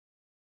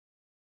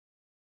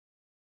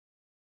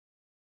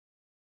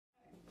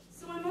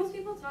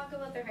talk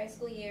about their high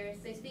school years.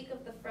 They speak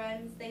of the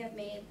friends they have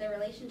made, the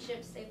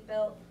relationships they've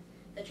built,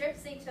 the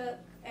trips they took,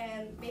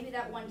 and maybe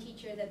that one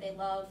teacher that they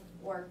love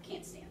or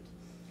can't stand.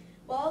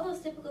 While all those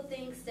typical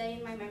things stay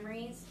in my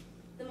memories,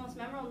 the most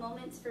memorable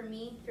moments for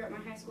me throughout my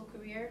high school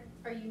career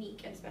are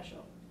unique and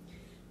special.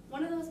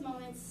 One of those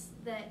moments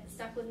that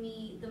stuck with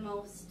me the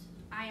most,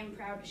 I am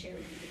proud to share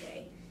with you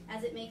today,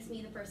 as it makes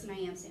me the person I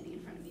am standing in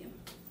front of you.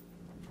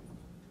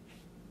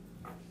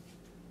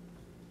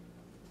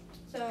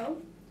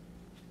 So,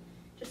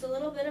 just a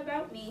little bit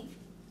about me.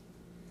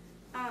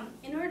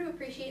 In order to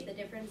appreciate the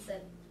difference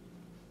that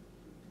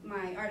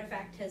my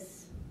artifact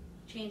has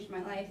changed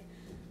my life,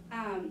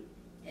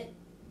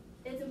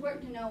 it's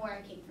important to know where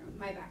I came from,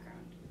 my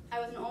background. I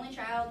was an only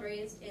child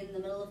raised in the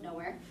middle of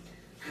nowhere.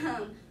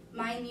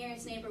 My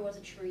nearest neighbor was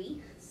a tree,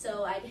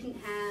 so I didn't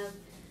have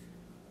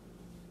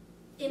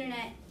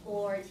internet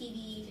or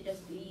TV to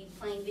just be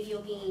playing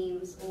video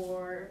games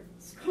or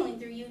scrolling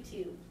through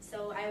YouTube,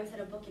 so I always had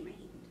a book in my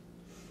hand.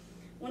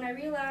 When I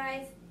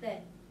realized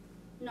that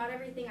not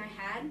everything I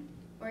had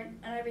or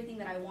not everything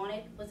that I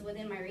wanted was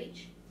within my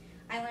reach,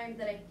 I learned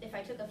that if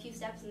I took a few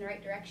steps in the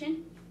right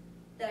direction,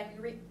 that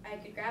I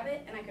could grab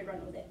it and I could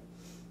run with it.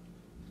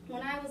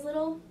 When I was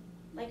little,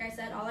 like I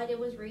said, all I did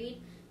was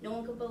read. No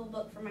one could pull a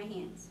book from my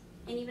hands.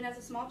 And even as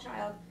a small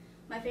child,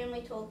 my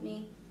family told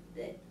me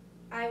that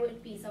I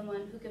would be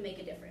someone who could make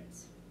a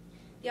difference.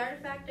 The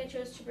artifact I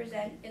chose to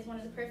present is one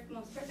of the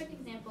most perfect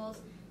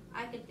examples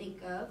I could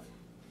think of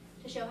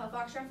to show how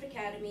Foxcroft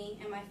Academy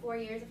and my 4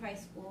 years of high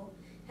school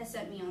has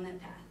set me on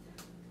that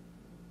path.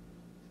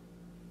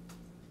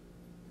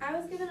 I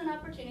was given an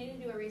opportunity to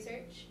do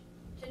research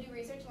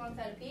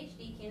alongside a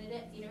PhD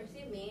candidate at the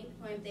University of Maine,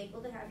 who I'm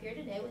thankful to have here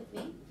today with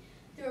me,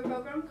 through a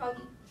program called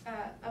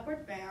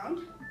Upward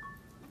Bound.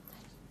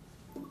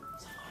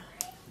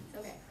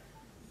 Okay.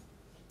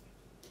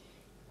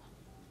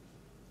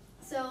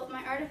 So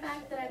my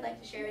artifact that I'd like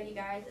to share with you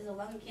guys is a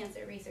lung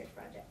cancer research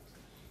project.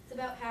 It's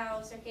about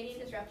how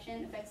circadian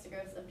disruption affects the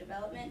growth of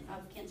development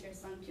of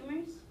cancerous lung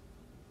tumors.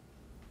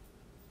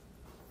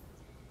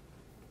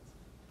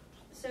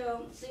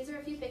 So these are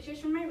a few pictures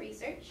from my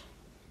research.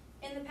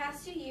 In the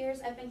past 2 years,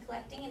 I've been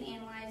collecting and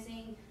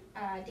analyzing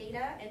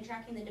data and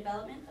tracking the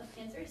development of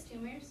cancerous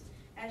tumors,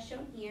 as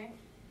shown here,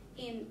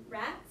 in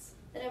rats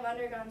that have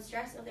undergone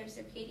stress of their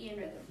circadian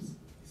rhythms,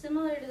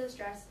 similar to the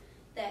stress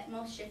that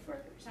most shift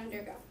workers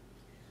undergo.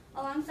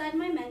 Alongside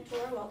my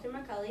mentor, Walter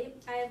McCulley,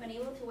 I have been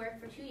able to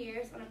work for 2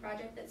 years on a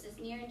project that sits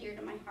near and dear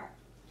to my heart.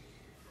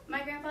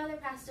 My grandfather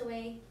passed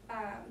away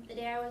the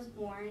day I was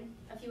born,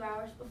 a few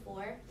hours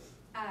before,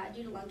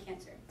 due to lung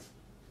cancer.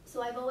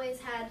 So I've always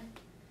had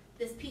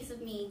this piece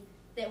of me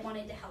that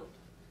wanted to help.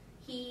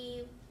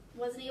 He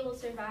wasn't able to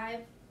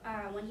survive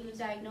when he was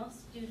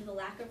diagnosed due to the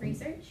lack of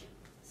research.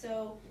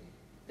 So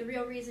the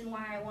real reason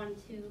why I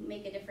wanted to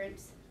make a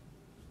difference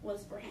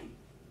was for him.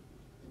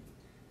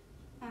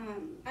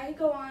 I could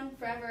go on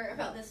forever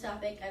about this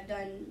topic. I've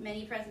done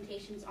many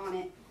presentations on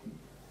it.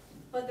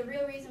 But the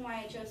real reason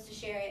why I chose to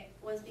share it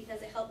was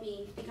because it helped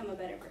me become a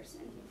better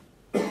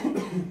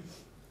person.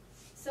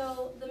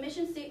 So the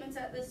mission statements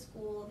at this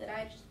school that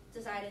I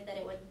decided that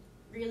it would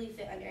really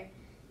fit under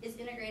is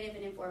integrative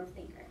and informed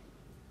thinker.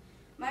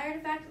 My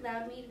artifact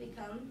allowed me to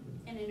become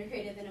an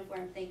integrative and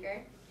informed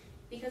thinker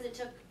because it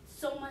took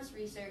so much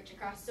research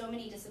across so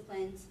many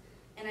disciplines,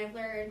 and I've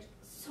learned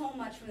so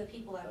much from the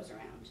people I was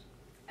around.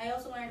 I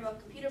also learned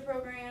about computer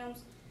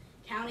programs,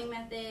 counting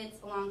methods,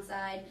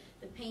 alongside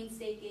the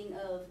painstaking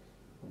of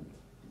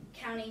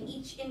counting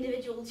each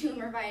individual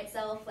tumor by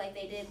itself like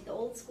they did the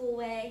old school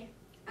way.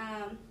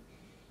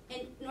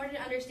 And in order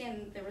to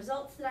understand the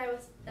results that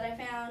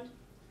I found,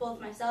 both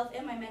myself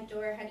and my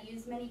mentor had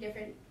used many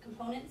different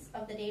components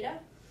of the data,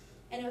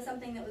 and it was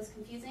something that was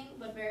confusing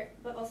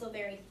but also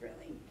very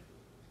thrilling.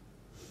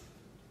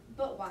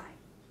 But why?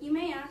 You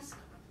may ask,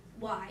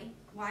 why?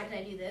 Why did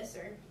I do this,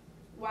 or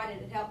why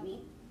did it help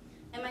me?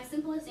 And my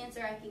simplest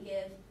answer I can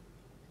give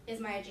is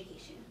my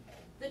education.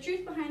 The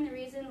truth behind the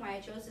reason why I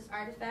chose this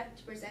artifact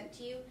to present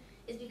to you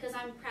is because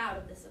I'm proud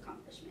of this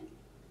accomplishment.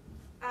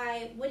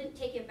 I wouldn't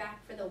take it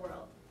back for the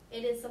world.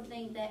 It is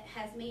something that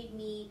has made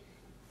me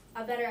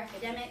a better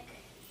academic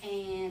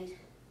and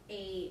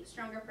a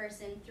stronger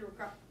person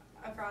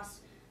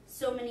across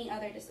so many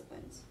other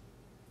disciplines.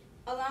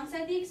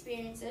 Alongside the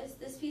experiences,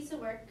 this piece of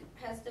work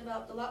has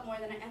developed a lot more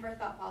than I ever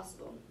thought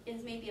possible. It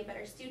has made me a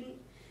better student.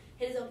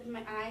 It has opened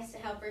my eyes to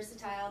how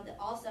versatile that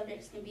all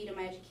subjects can be to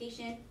my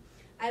education.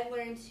 I've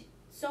learned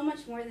so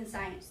much more than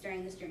science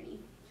during this journey.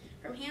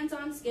 From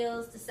hands-on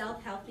skills to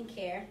self-help and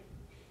care,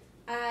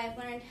 I've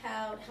learned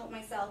how to help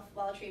myself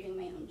while achieving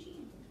my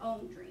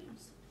own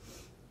dreams.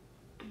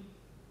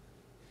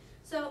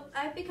 So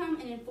I've become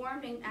an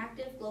informed and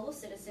active global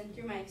citizen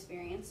through my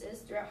experiences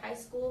throughout high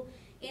school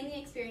and the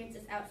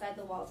experiences outside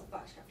the walls of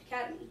Foxcroft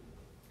Academy.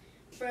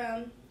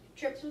 From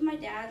trips with my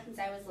dad since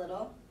I was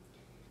little,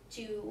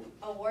 to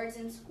awards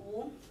in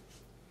school,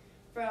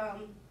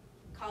 from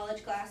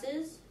college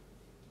classes,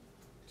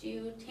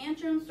 to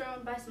tantrums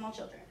thrown by small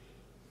children.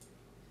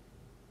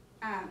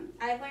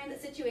 I've learned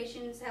that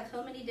situations have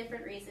so many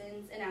different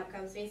reasons and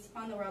outcomes based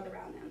upon the world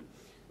around them.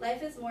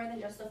 Life is more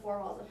than just the four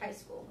walls of high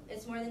school.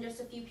 It's more than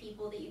just a few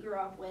people that you grew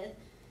up with.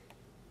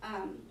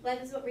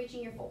 Life is about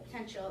reaching your full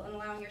potential and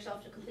allowing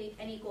yourself to complete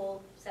any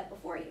goal set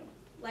before you.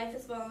 Life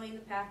is following the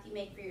path you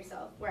make for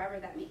yourself, wherever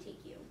that may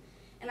take you.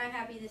 And I'm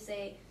happy to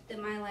say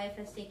that my life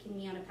has taken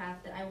me on a path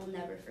that I will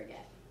never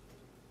forget.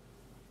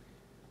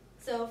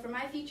 So for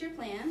my future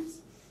plans,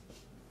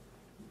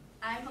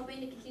 I'm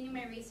hoping to continue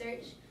my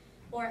research,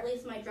 or at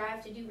least my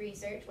drive to do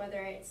research,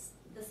 whether it's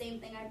the same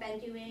thing I've been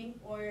doing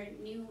or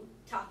new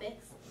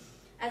topics.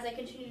 As I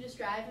continue to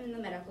strive in the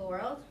medical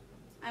world,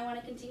 I want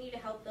to continue to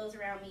help those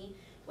around me,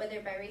 whether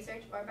by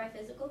research or by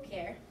physical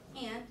care,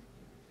 and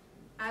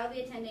I'll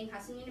be attending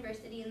Hudson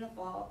University in the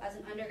fall as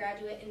an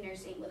undergraduate in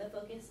nursing with a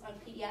focus on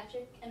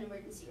pediatric and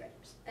emergency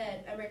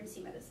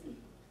medicine.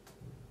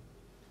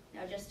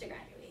 Now, just to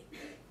graduate.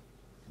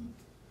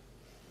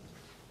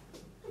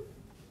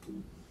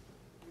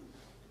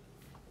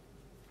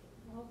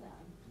 Well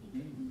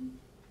done.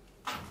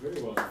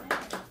 Very well done.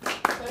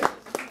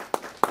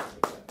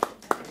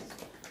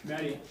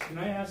 Maddie, can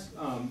I ask,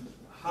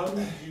 how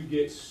did you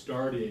get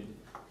started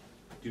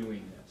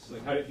doing this?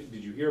 Like, how did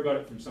you hear about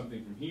it from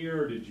something from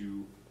here? Did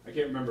you? I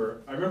can't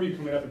remember. I remember you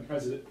coming up and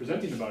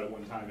presenting about it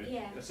one time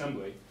at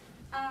assembly.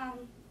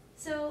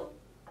 So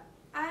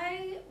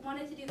I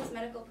wanted to do this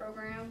medical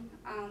program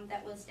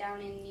that was down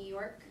in New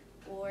York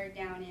or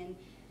down in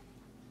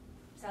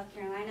South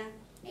Carolina,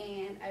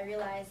 and I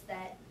realized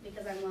that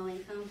because I'm low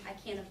income, I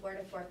can't afford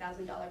a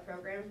 $4,000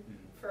 program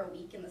for a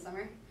week in the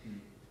summer.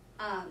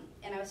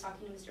 And I was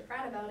talking to Mr.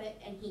 Pratt about it,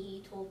 and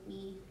he told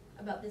me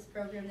about this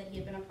program that he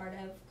had been a part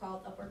of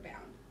called Upward Bound.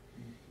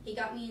 He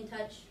got me in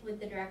touch with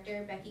the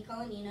director, Becky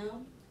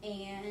Colanino,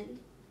 and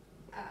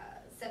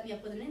set me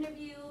up with an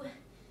interview,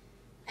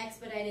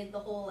 expedited the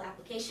whole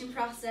application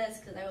process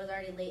because I was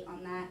already late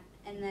on that,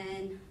 and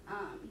then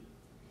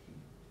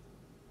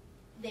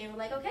they were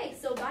like, okay,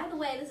 so by the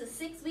way, this is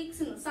 6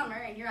 weeks in the summer,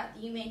 and you're at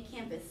the UMaine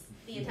campus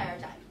the entire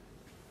time.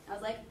 I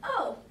was like,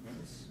 oh,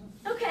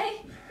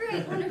 okay,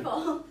 great,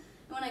 wonderful. And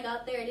when I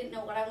got there, I didn't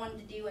know what I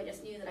wanted to do. I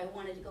just knew that I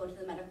wanted to go into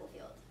the medical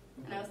field.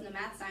 And I was in the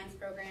math science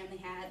program. They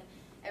had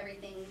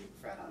everything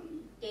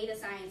from data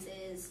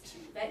sciences to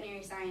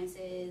veterinary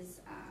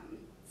sciences,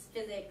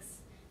 physics,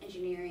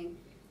 engineering,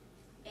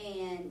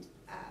 and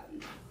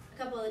a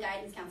couple of the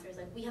guidance counselors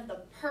like, we have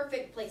the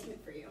perfect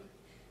placement for you.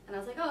 And I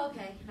was like, oh,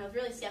 okay. And I was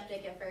really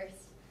skeptic at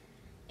first.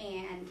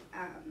 And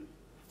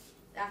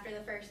after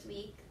the first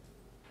week,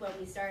 when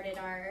we started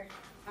our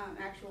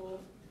actual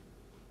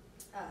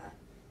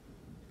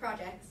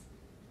projects,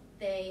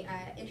 they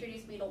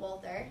introduced me to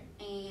Walter,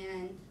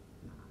 and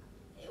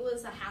it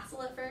was a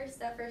hassle at first,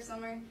 that first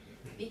summer,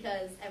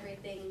 because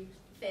everything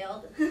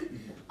failed.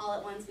 All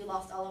at once, we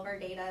lost all of our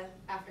data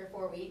after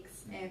 4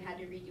 weeks and had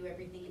to redo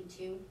everything in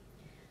 2.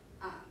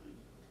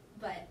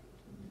 But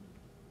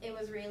it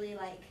was really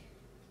like,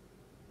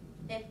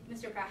 if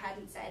Mr. Pratt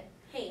hadn't said,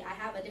 hey, I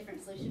have a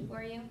different solution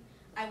for you,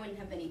 I wouldn't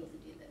have been able to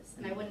do this.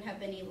 And I wouldn't have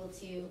been able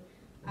to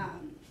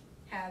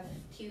have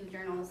 2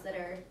 journals that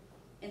are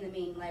in the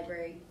main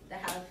library that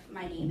have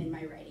my name and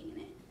my writing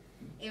in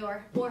it.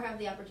 Or have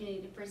the opportunity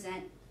to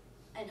present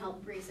and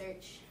help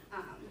research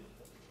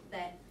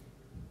that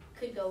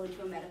could go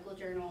into a medical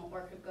journal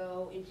or could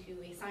go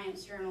into a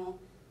science journal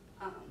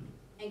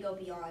and go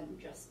beyond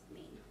just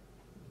Maine.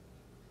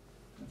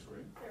 That's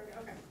great. There we go,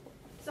 okay.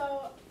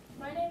 So,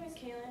 my name is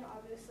Cailin,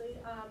 obviously.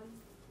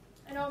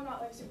 I know I'm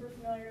not like super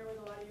familiar with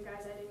a lot of you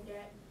guys. I didn't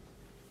get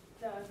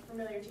the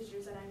familiar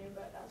teachers that I knew,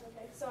 but that's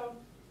okay. So,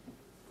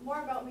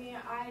 more about me,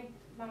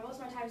 most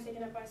of my time is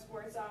taken up by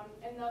sports.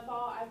 In the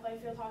fall, I play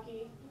field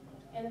hockey.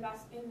 In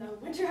the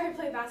winter, I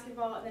play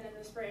basketball, and then in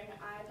the spring,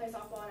 I play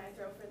softball and I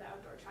throw for the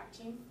outdoor track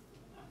team.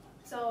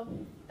 So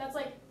that's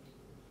like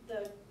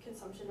the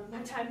consumption of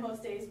my time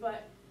most days.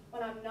 But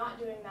when I'm not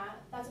doing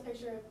that, that's a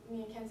picture of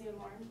me and Kenzie and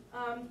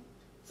Lauren.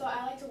 So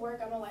I like to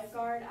work. I'm a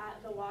lifeguard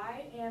at the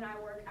Y, and I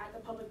work at the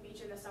public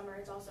beach in the summer.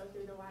 It's also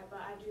through the Y, but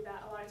I do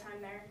that a lot of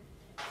time there.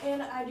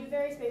 And I do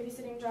various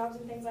babysitting jobs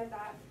and things like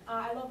that.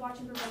 I love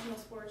watching professional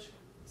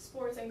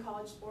sports and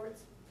college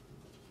sports.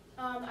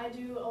 I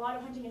do a lot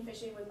of hunting and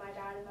fishing with my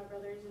dad and my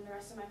brothers and the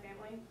rest of my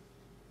family.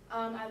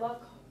 I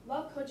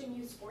love coaching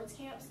youth sports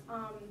camps.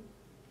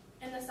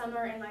 In the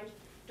summer and like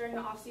during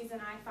the off season,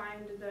 I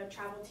find the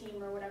travel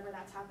team or whatever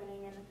that's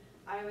happening, and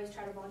I always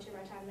try to volunteer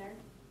my time there.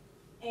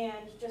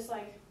 And just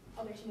like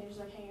other teenagers,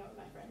 like hanging out with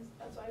my friends.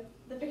 That's why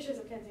the pictures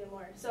of Kenzie and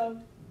Lauren. So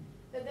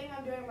the thing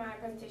I'm doing my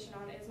presentation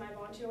on is my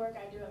volunteer work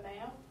I do at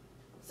Mayo.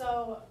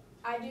 So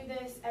I do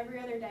this every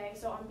other day.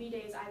 So on B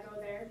days, I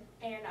go there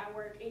and I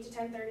work 8 to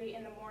 10:30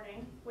 in the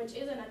morning, which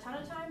isn't a ton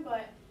of time,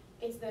 but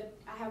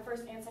I have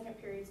first and second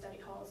period study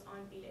halls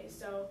on B days.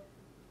 So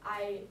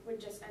I would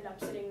just end up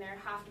sitting there,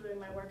 half doing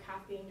my work,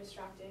 half being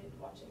distracted,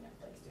 watching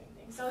Netflix, doing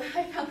things. So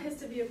I found this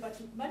to be a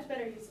much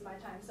better use of my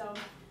time. So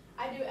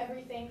I do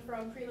everything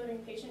from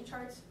preloading patient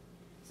charts.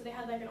 So they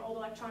had like an old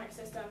electronic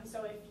system.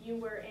 So if you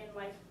were in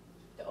like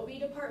the OB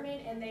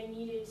department and they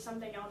needed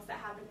something else that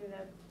happened in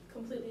the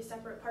completely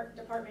separate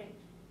department,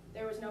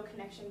 there was no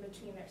connection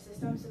between their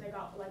systems, so they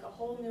got like a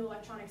whole new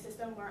electronic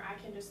system where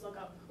I can just look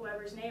up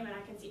whoever's name and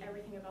I can see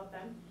everything about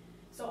them.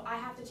 So I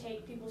have to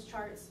take people's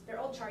charts, their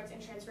old charts,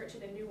 and transfer it to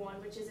the new one,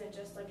 which isn't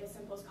just like as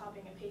simple as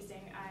copying and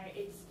pasting.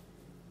 It's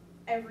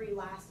every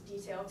last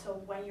detail to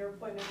when your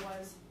appointment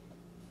was,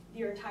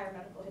 your entire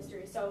medical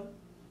history. So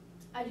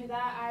I do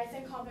that. I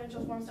send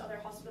confidential forms to other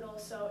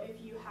hospitals, so if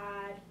you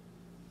had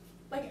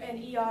like an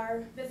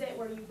ER visit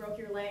where you broke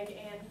your leg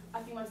and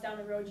a few months down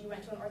the road you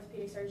went to an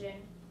orthopedic surgeon,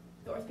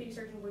 the orthopedic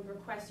surgeon would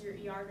request your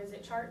ER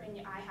visit chart and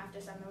I have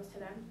to send those to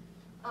them.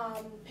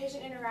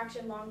 Patient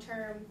interaction,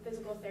 long-term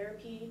physical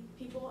therapy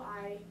people,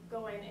 I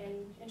go in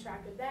and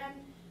interact with them.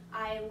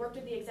 I worked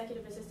with the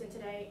executive assistant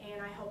today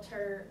and I helped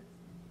her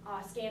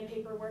scan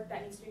paperwork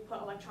that needs to be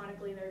put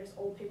electronically. They're just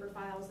old paper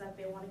files that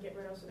they want to get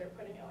rid of, so they're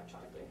putting it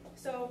electronically.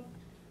 So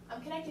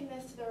I'm connecting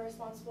this to the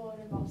responsible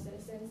and involved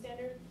citizen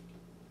standard.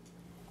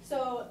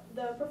 So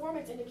the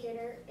performance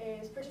indicator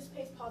is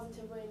participates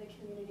positively in the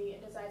community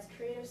and designs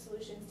creative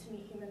solutions to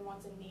meet human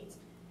wants and needs.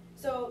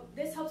 So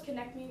this helps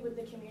connect me with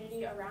the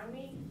community around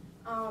me.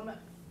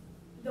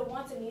 The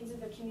wants and needs of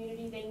the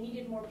community, they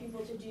needed more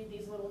people to do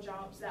these little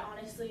jobs that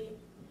honestly,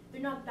 they're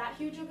not that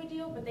huge of a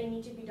deal, but they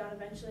need to be done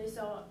eventually.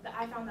 So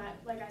I found that,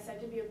 like I said,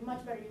 to be a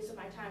much better use of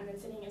my time than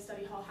sitting in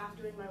study hall, half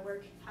doing my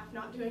work, half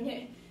not doing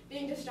it,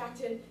 being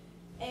distracted.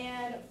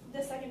 And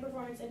the second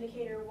performance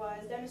indicator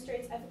was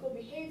demonstrates ethical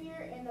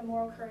behavior and the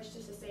moral courage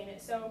to sustain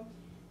it. So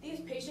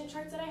these patient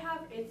charts that I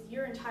have, it's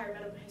your entire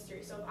medical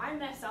history. So if I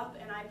mess up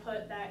and I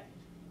put that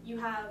you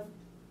have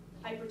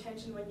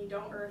hypertension when you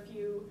don't, or if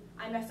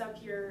I mess up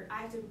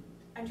I have to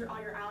enter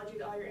all your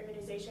allergies, all your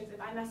immunizations.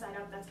 If I mess that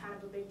up, that's kind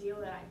of a big deal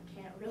that I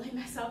can't really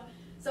mess up.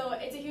 So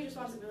it's a huge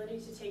responsibility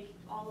to take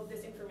all of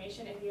this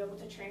information and be able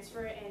to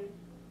transfer it. And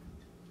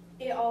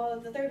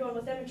the third one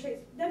was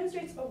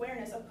demonstrates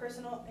awareness of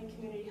personal and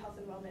community health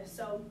and wellness.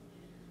 So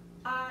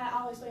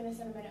I'll explain this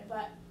in a minute,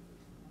 but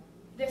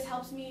this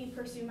helps me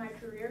pursue my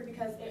career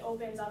because it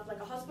opens up like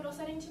a hospital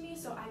setting to me,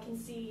 so I can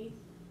see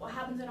what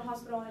happens in a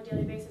hospital on a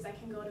daily basis. I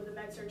can go to the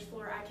med-surg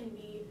floor, I can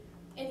be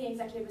in the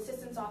executive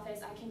assistant's office,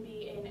 I can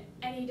be in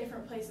any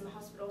different place in the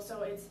hospital,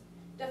 so it's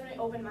definitely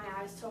opened my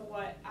eyes to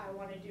what I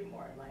want to do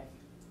more in life.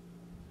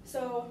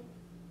 So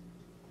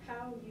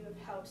how you have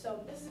helped.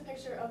 So this is a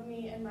picture of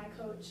me and my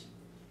coach.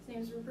 His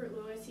name is Rupert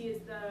Lewis. He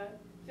is the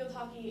field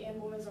hockey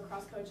and women's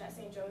lacrosse coach at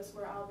St. Joe's,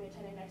 where I'll be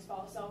attending next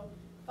fall. So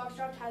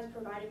Foxcroft has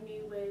provided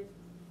me with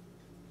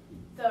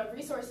the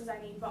resources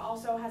I need, but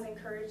also has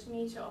encouraged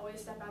me to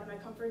always step out of my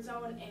comfort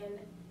zone and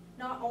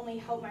not only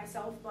help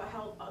myself, but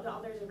help the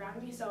others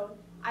around me. So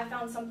I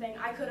found something.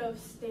 I could have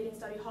stayed in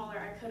study hall, or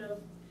I could have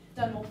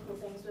done multiple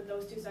things with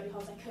those 2 study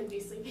halls I could be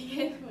sleeping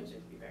in, which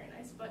would be very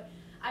nice. But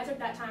I took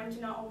that time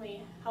to not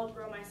only help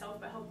grow myself,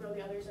 but help grow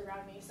the others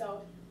around me.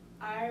 So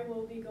I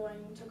will be going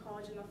to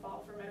college in the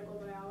fall for medical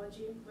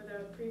biology with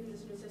a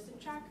pre-physician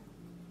assistant track,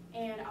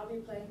 and I'll be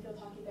playing field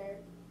hockey there.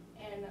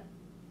 And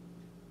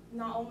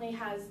not only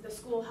has the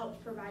school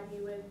helped provide me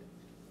with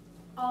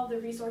all the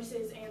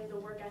resources and the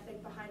work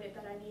ethic behind it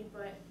that I need,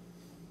 but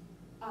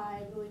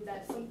I believe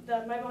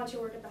that my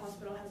volunteer work at the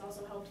hospital has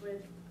also helped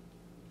with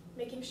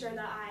making sure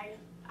that I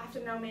have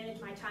to now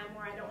manage my time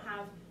where I don't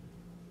have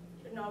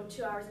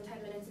 2 hours and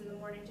 10 minutes in the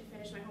morning to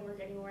finish my homework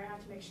anymore. I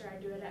have to make sure I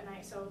do it at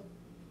night. So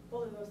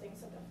both of those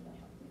things have definitely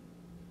helped me.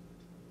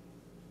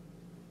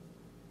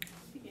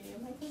 Beginning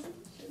of my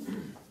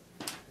presentation.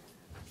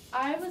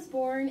 I was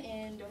born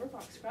in Dover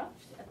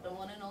Foxcroft at the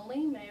one and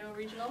only Mayo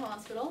Regional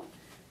Hospital,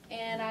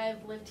 and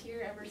I've lived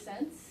here ever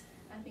since.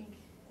 I think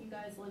you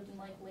guys lived in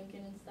like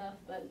Lincoln and stuff,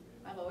 but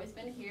I've always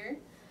been here.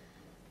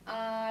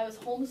 I was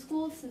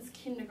homeschooled since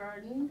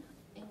kindergarten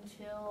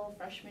until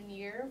freshman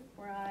year,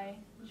 where I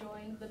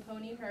joined the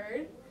pony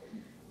herd,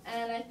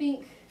 and I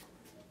think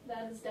that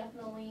has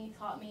definitely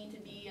taught me to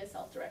be a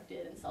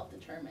self-directed and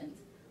self-determined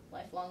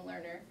lifelong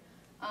learner.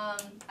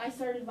 I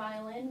started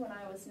violin when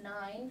I was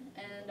 9,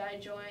 and I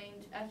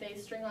joined FA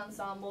String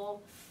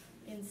Ensemble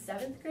in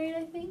 7th grade,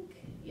 I think.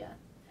 Yeah,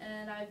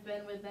 and I've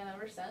been with them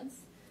ever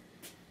since.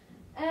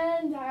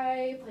 And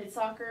I played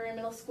soccer in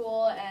middle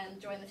school and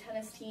joined the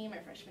tennis team my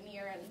freshman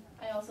year, and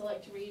I also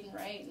like to read and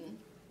write and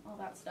all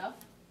that stuff.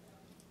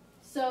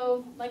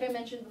 So, like I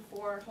mentioned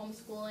before,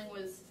 homeschooling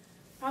was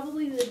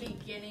probably the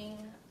beginning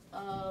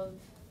of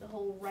the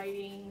whole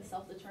writing,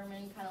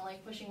 self-determined, kind of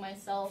like pushing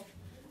myself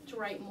to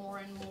write more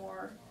and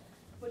more,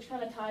 which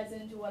kind of ties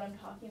into what I'm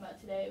talking about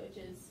today, which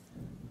is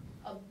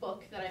a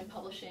book that I'm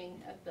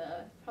publishing at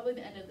probably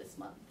the end of this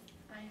month.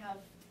 I have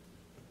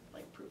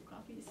like proof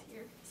copies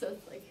here, so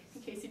it's like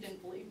in case you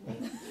didn't believe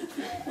me.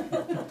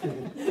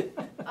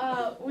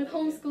 With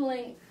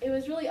homeschooling, it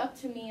was really up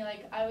to me.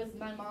 Like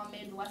my mom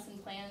made lesson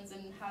plans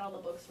and had all the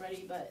books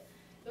ready, but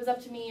it was up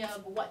to me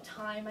of what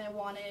time I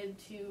wanted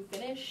to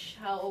finish,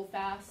 how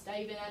fast.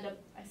 I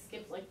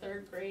skipped like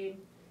 3rd grade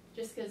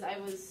just because I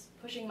was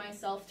pushing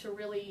myself to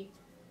really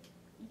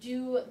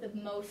do the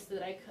most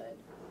that I could.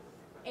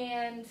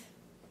 And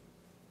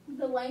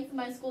the length of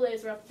my school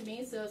days were up to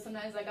me, so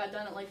sometimes I got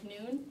done at like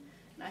noon,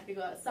 and I could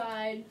go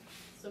outside,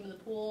 swim in the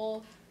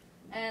pool.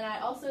 And I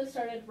also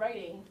started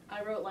writing.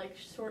 I wrote like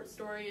short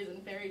stories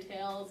and fairy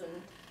tales, and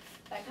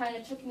that kind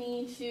of took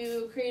me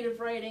to creative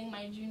writing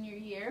my junior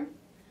year,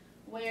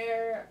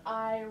 where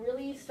I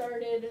really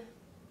started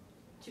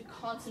to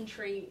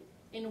concentrate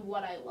in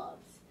what I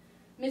loved.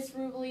 Miss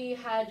Rubley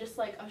had just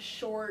like a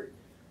short,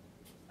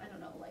 I don't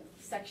know, like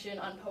section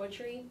on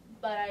poetry,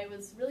 but I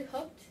was really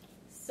hooked.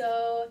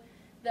 So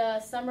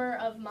the summer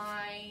of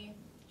my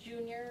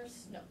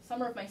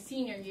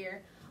senior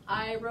year,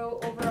 I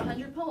wrote over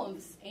 100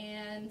 poems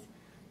and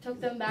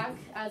took them back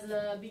as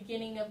the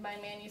beginning of my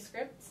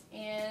manuscript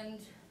and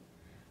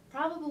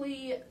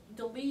probably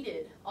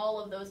deleted all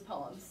of those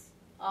poems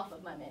off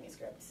of my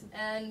manuscript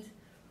and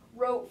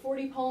wrote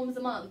 40 poems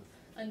a month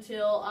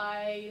until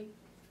I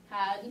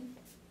had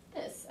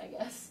this, I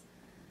guess.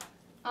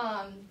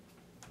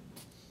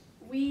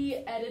 We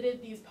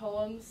edited these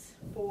poems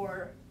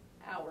for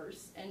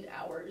hours and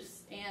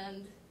hours,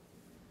 and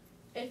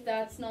if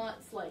that's not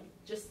like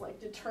just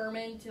like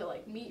determined to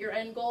like meet your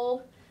end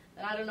goal,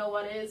 then I don't know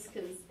what is,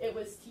 because it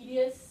was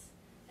tedious,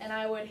 and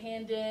I would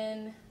hand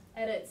in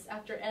edits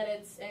after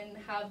edits and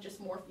have just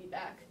more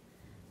feedback.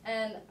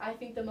 And I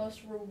think the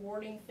most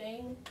rewarding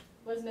thing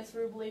was Miss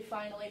Rubley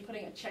finally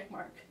putting a check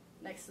mark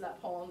next to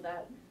that poem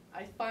that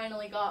I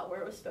finally got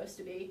where it was supposed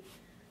to be.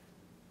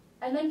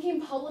 And then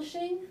came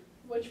publishing,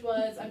 which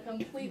was a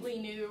completely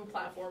new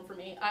platform for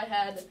me. I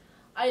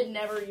had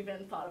never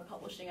even thought of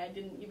publishing. I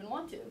didn't even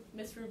want to.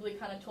 Miss Rubley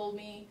kind of told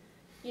me,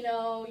 you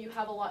know, you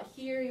have a lot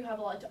here, you have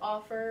a lot to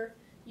offer,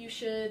 you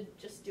should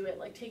just do it,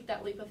 like take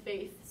that leap of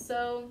faith.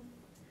 So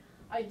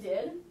I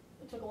did.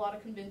 It took a lot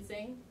of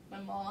convincing,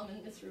 my mom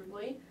and Miss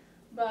Rubley.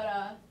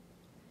 But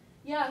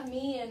yeah,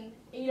 me and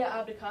Ada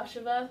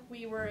Abdikasheva,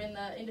 we were in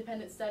the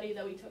independent study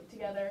that we took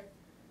together.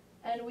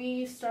 And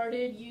we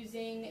started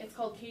using, it's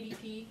called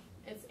KDP,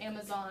 it's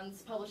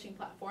Amazon's publishing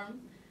platform.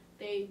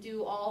 They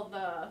do all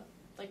the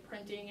like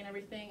printing and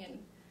everything, and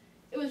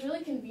it was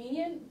really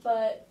convenient,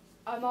 but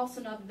I'm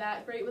also not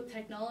that great with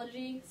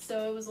technology,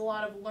 so it was a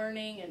lot of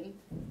learning and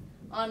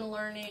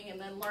unlearning and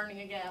then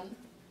learning again.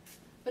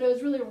 But it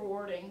was really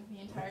rewarding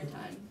the entire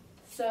time.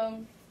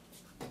 So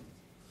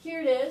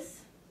here it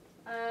is.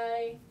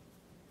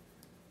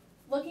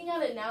 Looking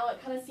at it now,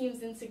 it kind of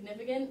seems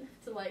insignificant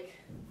to like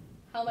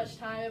how much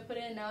time I put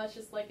in. Now it's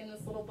just like in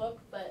this little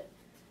book, but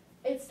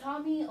it's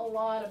taught me a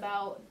lot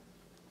about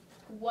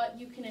what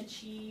you can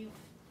achieve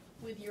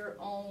with your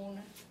own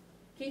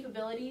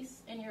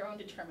capabilities and your own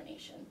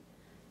determination,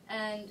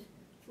 and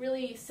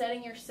really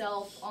setting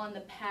yourself on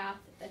the path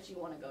that you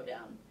want to go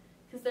down.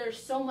 Because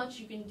there's so much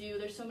you can do,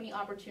 there's so many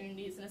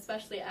opportunities, and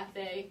especially at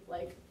FA,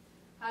 like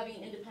having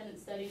an independent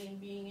study and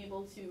being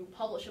able to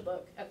publish a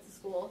book at the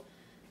school,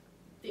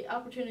 the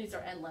opportunities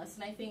are endless.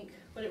 And I think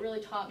what it really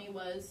taught me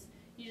was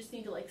you just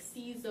need to like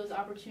seize those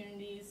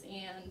opportunities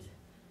and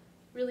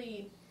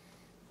really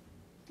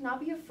not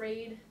be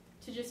afraid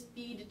to just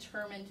be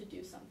determined to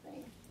do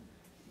something.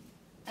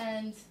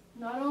 And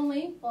not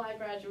only will I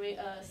graduate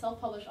a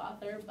self-published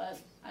author, but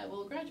I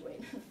will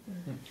graduate.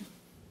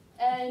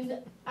 And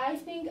I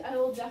think I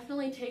will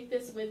definitely take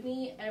this with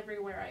me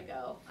everywhere I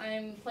go.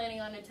 I'm planning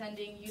on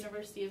attending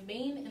University of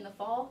Maine in the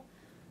fall,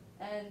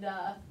 and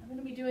I'm going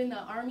to be doing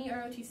the Army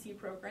ROTC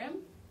program,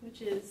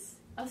 which is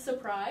a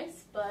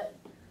surprise, but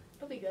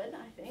it'll be good,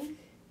 I think.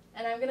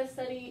 And I'm going to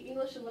study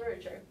English and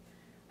literature,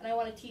 and I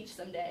want to teach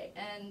someday.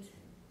 And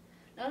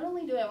not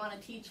only do I want to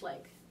teach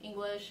like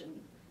English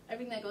and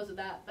everything that goes with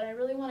that, but I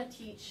really want to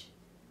teach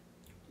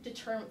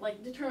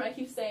I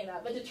keep saying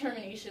that, but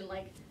determination.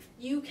 Like,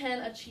 you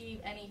can achieve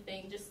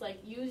anything. Just like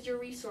use your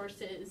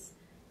resources,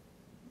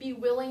 be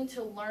willing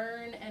to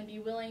learn, and be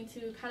willing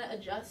to kind of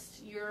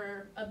adjust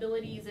your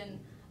abilities and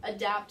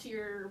adapt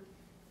to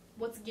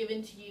what's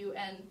given to you,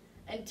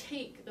 and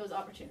take those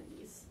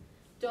opportunities.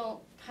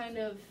 Don't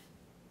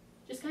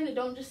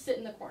just sit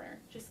in the corner.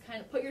 Just kind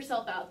of put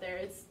yourself out there.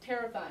 It's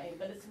terrifying,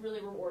 but it's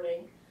really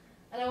rewarding.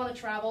 And I want to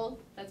travel.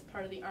 That's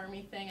part of the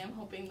Army thing. I'm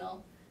hoping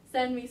they'll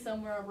send me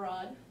somewhere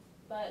abroad.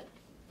 But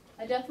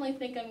I definitely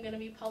think I'm going to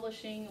be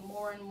publishing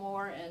more and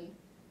more and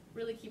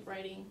really keep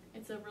writing.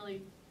 It's a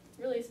really,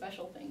 really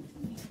special thing to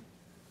me.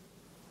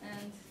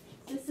 And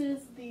this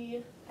is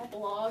the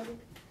epilogue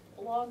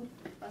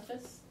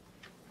preface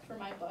for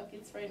my book.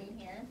 It's right in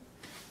here.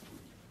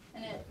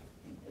 And it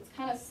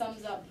kind of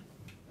sums up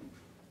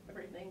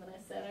everything that I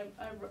said.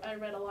 I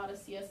read a lot of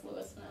C.S.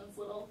 Lewis when I was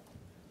little.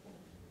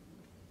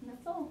 And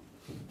that's all.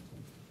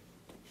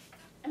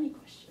 Any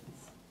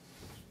questions?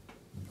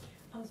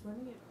 I was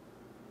wondering.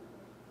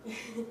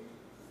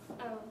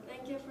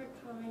 Thank you for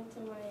coming to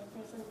my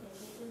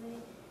presentation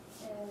today.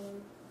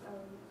 And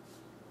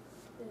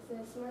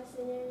this is my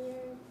senior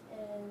year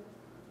and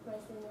my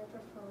senior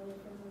portfolio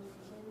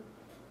presentation.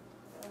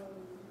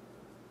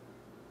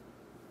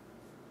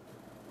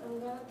 I'm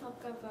gonna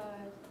talk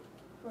about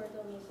for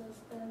the mission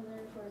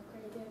standard for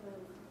creative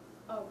and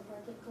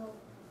practical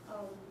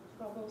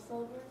problem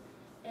solver.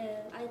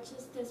 And I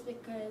chose this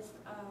because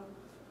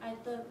I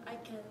thought I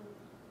can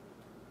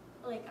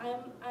like I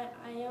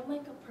am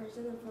like a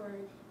person for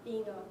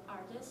being an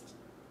artist,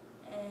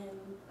 and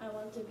I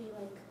want to be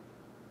like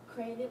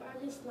creative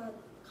artist, not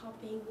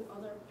copying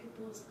other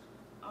people's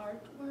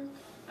artwork.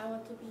 I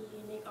want to be a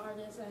unique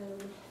artist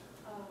and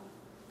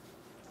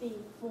be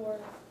more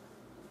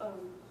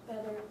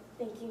better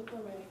thinking for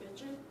my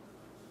future.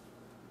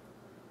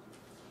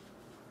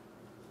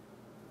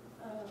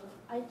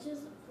 I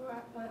just for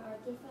my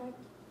artifact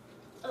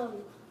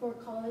for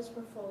college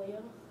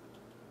portfolio.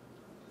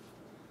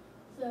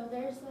 So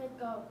there's like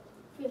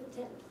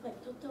 15,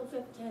 like total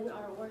 15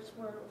 artworks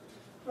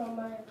from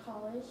my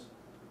college,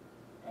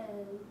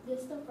 and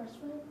this is the first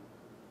one.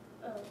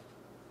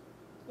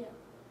 Yeah,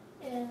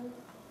 and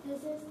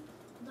this is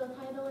the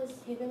title is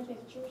Hidden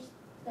Pictures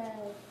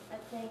that I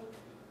think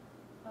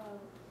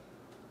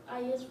I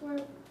use for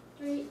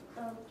three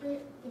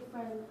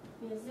different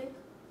music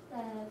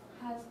that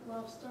has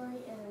love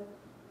story and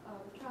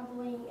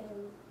traveling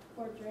and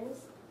for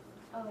dreams.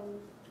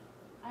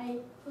 I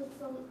put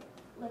some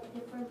like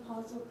different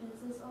puzzle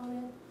pieces on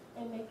it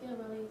and make it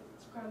really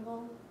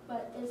scramble,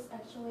 but it's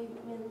actually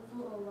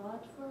meaningful a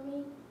lot for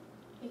me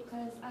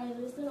because I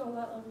listen a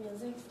lot of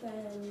music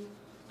and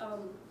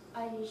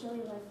I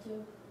usually like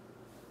to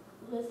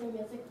listen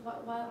music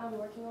while I'm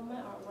working on my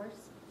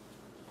artworks.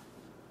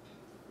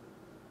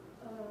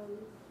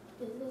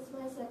 This is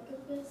my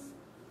second piece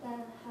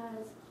that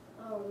has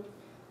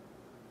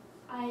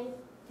I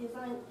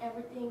designed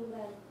everything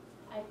that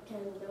I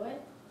can do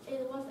it.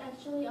 It was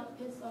actually a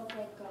piece of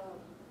like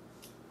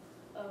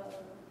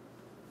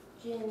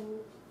jean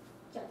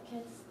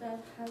jackets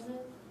that has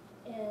it,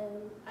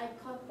 and I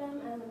cut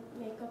them and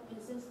make up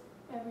pieces,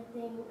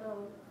 everything.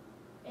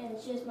 And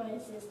she's my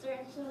sister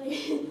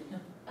actually.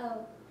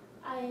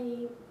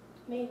 I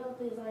made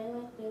a design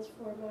like this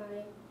for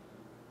my.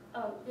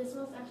 This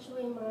was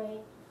actually my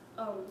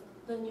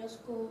the new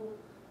school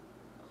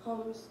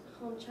home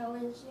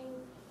challenging,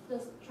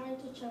 just trying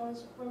to challenge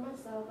for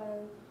myself,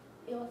 and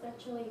it was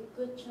actually a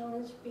good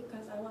challenge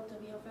because I want to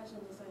be a fashion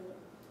designer.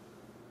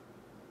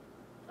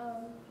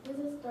 This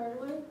is third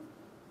one.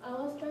 I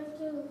was trying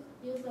to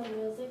use the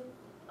music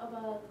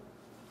about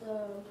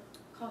the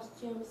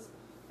costumes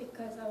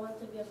because I want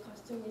to be a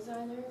costume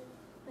designer.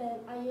 Then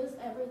I used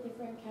every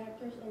different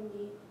characters in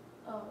the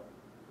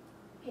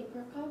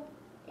paper cup,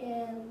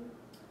 and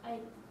I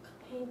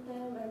paint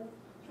them and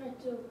try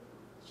to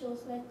show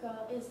like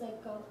it's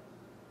like a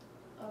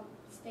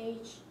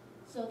stage.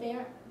 So they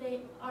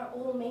are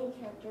all main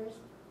characters,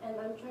 and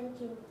I'm trying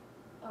to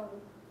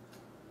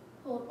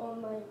hold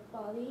on my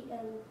body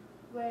and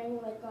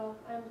wearing like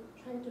I'm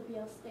trying to be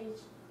a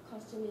stage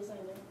costume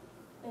designer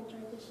and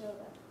trying to show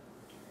that.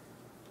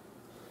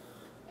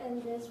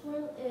 And this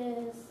one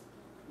is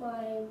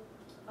my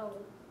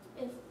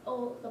it's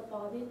all the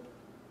body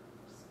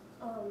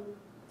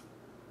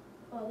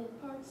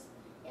parts,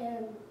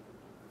 and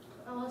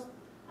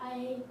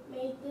I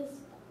made this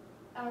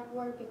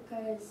artwork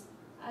because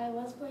I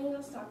was playing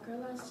a soccer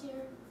last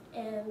year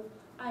and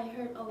I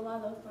hurt a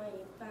lot of my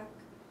back,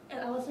 and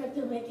I was trying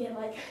to make it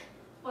like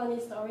funny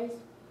stories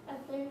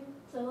after.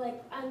 So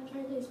like I'm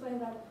trying to explain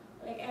that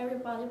like every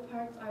body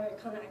parts are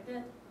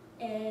connected,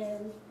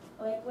 and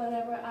like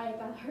whenever I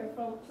got hurt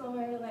from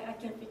somewhere, like I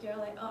can figure out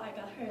like, oh, I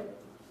got hurt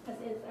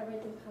because it's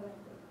everything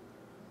connected.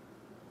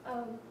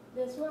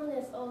 This one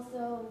is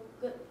also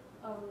good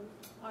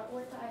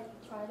artwork that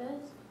I tried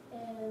it,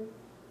 and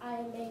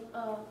I made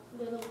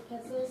little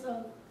pieces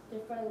of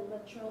different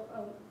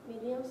material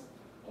mediums,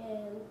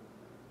 and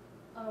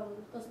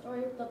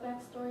the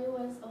backstory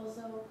was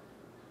also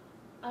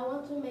I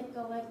want to make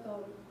a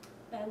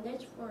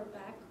bandage for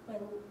back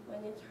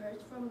when it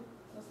hurts from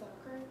the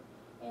soccer,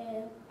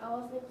 and I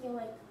was thinking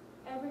like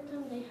every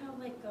time they have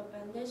like a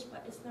bandage,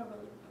 but it's not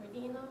really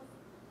pretty enough.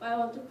 But I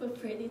want to put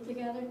pretty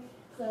together,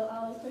 so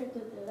I was trying to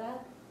do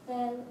that.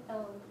 Then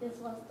this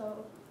was the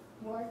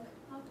work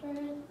after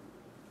it.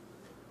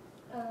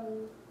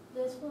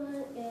 This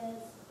one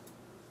is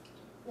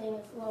name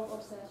is Love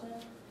Obsession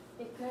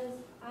because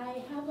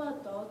I have a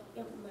dog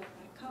in my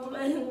back home,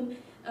 and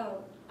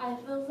I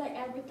feel like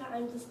every time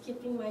I'm just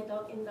keeping my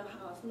dog in the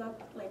house, not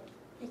like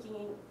taking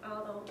it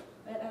out of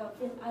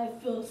it. I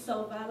feel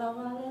so bad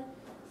about it.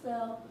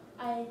 So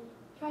I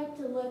try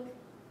to look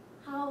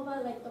how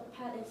about like the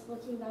pet is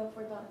looking down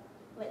for the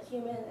like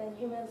human, and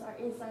humans are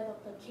inside of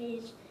the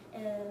cage,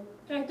 and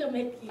trying to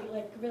make it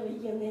like really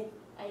unique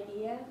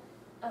idea.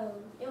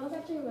 It was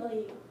actually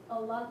really a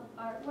lot of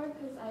artwork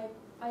because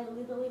I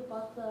literally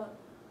bought the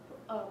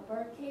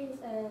bird cage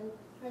and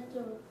tried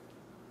to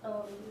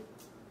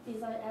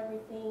design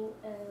everything,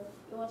 and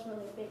it was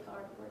really big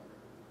artwork.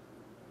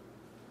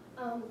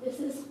 This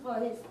is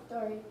funny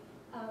story.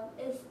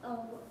 It's a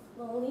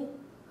lonely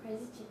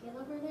crazy chicken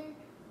over there.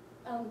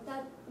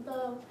 That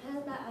the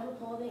pen that I'm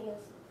holding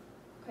is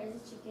crazy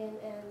chicken,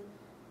 and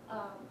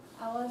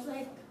I was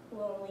like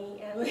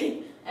lonely, and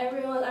like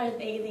everyone are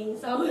dating,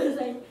 so I was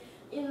like,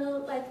 you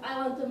know, like I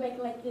want to make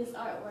like this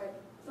artwork,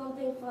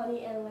 something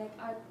funny and like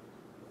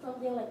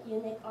something like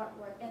unique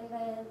artwork, and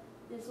then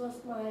this was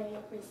my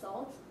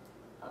result.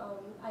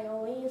 I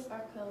only use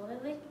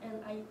acrylic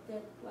and I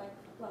did like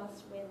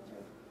last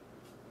winter.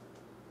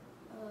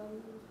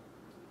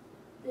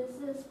 This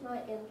is my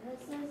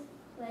interests.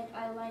 Like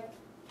I like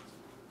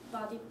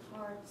body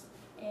parts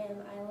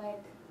and I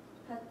like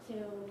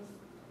tattoos,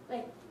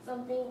 like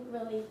something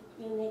really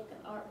unique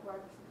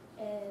artwork,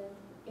 and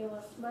it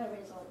was my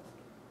result.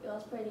 It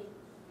was pretty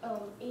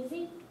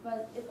easy,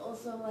 but it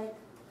also like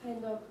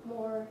kind of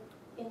more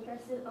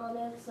interested on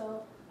it,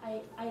 so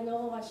I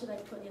know what should I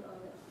put it on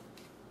it.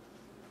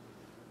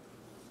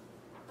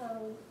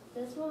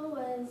 This one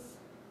was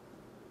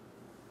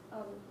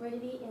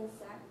greedy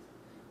insect.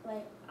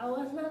 Like I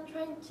was not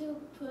trying to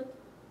put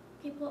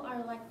people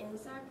are like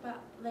insect, but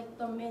like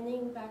the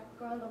meaning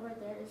background over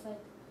there is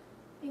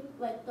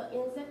like the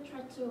insect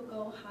try to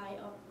go high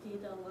up to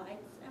the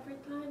lights every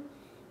time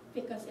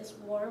because it's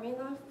warm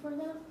enough for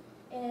them,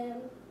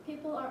 and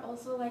people are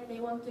also like they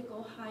want to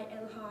go high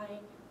and high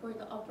for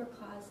the upper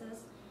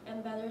classes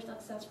and better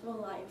successful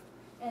life.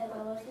 And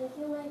I was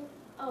thinking like,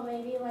 oh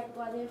maybe like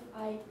what if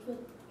I put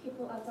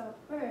people as a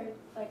bird,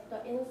 like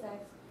the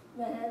insects,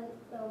 then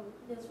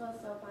this was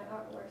my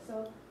artwork.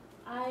 So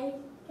I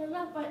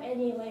cannot find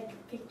any like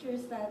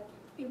pictures that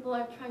people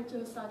are trying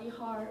to study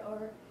hard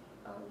or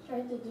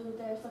trying to do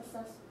their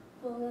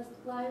successfulness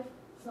life.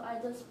 So I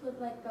just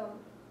put like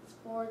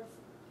sports,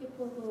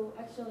 people who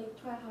actually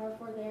try hard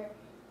for their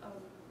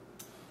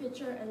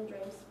future and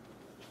dreams.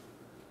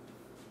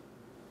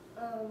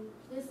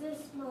 This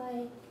is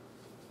my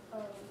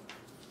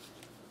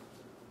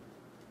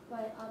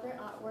my other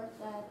artwork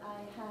that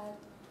I had.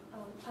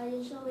 I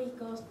usually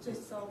go to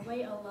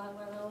Subway a lot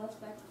when I was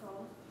back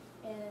home,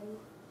 and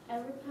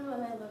every time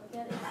when I look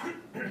at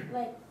it,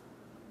 like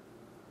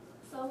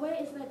Subway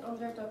is like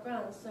under the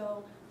ground,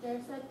 so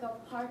there's like a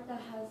part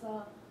that has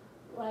a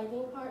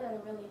lighting part and a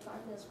really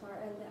darkness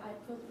part, and I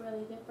put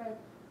really different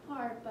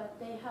part, but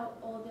they have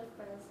all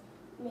different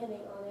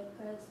meaning on it,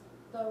 because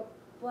the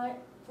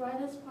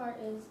brightest part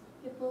is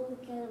people who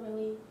can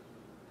really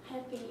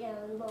happy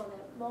and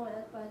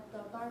moment, but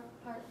the dark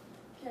part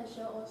can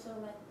show also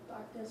like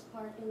darkest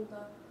part in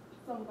the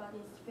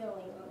somebody's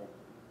feeling on it.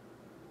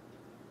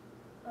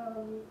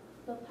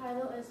 The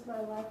title is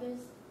My Life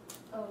is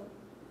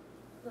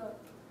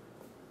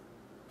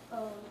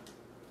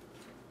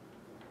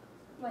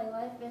My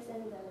Life is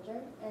in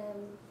Danger,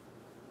 and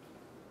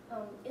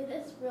it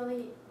is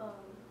really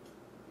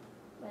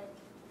like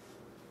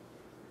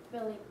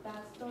really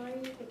bad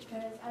story,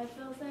 because I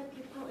feel like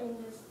people in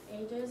these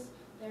ages,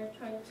 they're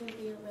trying to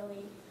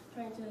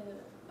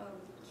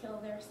kill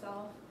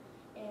themselves,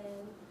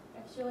 and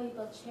actually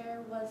the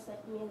chair was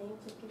like meaning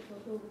to people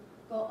who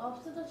go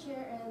up to the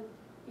chair and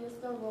use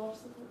the ropes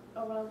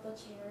around the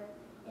chair,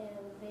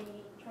 and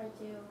they try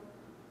to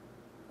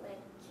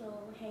like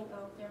hang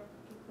out their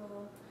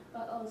people,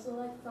 but also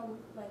like some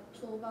like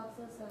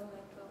toolboxes and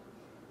like a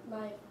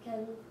knife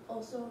can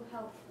also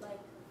help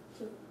like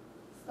to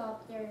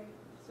stop their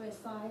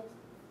suicide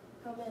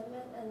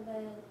commitment, and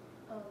then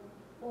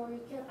or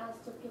you can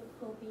ask the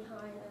people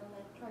behind and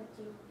like try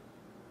to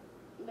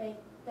make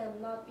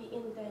them not be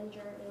in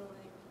danger and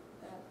like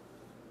that.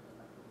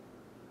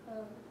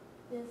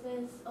 This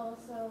is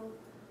also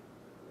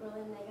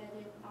really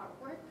negative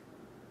artwork,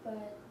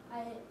 but I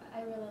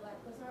really like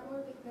this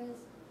artwork because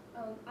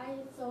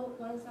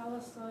once I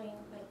was sewing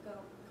like a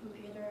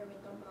computer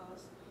with the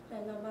mouse,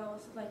 and the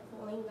mouse like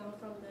falling down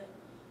from the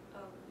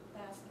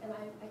desk, and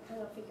I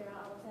kind of figured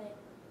out, I was like,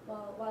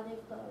 well, what if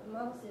the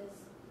mouse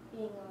is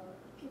being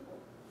people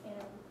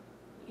and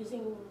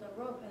using the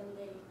rope and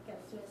they get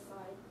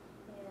suicide,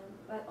 and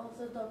but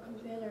also the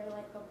computer,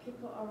 like the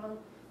people around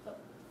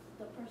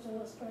the person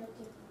who's trying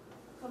to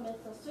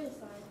commit the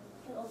suicide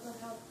can also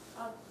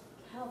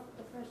help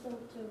the person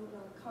to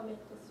commit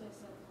the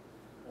suicide.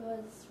 It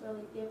was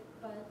really deep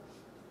but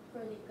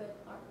pretty good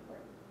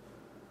artwork.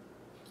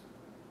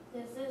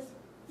 This is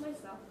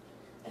myself.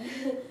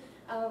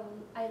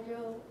 I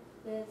drew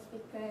this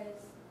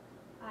because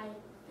I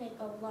take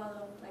a lot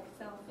of like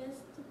selfies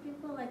to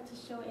people, like to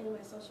show in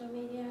my social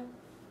media.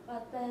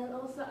 But then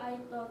also I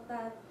thought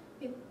that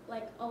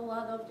like a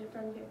lot of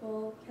different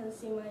people can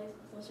see my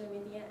social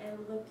media and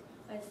look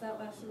myself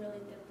as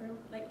really different.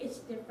 Like it's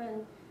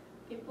different.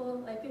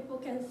 People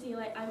can see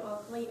like I'm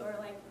ugly, or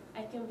like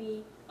I can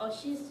be, oh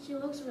she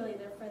looks really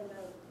different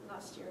than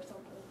last year or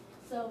something.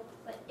 So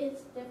like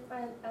it's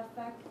different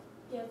effect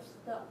gives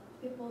the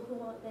people who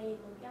they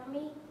look at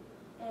me,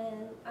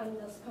 and I'm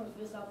just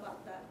confused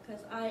about that,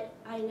 because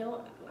I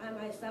know I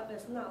myself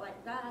is not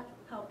like that,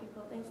 how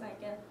people think I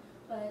get,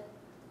 but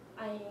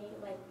I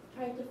like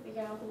trying to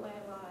figure out who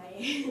am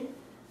I.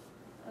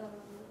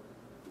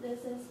 This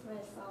is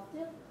myself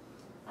too.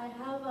 I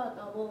have a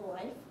double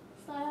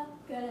lifestyle,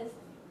 because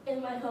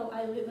in my home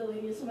I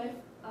literally use my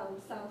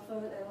cell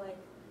phone and like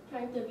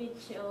trying to be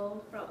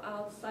chill from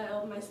outside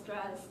of my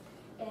stress,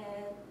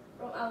 and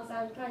from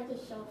outside I'm trying to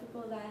show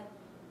people that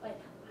like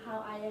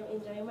how I am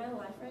enjoying my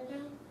life right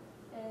now,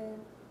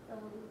 and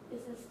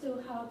this is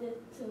too how the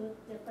two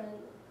different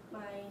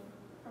my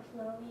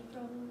personality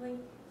probably.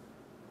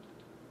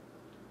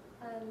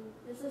 And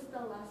this is the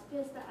last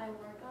piece that I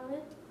work on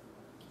it.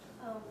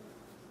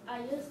 I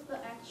use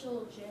the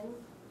actual gin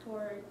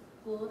to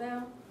glue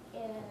them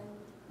and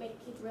make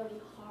it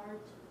really hard.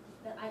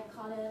 Then I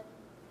cut it,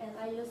 and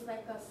I use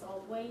like a saw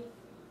blade,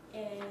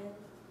 and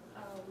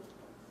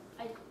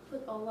I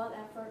put a lot of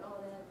effort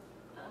on it.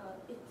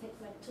 It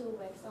takes like 2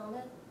 weeks on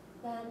it,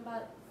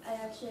 but I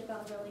actually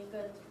got really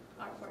good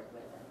artwork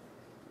with it.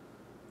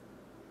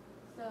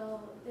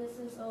 So this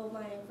is all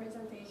my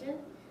presentation,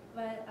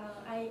 but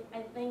I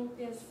think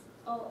this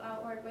all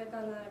artwork will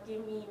gonna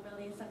give me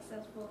really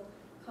successful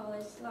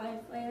college life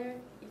later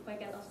if I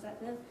get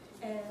accepted,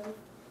 and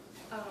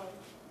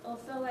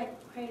also like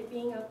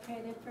being a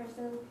creative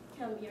person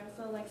can be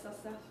also like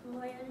successful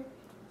later.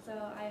 So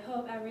I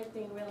hope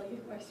everything really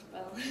works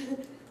well.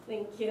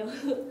 Thank you.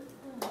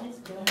 Nice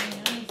job.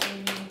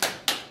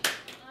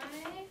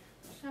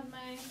 I have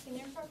my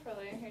senior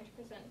portfolio here to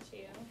present to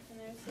you, and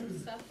there's some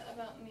stuff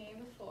about me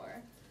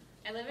before.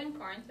 I live in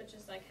Corinth, which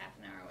is like half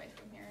an hour away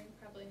from here, you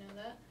probably know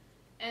that.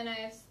 And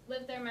I've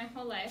lived there my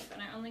whole life,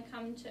 and I only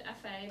come to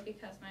FA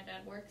because my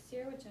dad works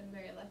here, which I'm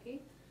very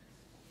lucky.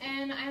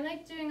 And I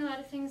like doing a lot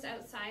of things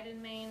outside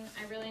in Maine.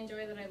 I really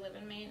enjoy that I live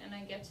in Maine, and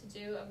I get to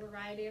do a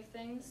variety of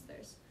things.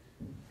 There's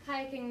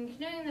kayaking and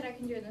canoeing that I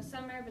can do in the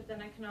summer, but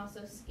then I can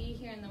also ski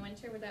here in the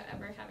winter without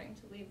ever having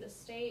to leave the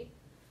state.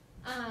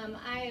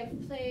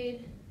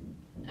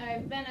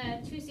 I've been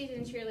a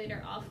 2-season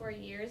cheerleader all 4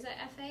 years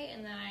at FA,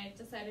 and then I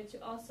decided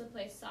to also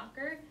play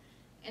soccer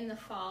in the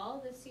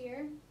fall this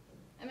year.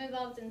 I'm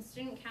involved in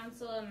student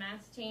council, a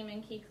math team,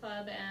 and key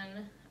club,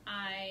 and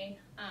I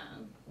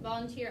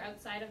volunteer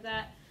outside of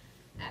that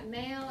at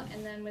Mayo,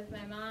 and then with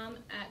my mom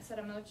at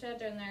Saramocha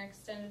during their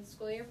extended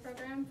school year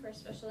program for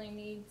special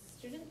needs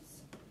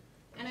students.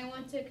 And I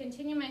want to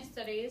continue my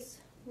studies,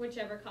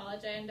 whichever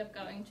college I end up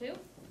going to,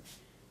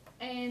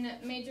 and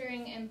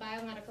majoring in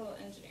biomedical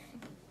engineering.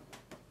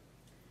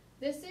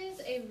 This is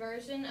a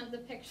version of the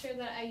picture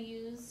that I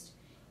used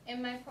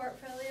in my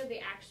portfolio. The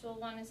actual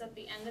one is at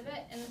the end of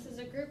it, and this is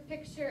a group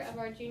picture of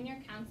our junior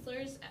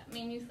counselors at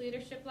Maine Youth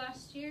Leadership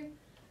last year.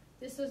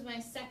 This was my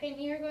second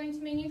year going to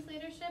Maine Youth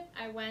Leadership.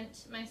 I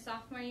went my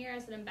sophomore year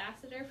as an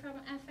ambassador from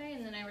FA,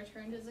 and then I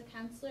returned as a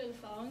counselor the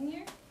following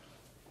year.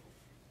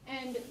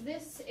 And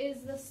this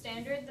is the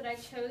standard that I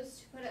chose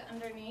to put it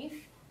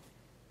underneath.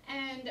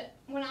 And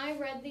when I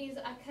read these,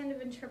 I kind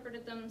of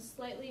interpreted them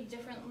slightly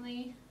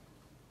differently,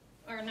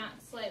 or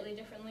not slightly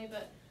differently,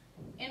 but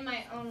in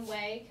my own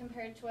way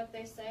compared to what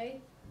they say.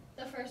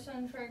 The first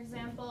one, for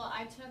example,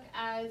 I took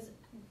as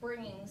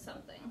bringing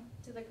something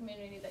to the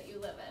community that you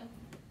live in,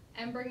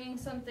 and bringing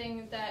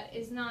something that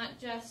is not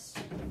just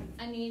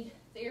a need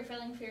that you're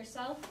feeling for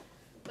yourself,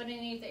 but a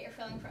need that you're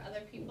feeling for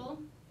other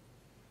people.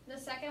 The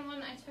second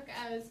one I took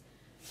as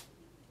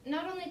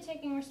not only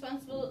taking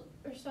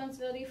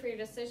responsibility for your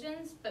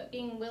decisions, but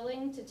being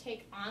willing to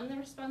take on the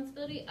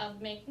responsibility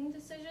of making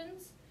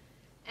decisions,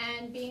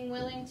 and being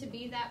willing to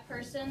be that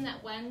person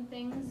that when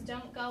things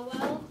don't go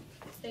well,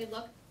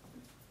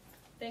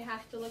 they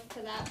have to look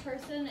to that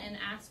person and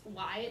ask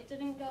why it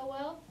didn't go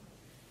well.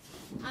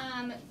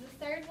 The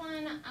third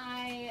one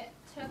I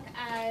took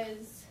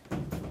as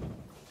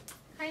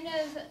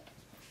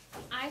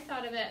I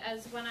thought of it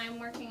as when I'm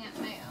working at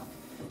Mayo.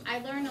 I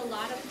learn a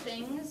lot of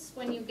things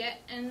when you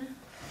get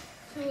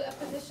into a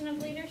position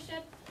of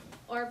leadership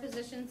or a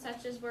position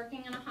such as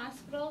working in a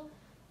hospital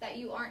that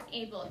you aren't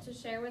able to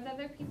share with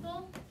other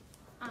people.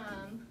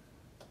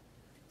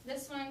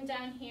 This one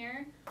down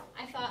here,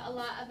 I thought a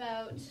lot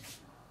about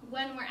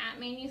when we're at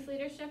Maine Youth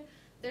Leadership.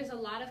 There's a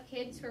lot of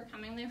kids who are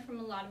coming there from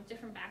a lot of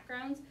different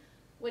backgrounds,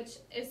 which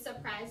is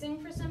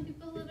surprising for some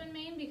people who live in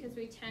Maine because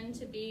we tend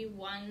to be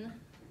one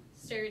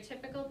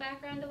stereotypical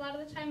background a lot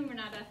of the time. We're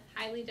not a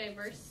highly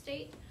diverse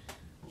state,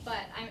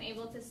 but I'm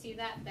able to see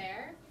that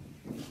there.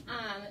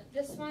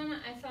 This one,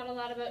 I thought a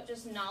lot about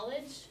just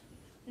knowledge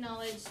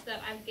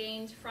that I've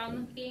gained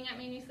from being at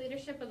Maine Youth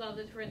Leadership with all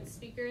the different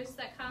speakers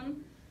that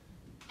come.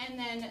 And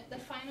then the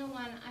final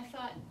one, I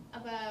thought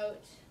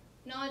about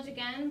knowledge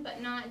again,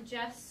 but not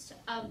just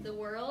of the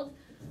world,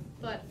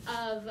 but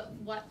of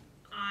what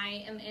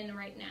I am in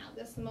right now,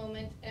 this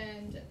moment,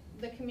 and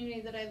the community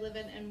that I live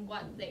in and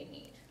what they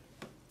need.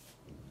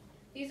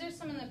 These are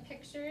some of the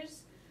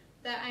pictures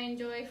that I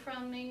enjoy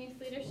from Maine Youth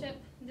Leadership.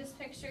 This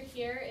picture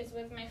here is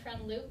with my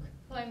friend Luke,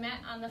 who I met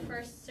on the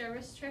first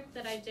service trip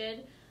that I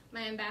did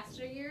my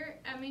ambassador year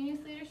at Maine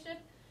Youth Leadership.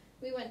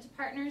 We went to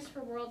Partners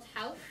for World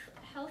Health,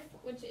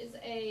 which is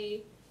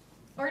a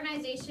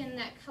organization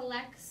that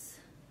collects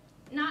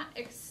not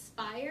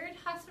expired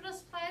hospital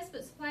supplies,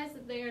 but supplies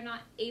that they are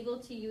not able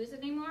to use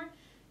anymore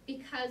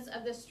because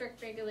of the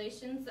strict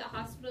regulations that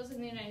hospitals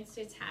in the United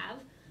States have.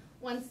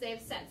 Once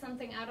they've set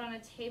something out on a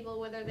table,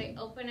 whether they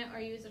open it or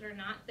use it or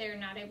not, they are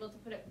not able to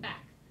put it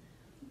back.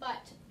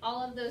 But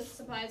all of those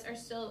supplies are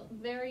still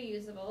very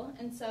usable,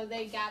 and so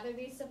they gather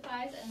these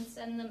supplies and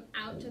send them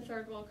out to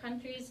third world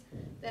countries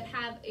that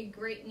have a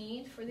great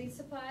need for these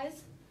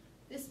supplies.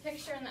 This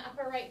picture in the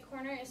upper right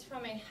corner is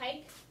from a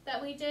hike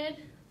that we did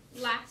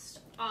last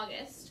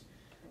August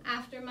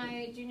after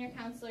my junior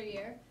counselor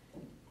year.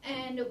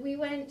 And we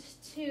went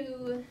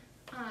to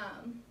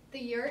the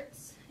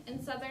yurts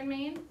in southern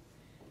Maine.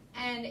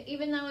 And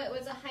even though it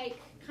was a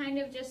hike kind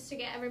of just to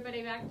get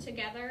everybody back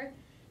together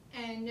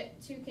and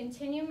to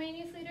continue Maine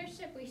Youth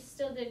Leadership, we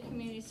still did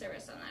community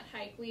service on that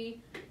hike.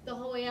 The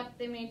whole way up,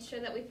 they made sure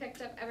that we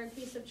picked up every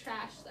piece of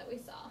trash that we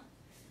saw.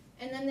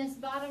 And then this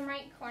bottom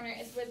right corner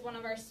is with one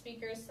of our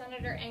speakers,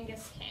 Senator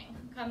Angus King,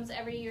 who comes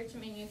every year to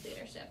Maine Youth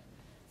Leadership.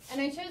 And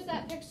I chose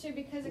that picture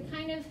because it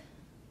kind of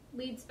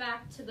leads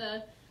back to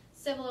the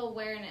civil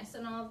awareness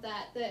and all of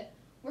that, that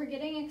we're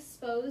getting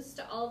exposed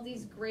to all of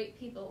these great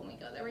people when we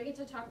go there. We get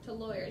to talk to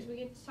lawyers, we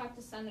get to talk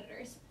to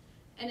senators,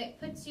 and it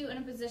puts you in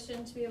a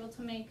position to be able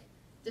to make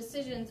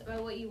decisions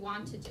about what you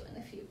want to do in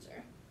the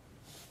future.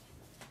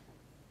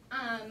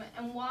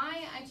 And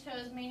why I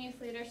chose Maine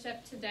Youth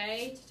Leadership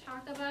today to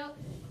talk about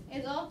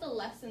is all of the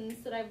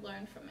lessons that I've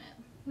learned from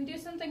it. We do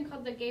something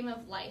called the game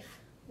of life,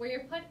 where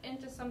you're put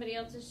into somebody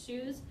else's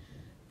shoes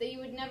that you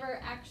would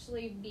never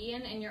actually be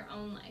in your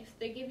own life.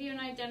 They give you an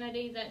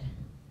identity that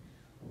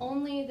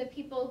only the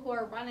people who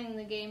are running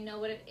the game know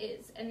what it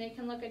is, and they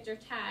can look at your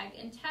tag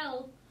and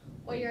tell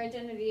what your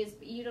identity is,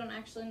 but you don't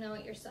actually know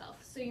it yourself.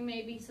 So you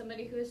may be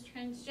somebody who is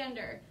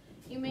transgender.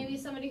 You may be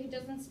somebody who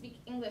doesn't speak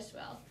English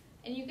well.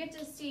 And you get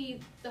to see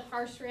the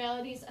harsh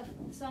realities of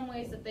some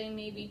ways that they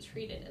may be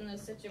treated in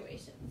those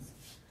situations.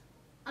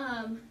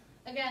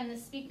 Again, the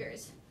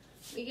speakers.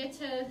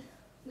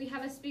 We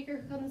have a speaker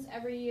who comes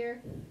every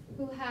year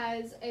who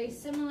has a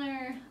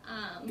similar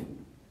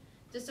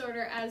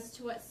disorder as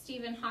to what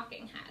Stephen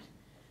Hawking had.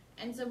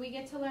 And so we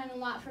get to learn a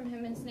lot from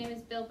him. His name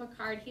is Bill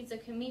Picard. He's a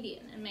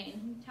comedian in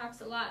Maine. He talks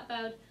a lot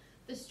about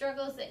the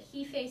struggles that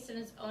he faced in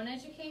his own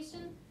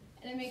education,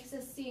 and it makes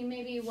us see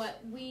maybe what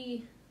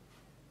we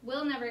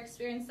will never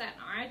experience that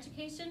in our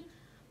education,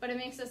 but it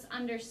makes us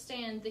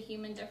understand the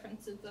human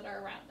differences that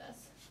are around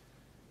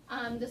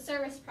us. The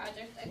service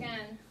project,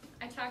 again,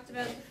 I talked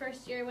about the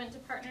first year I went to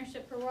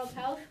Partnership for World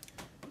Health.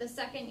 The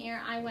second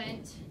year I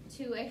went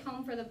to a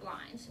home for the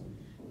blind.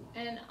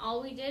 And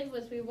all we did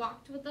was we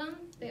walked with them.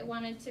 They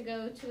wanted to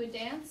go to a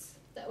dance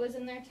that was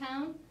in their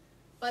town,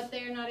 but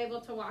they're not able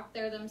to walk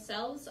there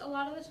themselves a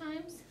lot of the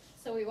times.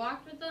 So we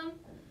walked with them,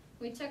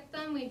 we took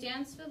them, we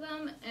danced with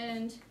them,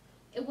 and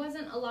it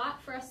wasn't a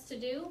lot for us to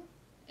do.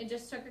 It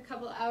just took a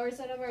couple hours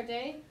out of our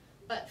day.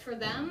 But for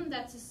them,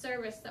 that's a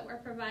service that we're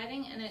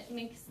providing, and it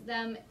makes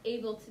them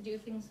able to do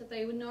things that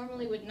they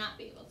normally would not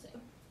be able to.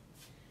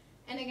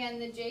 And again,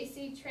 the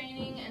JC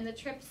training and the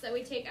trips that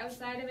we take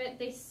outside of it,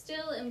 they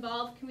still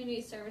involve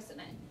community service in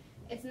it.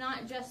 It's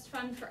not just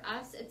fun for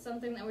us, it's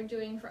something that we're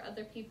doing for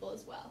other people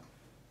as well.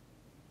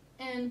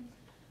 And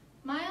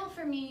Mile,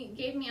 for me,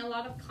 gave me a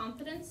lot of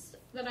confidence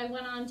that I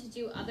went on to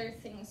do other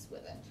things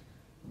with it.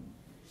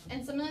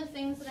 And some of the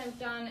things that I've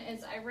done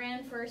is I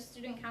ran for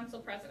student council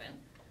president.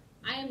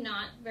 I am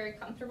not very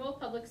comfortable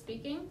public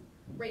speaking.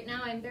 Right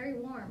now I'm very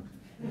warm.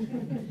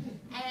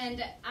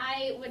 And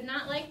I would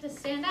not like to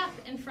stand up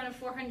in front of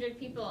 400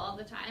 people all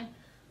the time,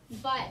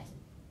 but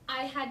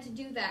I had to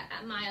do that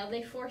at Mile.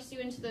 They force you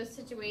into those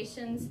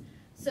situations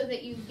so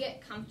that you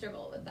get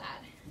comfortable with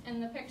that.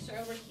 And the picture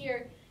over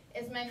here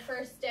is my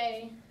first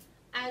day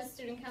as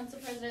student council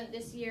president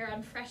this year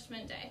on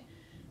freshman day.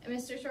 And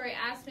Mr. Torrey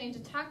asked me to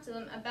talk to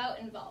them about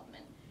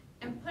involvement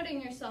and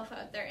putting yourself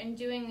out there and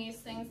doing these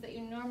things that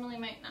you normally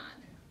might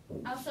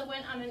not. I also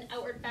went on an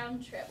Outward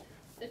Bound trip.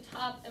 The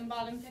top and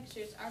bottom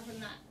pictures are from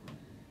that.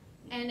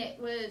 And it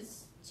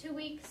was 2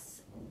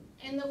 weeks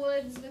in the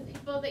woods with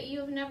people that you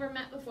have never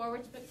met before,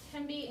 which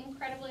can be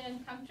incredibly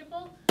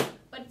uncomfortable,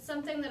 but it's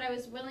something that I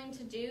was willing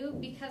to do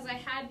because I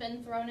had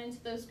been thrown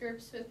into those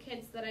groups with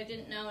kids that I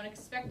didn't know and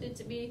expected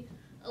to be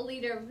a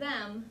leader of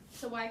them,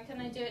 so why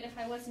couldn't I do it if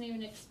I wasn't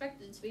even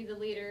expected to be the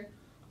leader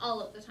all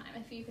of the time,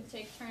 if you could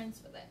take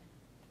turns with it.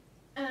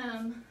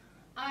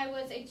 I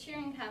was a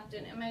cheering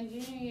captain in my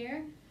junior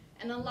year,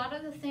 and a lot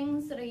of the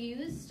things that I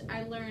used,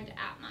 I learned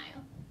at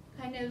Mile.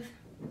 Kind of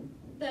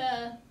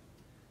the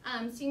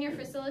senior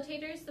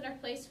facilitators that are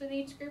placed with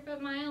each group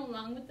at Mile,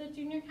 along with the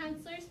junior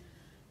counselors,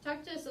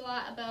 talk to us a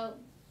lot about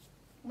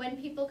when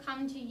people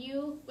come to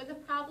you with a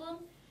problem,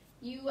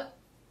 you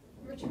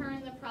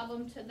return the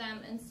problem to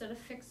them instead of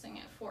fixing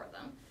it for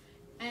them.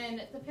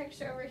 And the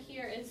picture over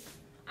here is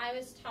I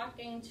was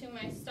talking to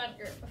my stud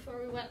group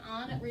before we went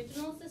on at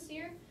regionals this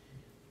year,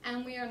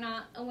 and we are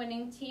not a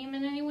winning team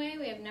in any way.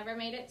 We have never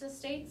made it to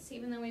states,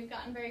 even though we've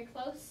gotten very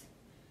close.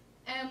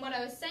 And what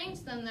I was saying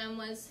to them then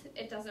was,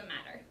 it doesn't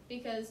matter,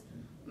 because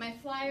my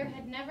flyer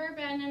had never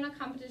been in a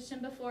competition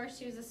before.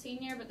 She was a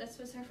senior, but this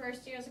was her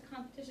first year as a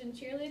competition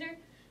cheerleader,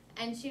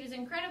 and she was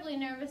incredibly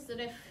nervous that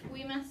if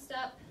we messed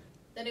up,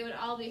 that it would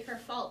all be her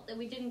fault that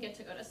we didn't get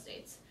to go to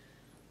states.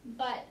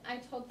 But I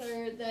told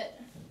her that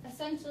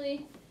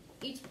essentially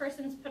each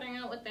person's putting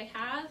out what they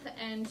have,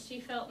 and she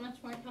felt much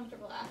more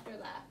comfortable after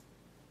that.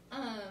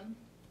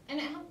 And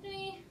it helped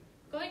me,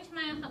 going to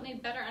Mile helped me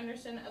better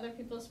understand other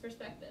people's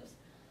perspectives.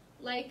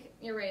 Like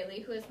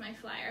Ureli, who is my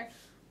flyer.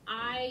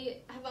 I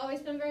have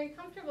always been very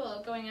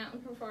comfortable going out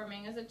and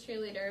performing as a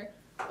cheerleader,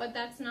 but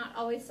that's not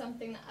always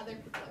something that other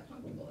people are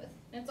comfortable with.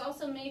 And it's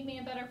also made me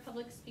a better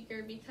public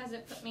speaker because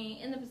it put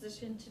me in the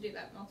position to do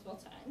that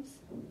multiple times.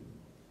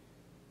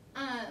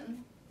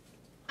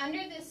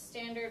 Under this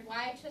standard,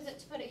 why I chose it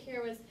to put it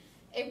here was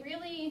it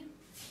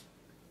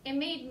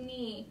made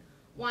me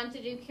want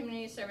to do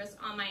community service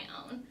on my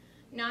own,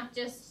 not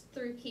just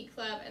through Key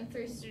Club and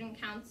through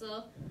student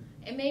council.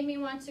 It made me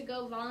want to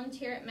go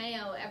volunteer at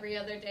Mayo every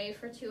other day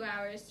for 2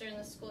 hours during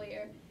the school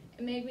year.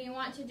 It made me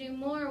want to do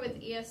more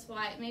with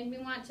ESY. It made me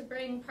want to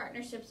bring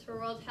partnerships for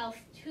World Health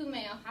to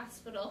Mayo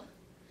Hospital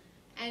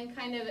and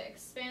kind of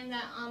expand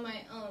that on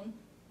my own.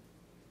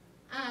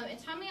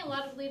 It taught me a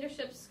lot of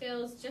leadership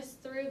skills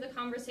just through the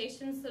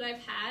conversations that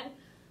I've had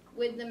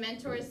with the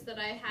mentors that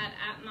I had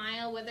at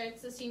Mayo, whether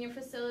it's the senior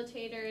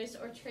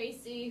facilitators or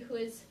Tracy, who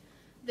is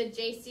the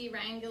JC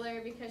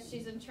Wrangler because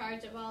she's in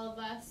charge of all of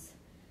us.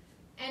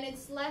 And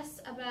it's less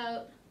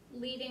about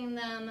leading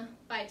them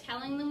by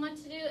telling them what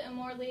to do and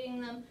more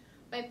leading them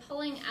by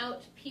pulling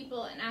out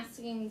people and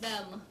asking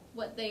them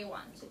what they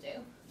want to do.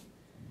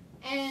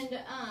 And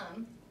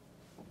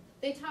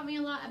they taught me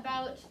a lot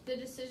about the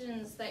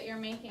decisions that you're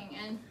making.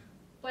 And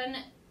when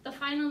the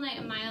final night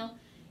of Mayo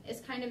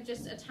is kind of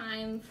just a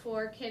time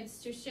for kids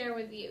to share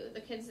with you, the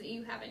kids that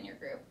you have in your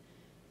group.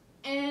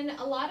 And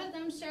a lot of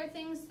them share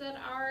things that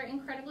are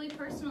incredibly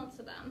personal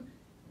to them.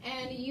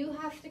 And you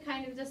have to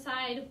kind of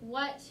decide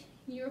what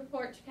you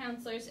report to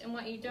counselors and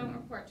what you don't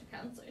report to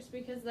counselors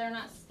because they're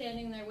not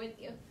standing there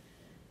with you.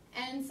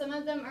 And some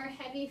of them are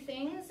heavy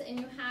things, and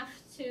you have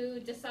to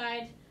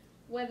decide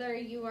whether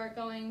you are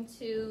going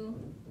to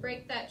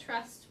break that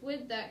trust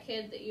with that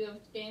kid that you have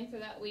gained through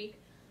that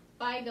week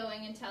by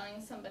going and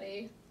telling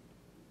somebody.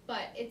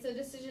 But it's a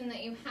decision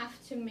that you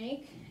have to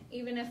make,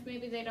 even if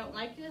maybe they don't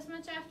like you as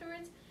much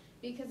afterwards,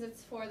 because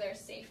it's for their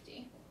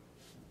safety.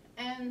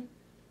 And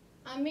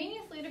main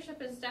youth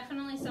leadership is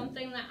definitely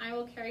something that I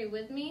will carry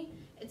with me.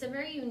 It's a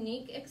very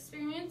unique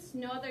experience.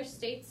 No other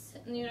states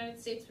in the United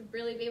States would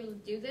really be able to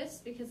do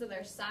this because of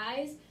their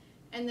size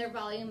and their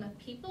volume of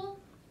people.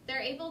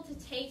 They're able to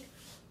take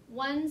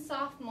one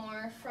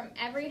sophomore from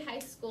every high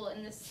school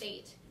in the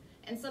state,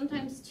 and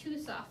sometimes 2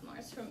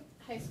 sophomores from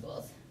high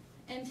schools,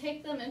 and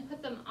take them and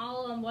put them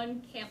all on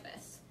one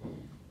campus,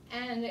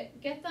 and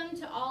get them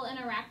to all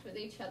interact with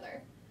each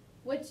other,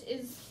 which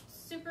is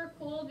super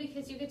cool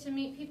because you get to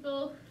meet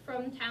people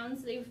from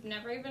towns that you've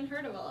never even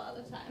heard of a lot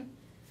of the time.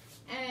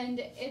 And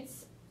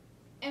it's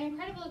an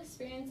incredible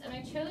experience, and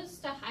I chose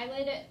to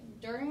highlight it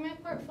during my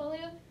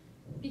portfolio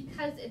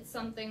because it's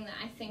something that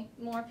I think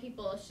more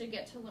people should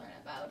get to learn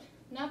about.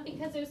 Not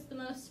because it's the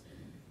most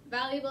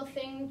valuable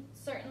thing,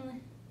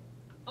 certainly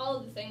all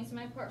of the things in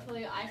my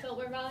portfolio I felt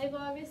were valuable,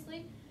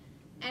 obviously,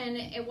 and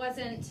it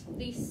wasn't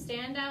the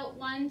standout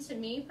one to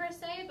me per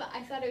se, but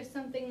I thought it was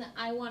something that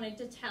I wanted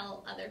to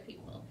tell other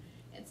people.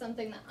 It's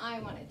something that I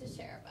wanted to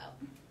share about.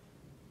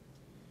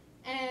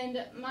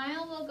 And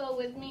Mile will go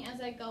with me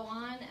as I go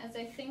on. As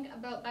I think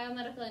about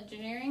biomedical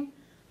engineering,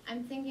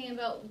 I'm thinking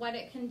about what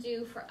it can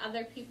do for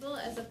other people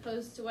as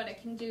opposed to what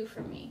it can do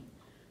for me.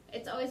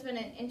 It's always been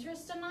an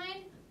interest of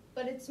mine,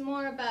 but it's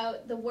more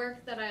about the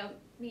work that I'll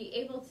be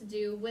able to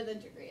do with a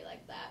degree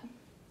like that.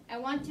 I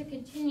want to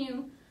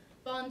continue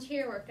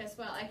volunteer work as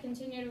well. I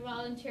continue to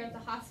volunteer at the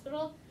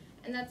hospital,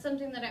 and that's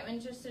something that I'm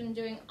interested in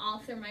doing all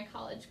through my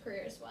college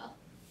career as well.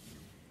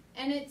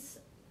 And it's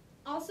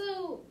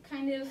also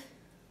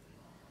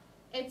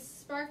it's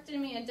sparked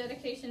in me a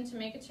dedication to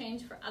make a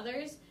change for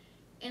others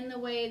in the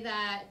way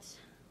that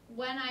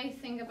when I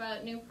think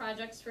about new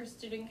projects for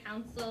student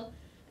council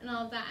and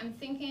all of that, I'm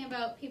thinking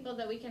about people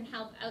that we can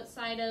help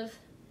outside of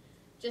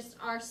just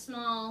our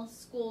small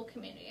school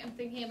community. I'm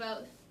thinking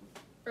about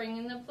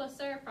bringing the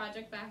Placera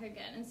project back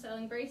again and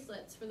selling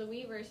bracelets for the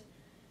weavers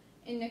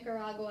in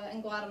Nicaragua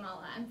and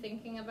Guatemala. I'm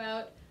thinking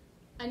about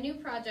a new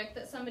project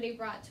that somebody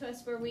brought to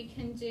us where we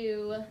can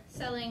do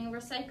selling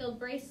recycled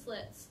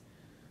bracelets,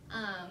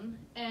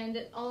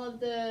 and all of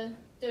the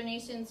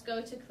donations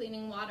go to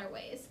cleaning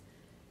waterways.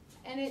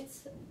 And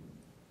it's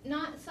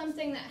not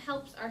something that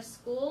helps our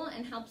school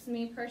and helps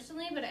me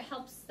personally, but it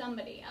helps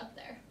somebody out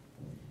there.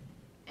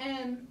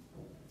 And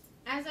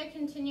as I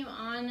continue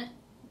on,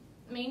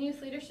 Maine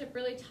Youth Leadership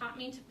really taught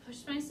me to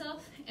push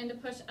myself and to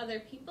push other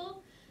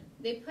people.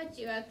 They put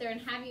you out there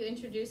and have you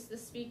introduce the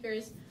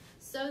speakers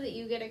so that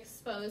you get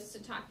exposed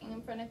to talking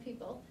in front of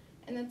people.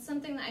 And that's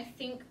something that I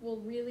think will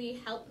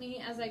really help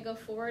me as I go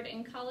forward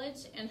in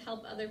college and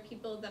help other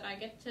people that I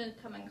get to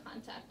come in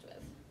contact with.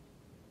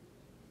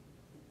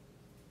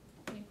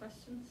 Any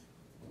questions?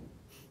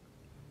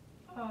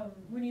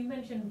 When you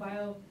mentioned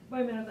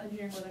biomedical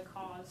engineering with a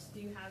cause,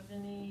 do you have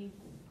any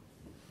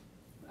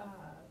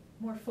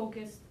more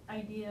focused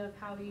idea of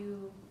how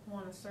you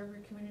want to serve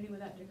your community with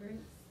that degree?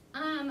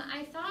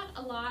 I thought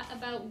a lot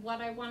about what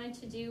I wanted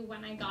to do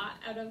when I got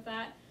out of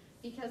that,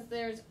 because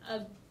there's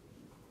a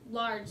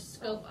large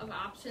scope of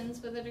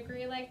options with a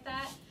degree like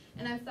that.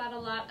 And I've thought a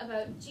lot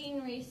about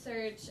gene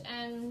research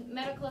and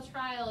medical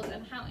trials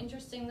and how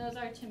interesting those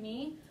are to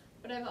me.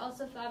 but I've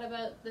also thought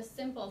about the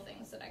simple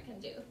things that I can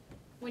do.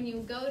 When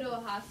you go to a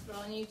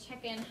hospital and you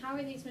check in, how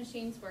are these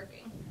machines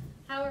working?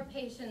 How are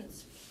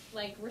patients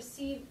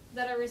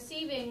that are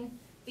receiving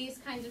these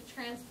kinds of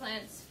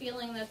transplants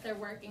feeling that they're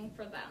working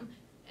for them?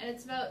 And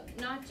it's about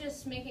not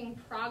just making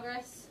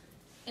progress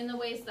in the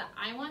ways that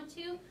I want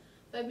to,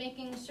 but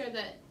making sure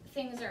that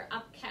things are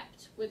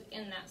upkept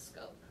within that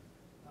scope.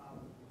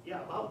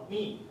 Yeah, about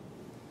me.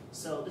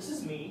 So this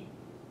is me.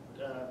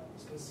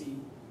 As you can see,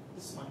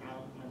 this is my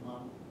aunt, my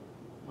mom,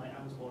 my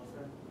aunt's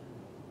boyfriend.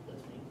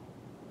 That's me.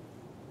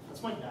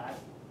 That's my dad,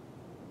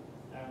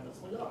 and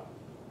that's my dog.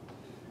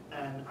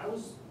 And I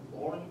was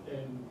born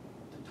in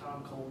the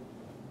town called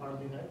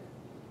Barlinek.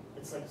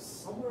 It's like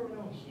somewhere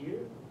around here.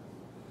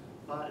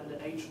 But at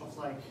the age of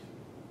like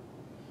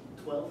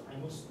 12,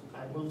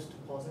 I moved to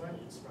Poznan.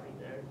 It's right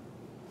there.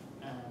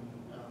 And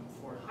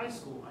for high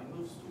school, I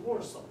moved to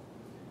Warsaw,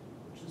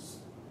 which is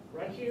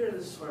right here.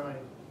 This is where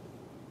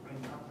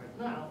I'm not right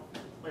now.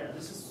 But yeah,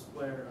 this is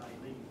where I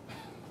live.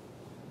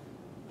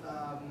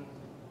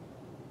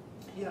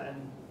 Yeah,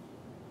 and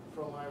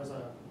from when I was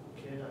a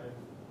kid,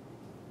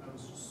 I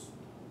was just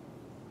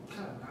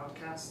kind of an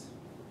outcast.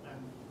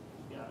 And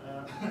yeah,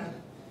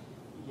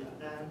 yeah,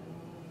 and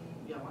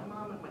yeah, my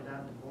mom and my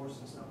dad divorced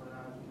and stuff like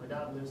that. My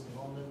dad lives in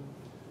London.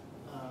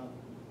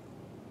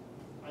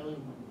 I live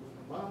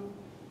with my mom,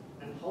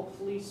 and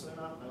hopefully soon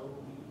enough I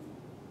will be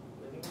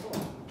living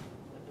alone,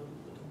 like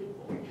a big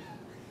boy.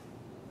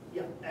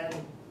 Yeah, and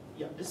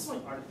yeah, this is my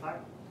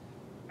artifact.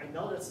 I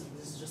know this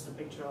is just a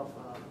picture of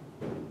a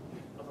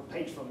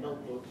page from a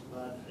notebook,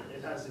 but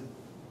it has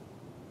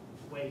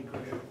a way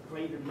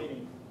greater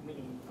meaning,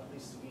 at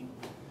least to me.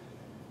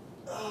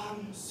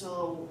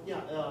 So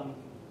yeah,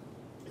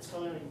 it's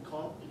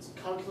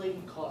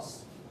calculating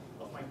cost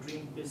of my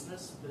dream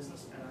business,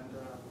 and I'm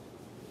gonna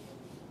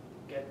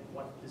get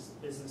what this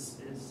business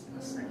is in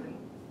a second.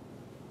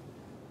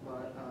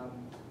 But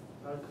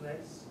how it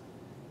connects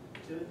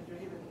to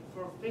even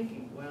for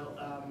thinking. Well,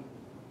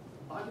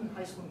 back in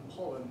high school in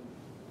Poland,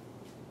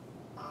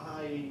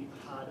 I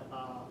had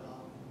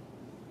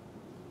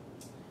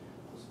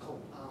what's it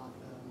called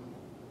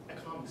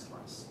economics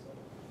class,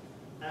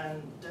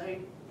 and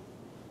they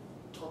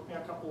taught me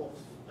a couple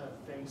of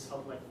things, how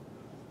to like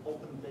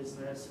open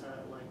business,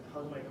 like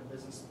how to make a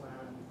business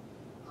plan,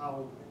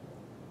 how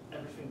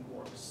everything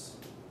works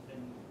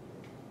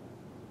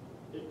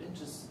in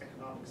just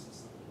economics and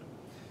stuff.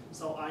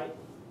 So I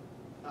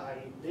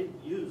did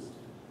use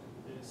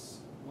this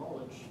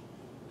knowledge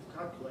to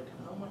calculate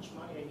how much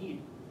money I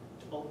need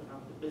to open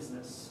up the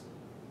business.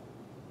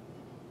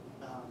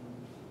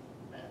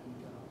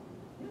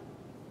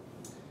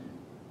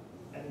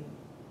 And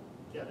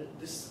yeah,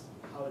 this is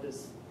how it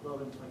is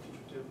relevant to my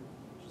future too.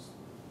 Just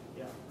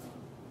yeah,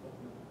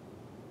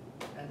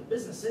 and the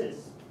business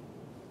is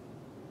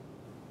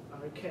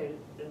an arcade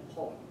in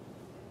Poland.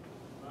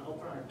 I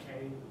open an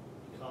arcade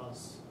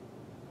because,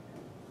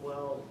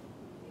 well,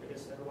 I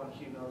guess everyone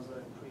here knows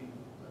that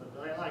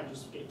I like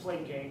just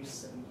playing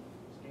games and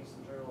games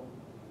in general.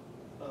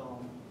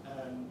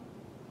 And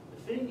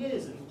the thing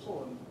is, in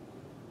Poland,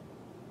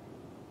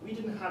 we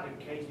didn't have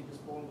arcades because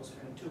Poland was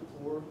kind of too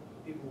poor.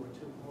 People were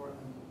too poor,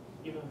 and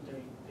even if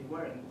they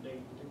weren't,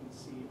 they didn't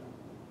see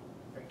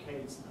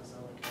arcades as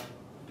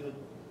a good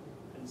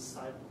and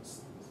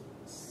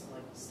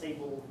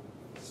stable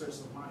source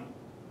of money.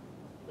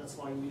 That's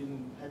why we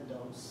didn't have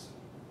those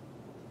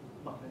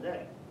back in the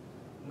day.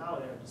 Now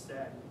they're just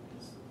dead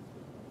because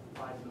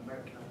five in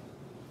America.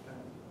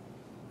 And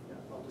yeah,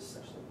 well, this is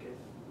actually good.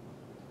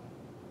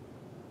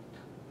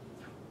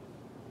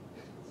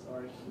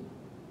 Sorry.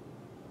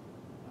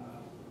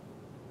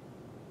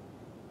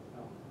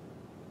 No.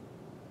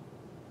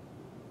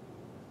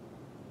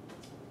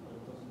 But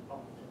it doesn't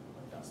pop it.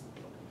 Like that's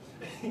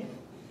okay.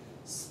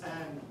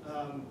 And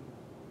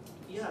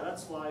yeah,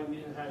 that's why we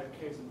didn't have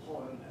arcades in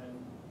Poland.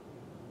 And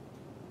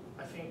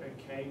I think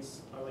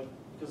arcades are like,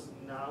 because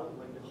now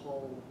like the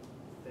whole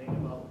thing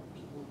about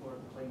people who are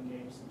playing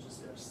games and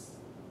just they're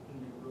in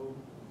the room,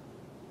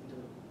 in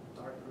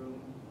the dark room,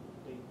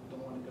 they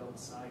don't want to go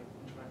outside,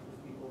 interact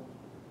with people.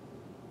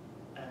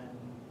 And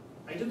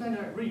I do kind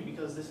of agree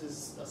because this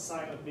is a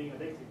sign of being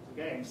addicted to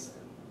games.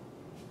 And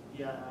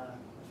yeah, I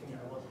think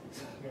I was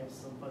addicted to games at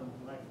some point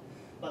in my life.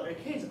 But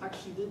arcades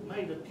actually did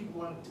make that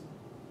people wanted to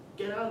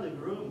get out of the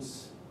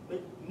rooms,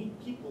 meet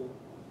people,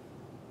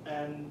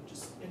 and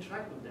just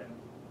interact with them.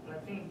 And I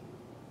think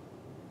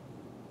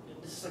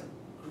this is a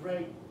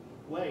great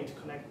way to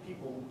connect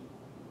people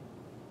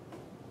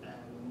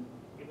and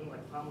even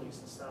like families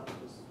and stuff,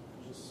 because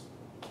you just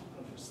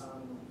come to your son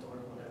or daughter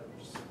or whatever,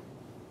 just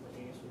play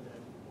games with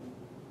them.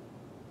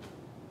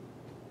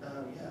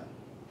 Yeah.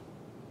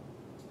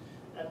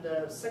 And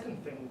the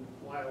second thing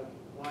why I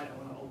want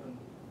to open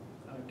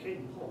an arcade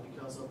in Poland,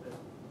 because of the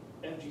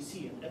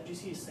FGC, and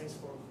FGC stands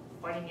for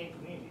Fighting Game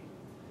Community.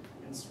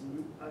 And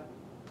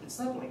it's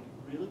not like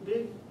really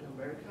big in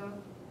America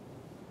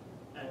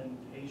and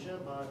Asia,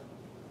 but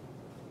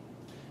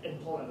in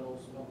Poland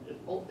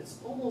it's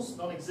almost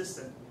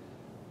non-existent.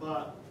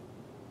 But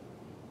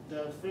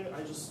the thing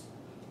I just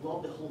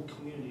love the whole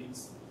community.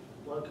 It's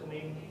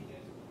welcoming,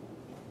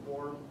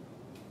 warm,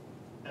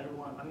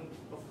 everyone. I mean,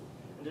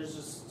 and there's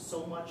just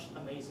so much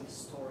amazing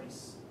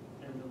stories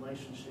and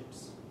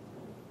relationships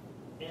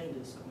in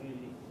this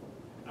community.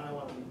 And I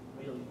want to be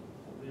really,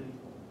 really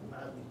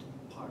badly to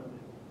be part of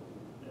it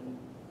and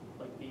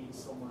like be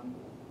someone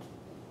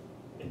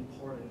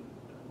important.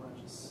 And I want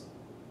to just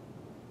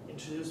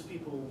introduce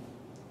people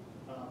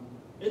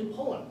in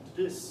Poland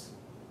to this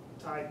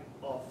type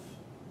of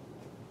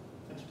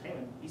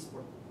entertainment,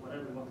 esport,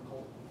 whatever you want to call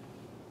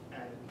it.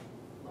 And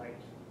like,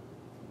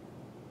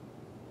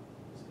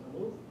 it's gonna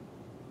move.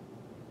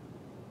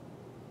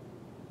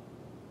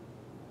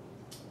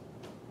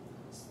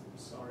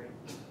 Sorry, it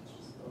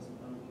just doesn't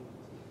move.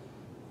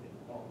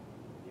 Oh,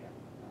 yeah.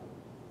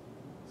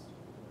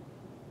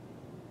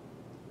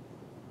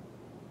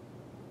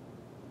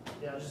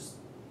 Yeah, just,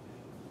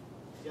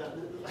 yeah,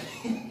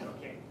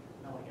 okay,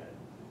 now I get it.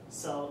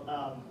 So,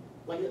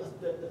 like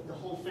the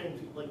whole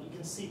thing, like you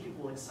can see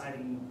people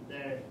exciting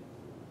there.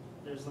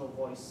 There's no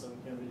voice, so you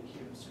can't really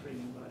hear them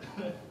screaming, but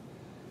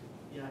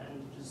yeah,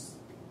 and just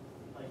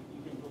like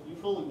you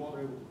probably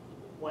wonder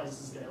why is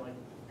this guy like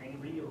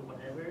angry or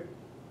whatever.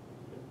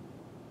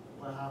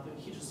 What happened?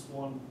 He just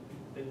won the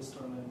biggest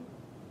tournament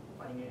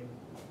fighting game,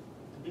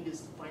 the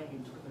biggest fighting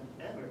game tournament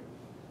ever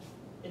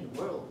in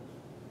the world,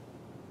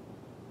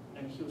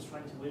 and he was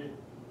trying to win it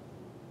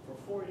for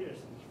 4 years,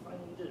 and he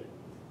finally did it.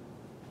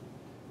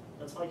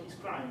 That's why he's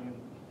crying and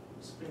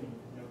screaming.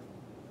 You know,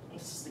 and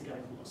this is the guy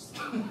who lost.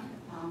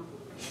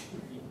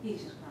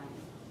 He's just crying.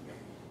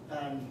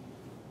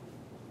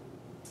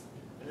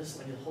 And this is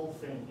like the whole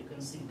thing. You can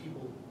see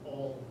people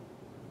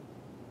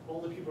all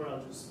the people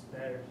are just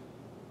there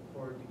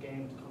for the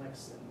game to connect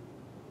them.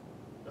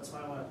 That's why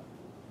I want to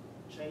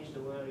change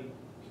the way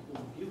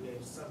people view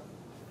games. It's not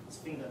this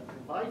thing that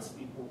divides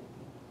people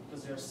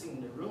because they're sitting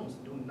in their rooms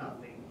and doing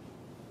nothing.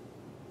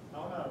 I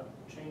want to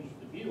change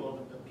the view of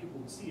it that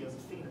people see as a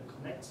thing that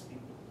connects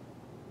people.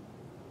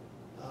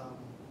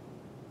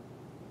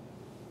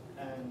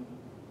 And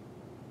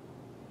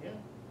yeah,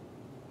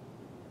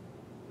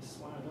 this is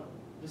what I do.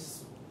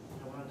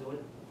 I want to do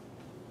it.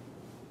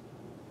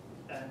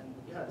 And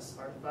yeah, this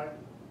artifact.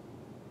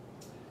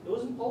 It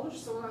was in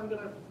Polish, so I'm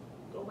gonna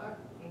go back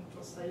and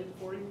translate it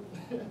for you.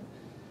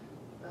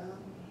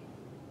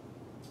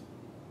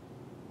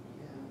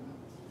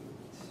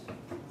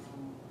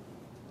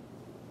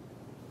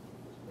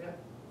 Yeah.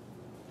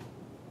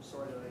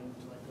 Sorry that I need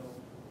to like go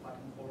back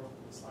and forth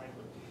with the slide,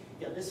 but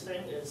yeah, this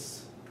thing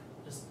is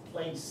this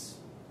place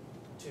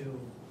to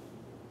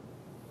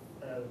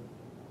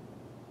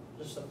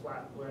just a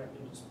flat where I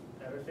can just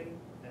put everything,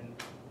 and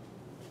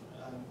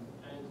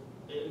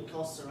it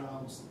costs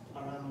around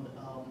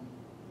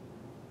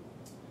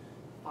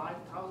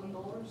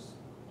 $5,000.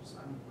 Just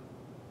I'm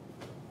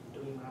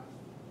doing math,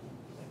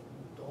 like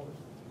dollars,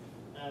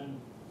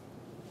 and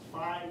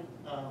 5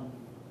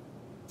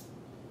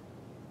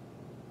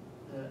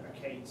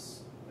 arcades.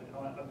 Like,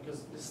 because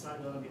this is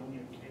not going to be only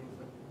arcade with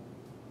like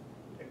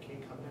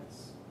arcade cabinets,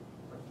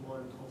 like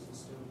modern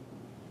consoles do.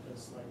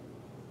 Because like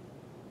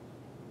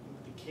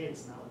the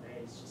kids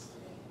nowadays just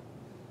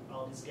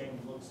oh, this game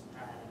looks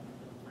bad.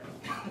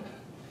 Like,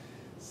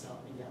 so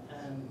yeah,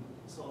 and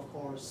so of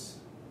course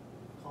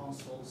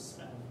consoles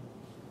and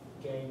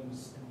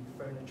games and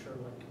furniture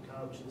like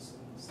couches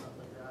and stuff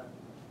like that.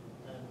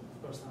 And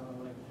of course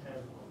now like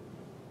have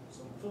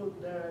some food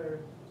there.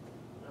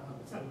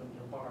 It's not really a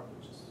bar,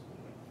 which is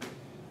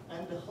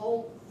and the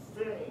whole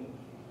thing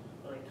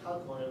that I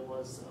calculated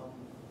was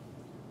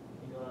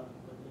you know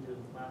let me do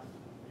the math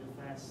real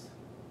fast.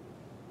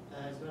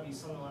 It's gonna be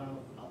something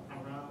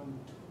around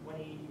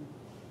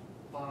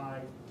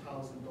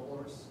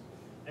 $25,000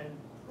 and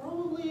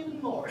probably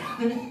even more.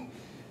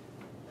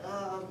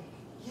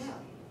 Yeah,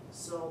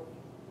 so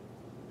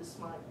this is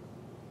my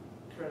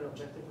current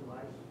objective in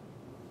life.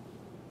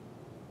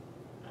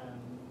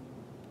 And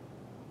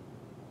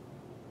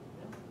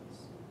yeah,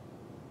 it's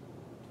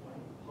I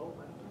hope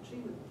I can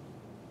achieve it.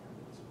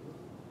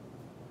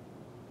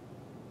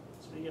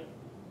 That's pretty good.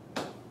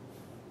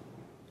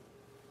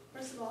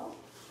 First of all,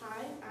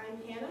 hi, I'm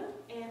Hannah,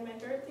 and my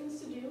favorite things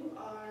to do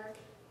are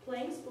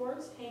playing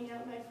sports, hanging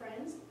out with my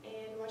friends,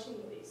 and watching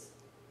movies.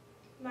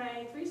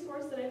 My 3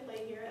 sports that I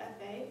play here at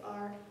FA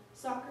are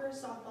soccer,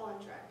 softball,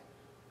 and track.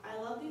 I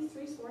love these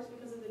 3 sports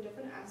because of the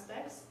different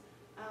aspects.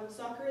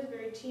 Soccer is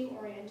very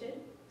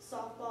team-oriented,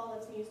 softball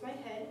lets me use my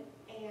head,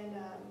 and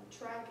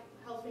track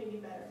helps me be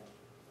better.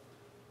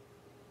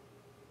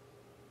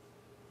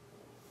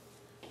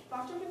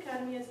 Foxcroft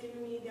Academy has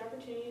given me the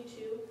opportunity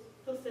to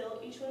fulfill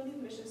each one of these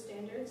mission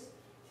standards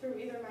through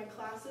either my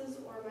classes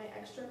or my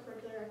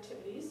extracurricular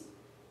activities.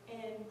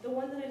 And the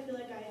one that I feel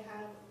like I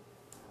have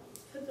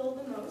fulfilled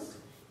the most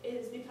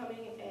is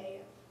becoming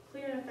a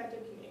clear and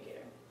effective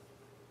communicator.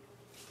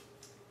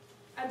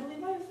 I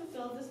believe I have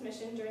fulfilled this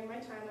mission during my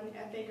time on the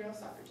FA girls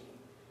soccer team.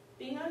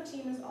 Being on a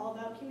team is all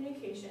about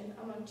communication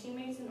among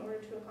teammates in order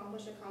to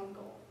accomplish a common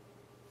goal.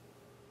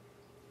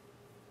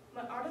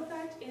 My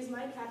artifact is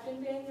my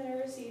captain band that I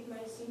received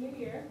my senior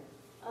year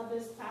of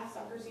this past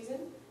soccer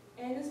season.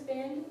 And this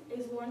band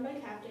is worn by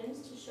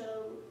captains to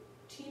show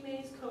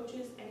teammates,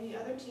 coaches, and the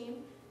other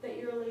team that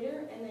you're a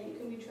leader and that you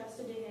can be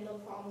trusted to handle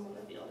problems on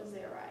the field as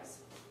they arise.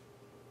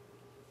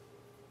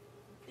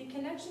 The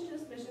connection to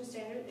this mission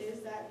standard is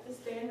that this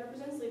band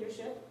represents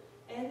leadership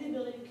and the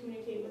ability to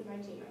communicate with my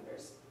team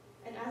members.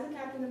 And as a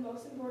captain, the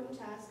most important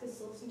task is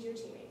to listen to your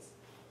teammates.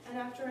 And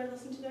after I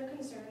listen to their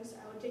concerns,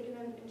 I would take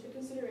them into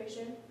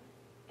consideration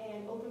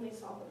and openly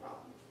solve the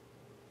problem.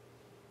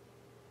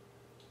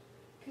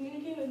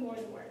 Communicate with more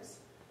than words.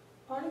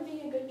 Part of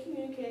being a good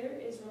communicator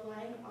is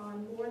relying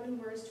on more than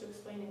words to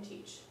explain and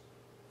teach.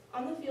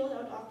 On the field, I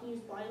would often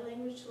use body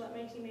language to let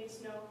my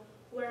teammates know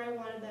where I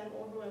wanted them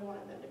or who I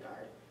wanted them to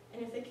guard.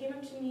 And if they came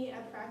up to me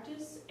at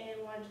practice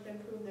and wanted to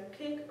improve their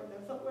kick or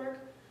their footwork,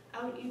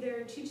 I would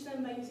either teach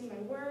them by using my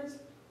words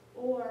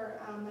or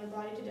my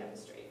body to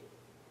demonstrate.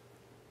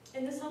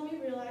 And this helped me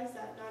realize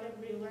that not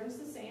everybody learns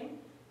the same,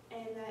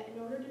 and that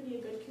in order to be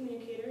a good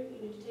communicator,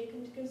 you need to take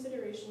into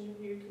consideration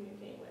who you're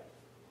communicating with.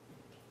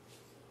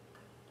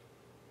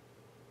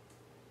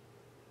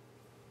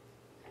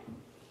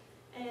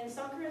 And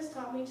soccer has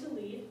taught me to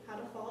lead, how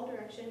to follow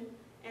direction,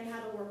 and how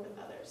to work with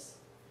others.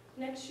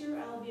 Next year,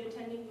 I'll be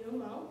attending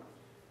UMO,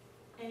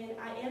 and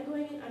I am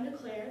going in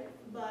undeclared,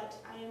 but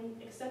I am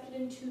accepted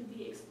into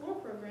the Explore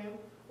program,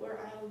 where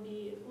I will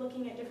be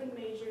looking at different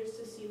majors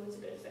to see what's a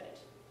good fit.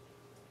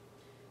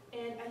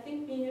 And I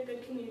think being a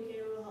good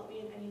communicator will help me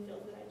in any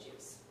field that I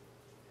choose.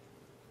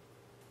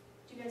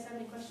 Do you guys have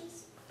any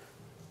questions?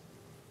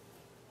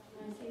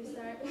 Can you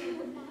start?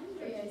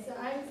 Okay, so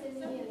I'm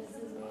Sydney, and this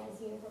is my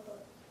senior football.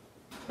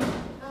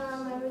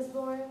 I was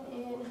born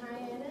in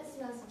Hyannis,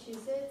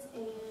 Massachusetts,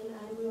 and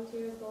I moved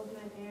here with both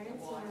my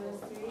parents when I was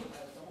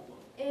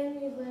 3.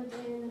 And we've lived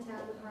in the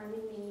town of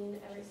Harmony, Maine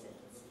ever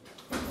since.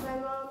 My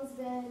mom's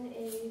been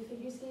a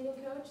figure skating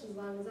coach as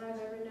long as I've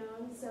ever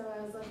known, so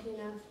I was lucky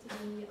enough to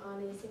be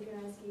on a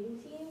synchronized skating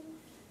team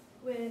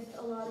with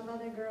a lot of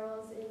other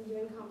girls in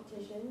doing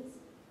competitions.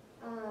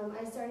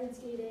 I started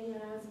skating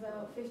when I was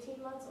about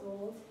 15 months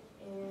old,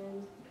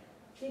 and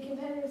did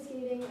competitive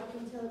skating up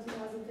until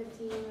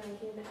 2015 when I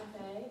came to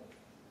FA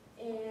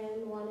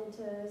and wanted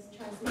to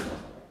try some other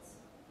sports.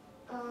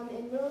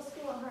 In middle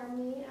school at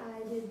Harmony,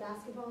 I did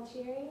basketball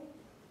cheering,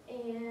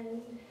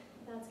 and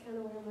that's kind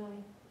of where my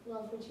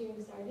love for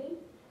cheering started.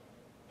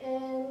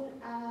 And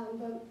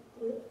but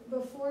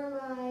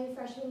before my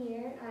freshman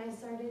year, I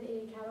started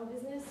a cattle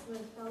business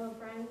with fellow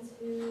friends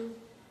who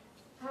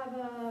have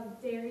a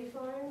dairy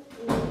farm,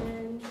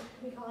 and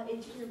we call it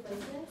HQ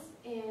replacements,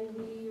 and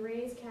we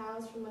raise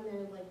cows from when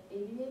they're like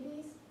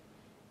babies,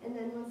 and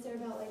then once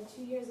they're about like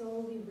 2 years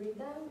old, we breed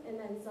them and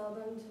then sell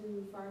them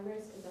to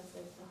farmers, because that's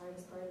like the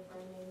hardest part of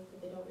farming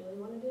that they don't really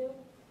want to do.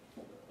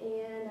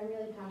 And I'm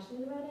really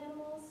passionate about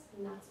animals,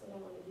 and that's what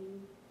I want to do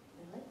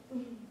in my life.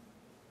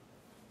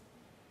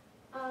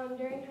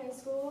 During high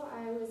school,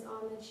 I was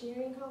on the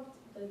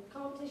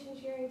competition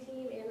cheering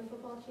team and the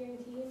football cheering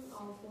team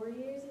all 4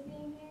 years of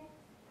being here.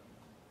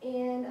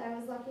 And I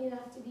was lucky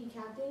enough to be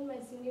captain my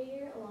senior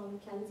year along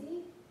with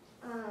Kenzie.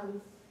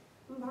 I'm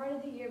part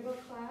of the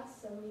yearbook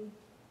class, so we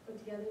put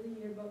together the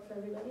yearbook for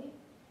everybody,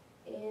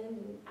 and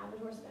an avid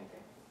horse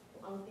background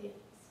along with the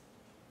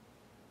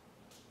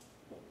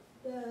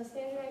animals. The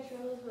standard I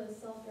chose was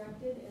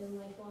self-directed and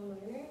lifelong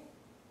learner.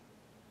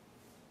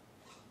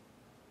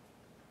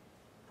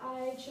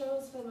 I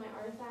chose for my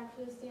artifact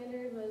for the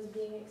standard was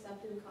being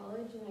accepted to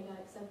college, and I got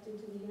accepted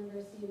to the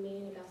University of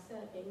Maine, Augusta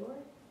at Bangor.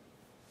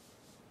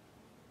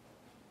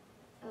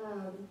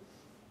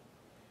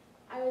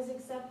 I was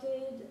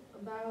accepted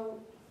about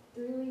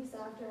 3 weeks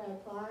after I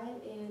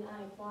applied, and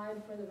I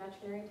applied for the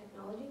veterinary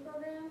technology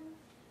program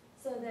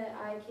so that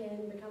I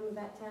can become a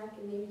vet tech,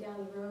 and maybe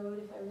down the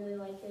road, if I really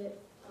like it,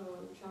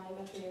 try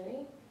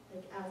veterinary,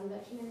 like as a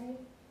veterinary.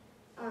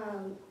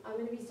 I'm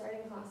going to be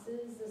starting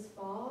classes this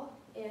fall,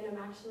 and I'm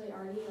actually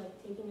already like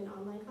taking an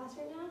online class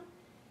right now,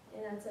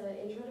 and that's an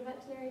intro to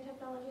veterinary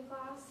technology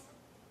class.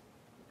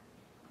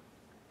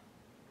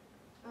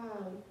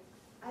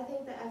 I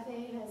think the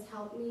FA has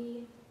helped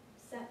me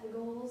set the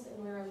goals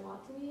and where I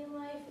want to be in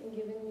life, and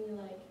given me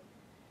like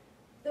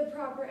the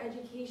proper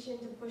education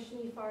to push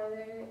me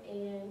farther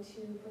and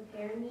to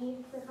prepare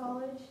me for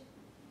college.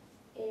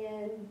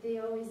 And they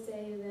always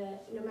say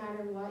that no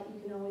matter what, you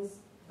can always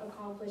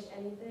accomplish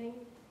anything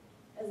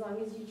as long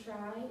as you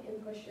try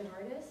and push your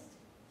hardest.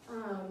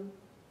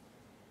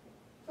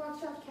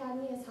 Foxcroft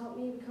Academy has helped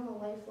me become a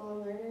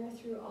lifelong learner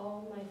through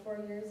all my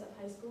 4 years of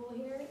high school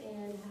here,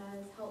 and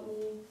has helped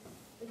me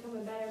become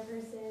a better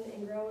person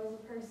and grow as a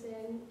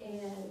person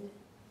and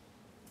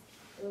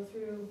go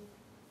through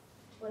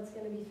what's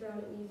going to be thrown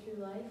at me through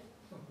life.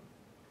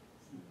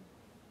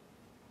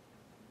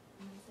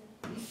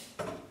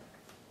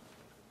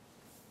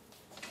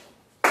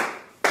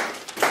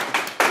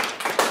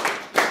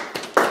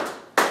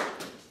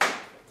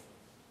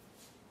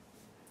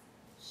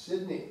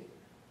 Sydney.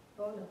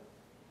 Oh no.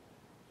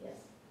 Yes.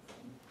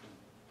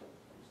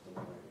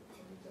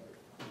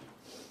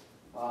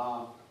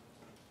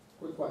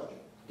 Quick question.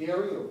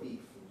 Dairy or beef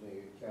in the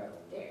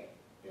cattle? Dairy.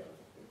 Dairy.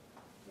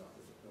 No,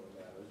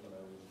 that is no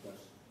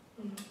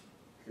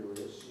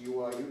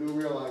you do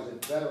realize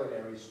that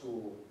veterinary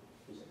school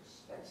is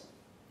expensive.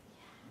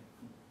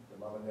 Your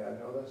mom and dad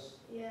know this?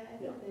 Yeah, I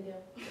think they do.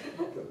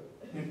 Good.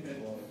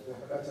 Well,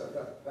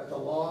 that's a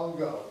long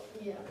go.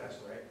 Yeah. That's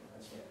great.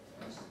 That's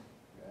fantastic.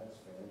 That's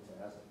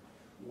fantastic.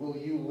 Will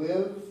you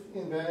live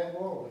in Bangor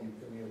or will you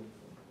commute?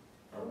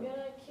 I'm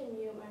gonna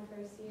commute my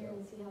first year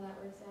and see how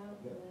that works out,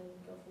 Yeah. and then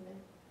go from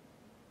there.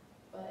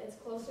 But it's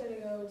closer to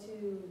go to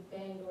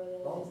Bangor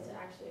than it is to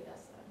actually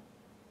Augusta.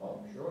 Oh,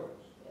 sure it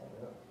is.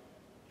 Yeah.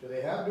 Do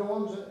they have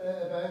dorms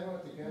at Bangor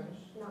at the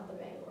campus? Not the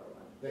Bangor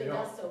one. They The don't?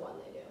 Augusta one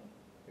they do.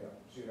 Yeah,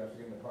 so you'd have to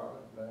get an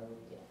apartment in Bangor?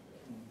 Yeah.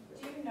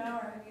 Do you know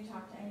or have you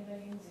talked to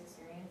anybody who's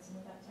experienced in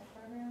the vet tech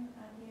program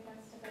at the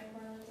Augusta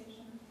Bangor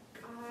location?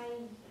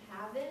 I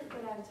haven't,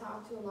 but I've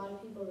talked to a lot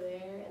of people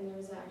there, and there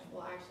was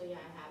actually,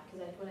 yeah, I have,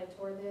 because when I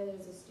toured there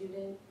was a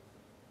student,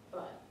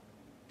 but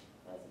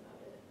that's about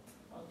it.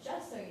 Well,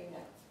 just so you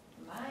know,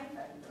 my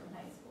friend from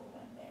high school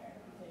went there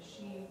because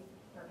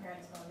her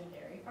parents owned a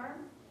dairy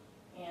farm,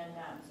 and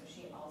so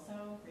she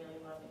also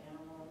really loved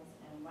animals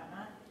and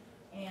whatnot.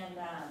 And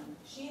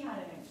she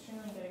had an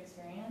extremely good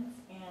experience,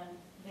 and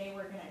they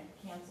were going to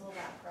cancel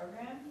that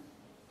program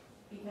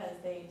because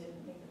they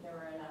didn't think that there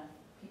were enough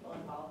people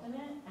involved in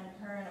it, and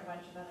her and a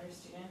bunch of other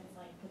students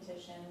like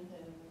petitioned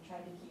and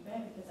tried to keep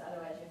it because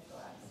otherwise you have to go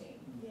out of state.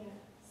 Yeah.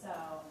 So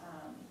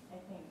I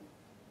think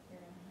you're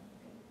gonna have a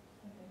good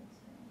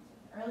experience with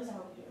it. Or at least I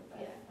hope you do,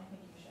 but Yeah. I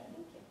think you should.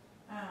 Thank you.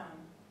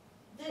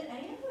 Did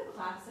any of the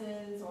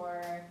classes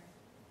or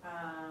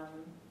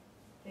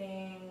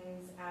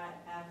things at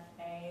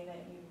FA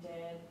that you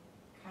did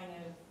kind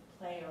of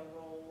play a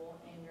role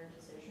in your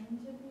decision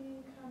to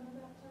become a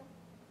vet tech?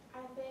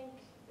 I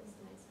think it's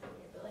nice right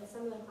here, but like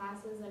some of the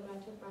classes, like when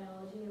I took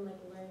biology and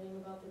like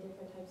learning about the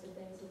different types of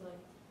things with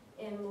like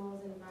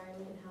animals,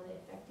 environment, and how they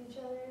affect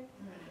each other,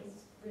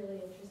 is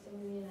really interesting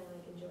to me, and I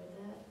like enjoyed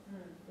that.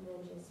 And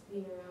then just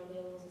being around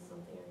animals is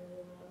something I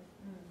really love.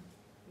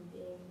 And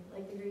being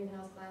like the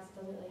greenhouse class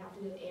doesn't really have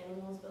to do with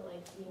animals, but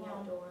like being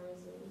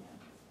outdoors and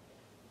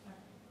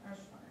I was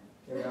just wondering.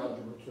 And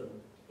algebra too.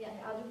 yeah,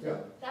 algebra. Yeah.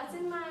 That's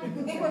in my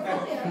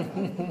portfolio.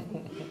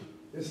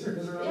 Is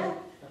there Yeah,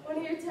 one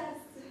of your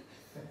tests.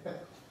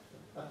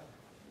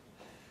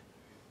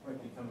 Might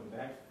be coming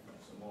back for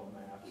some more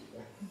math.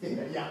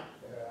 Yeah,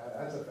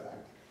 that's a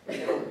fact.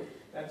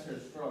 That's her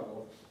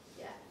struggle.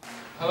 Yeah.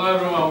 Hello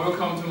everyone,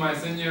 welcome to my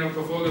senior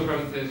portfolio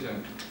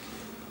presentation.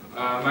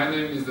 My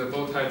name is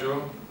Botai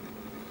Zhou.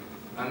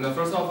 And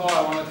first of all,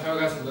 I want to tell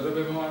you guys a little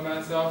bit more about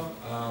myself.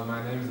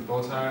 My name is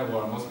Botai,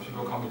 or most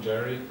people call me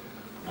Jerry.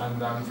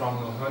 And I'm from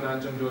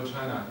Henan, Zhengzhou,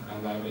 China,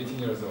 and I'm 18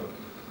 years old.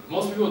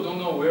 Most people don't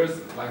know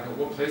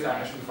what place I'm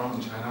actually from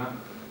in China.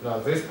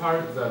 This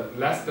part, the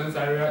less dense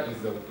area,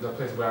 is the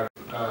place where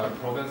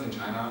province in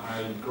China.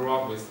 I grew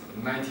up with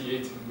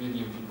 98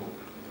 million people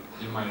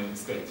in my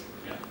state.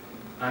 Yeah.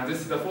 And this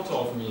is the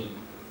photo of me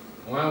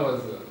when I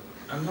was,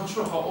 I'm not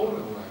sure how old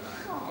I was.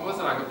 I was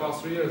like about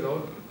 3 years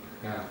old.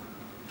 Yeah.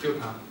 Cute,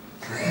 huh?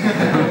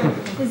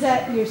 Is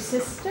that your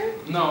sister?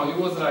 No, it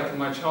was like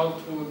my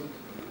childhood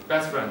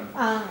best friend.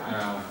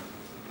 Ah.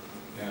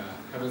 Yeah,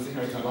 haven't seen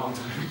her in a long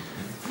time.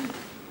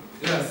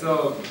 Yeah,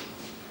 so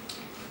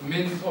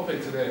main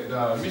topic today,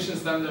 the mission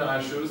standard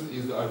I choose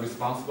is a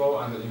responsible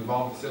and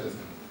involved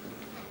citizen.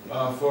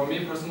 For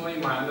me personally,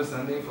 my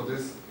understanding for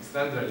this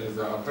standard is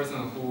a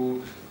person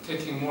who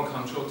taking more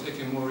control,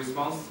 taking more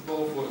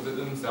responsible for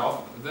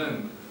themselves,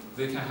 then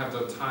they can have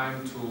the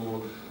time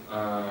to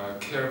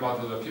care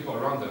about the people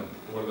around them,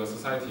 or the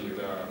society,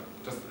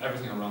 just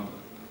everything around them.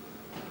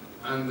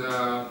 And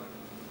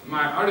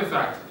my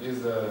artifact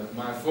is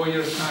my 4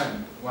 years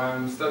time when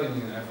I'm studying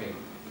in FA.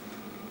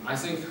 I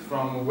think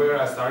from where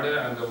I started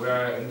and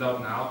where I end up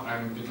now,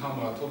 I've become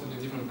a totally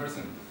different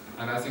person.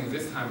 And I think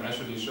this time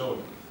actually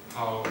showed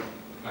how,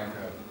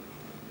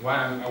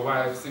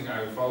 why I think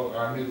I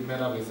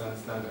made up this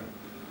standard.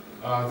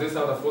 These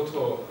are the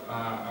photo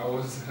I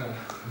was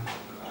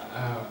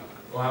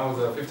when I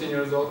was 15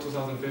 years old,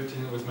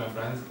 2015, with my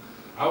friends.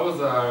 I was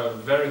a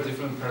very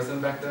different person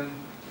back then.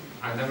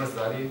 I never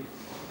studied.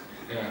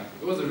 Yeah,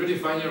 it was a really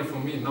fun year for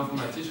me, not for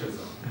my teachers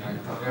though.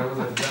 It was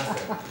a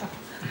disaster.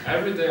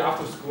 Every day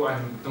after school, I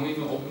don't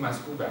even open my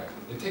school bag.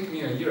 It takes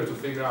me a year to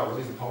figure out what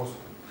is possible.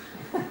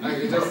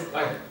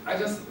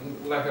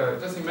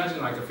 Just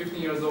imagine like a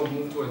 15 years old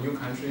move to a new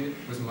country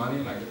with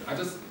money. I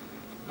just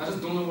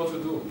don't know what to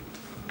do.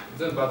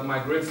 But my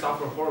grades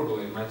suffered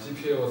horribly. My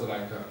GPA was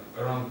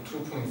around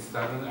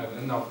 2.7 at the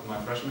end of my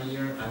freshman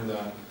year, and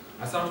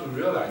I started to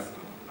realize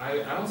I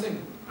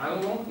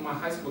don't want my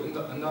high school end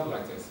up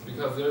like this,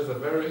 because there's a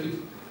very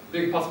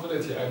big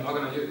possibility I'm not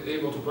going to be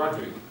able to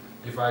graduate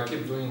if I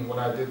keep doing what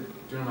I did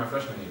during my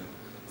freshman year.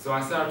 So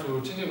I started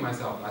to changing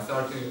myself. I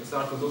started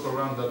to look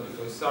around,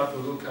 start to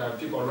look at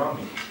people around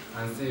me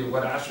and see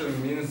what actually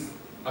means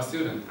a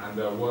student,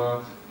 and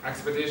what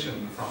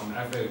expectation from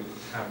FA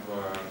have.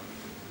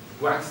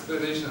 What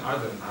expectation are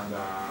them, and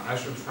I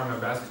should try my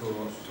best to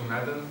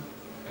meet them.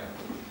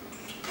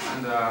 Yeah.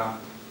 And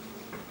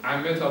I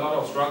met a lot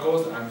of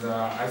struggles, and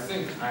I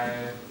think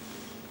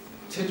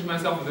changed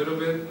myself a little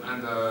bit,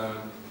 and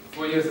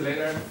 4 years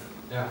later,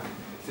 yeah,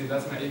 see,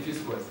 that's my AP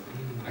scores.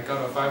 I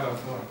got a 5 out of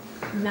 4.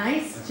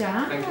 Nice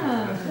job. Thank you.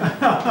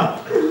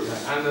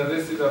 Yeah, and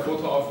this is a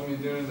photo of me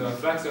during the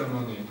flag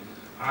ceremony.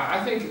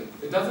 I think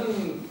it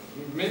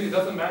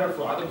doesn't matter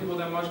for other people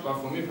that much, but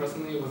for me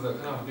personally, it was a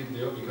kind of big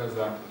deal because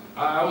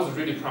I was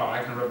really proud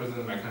I can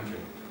represent my country.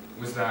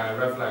 With that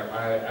red flag,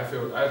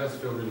 I just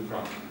feel really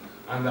proud.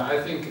 And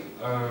I think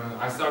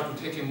I started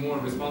taking more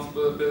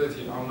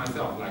responsibility on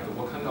myself, like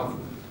what kind of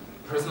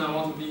person I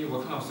want to be,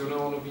 what kind of student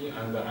I want to be,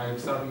 and I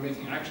started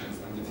making actions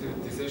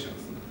and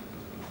decisions.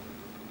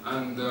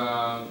 And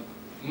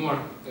more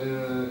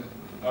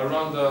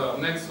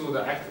around next to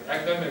the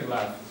academic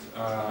life,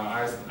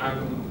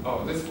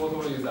 this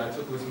photo is I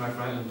took with my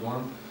friend in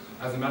dorm.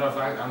 As a matter of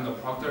fact, I'm the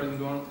proctor in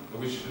dorm,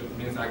 which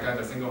means I got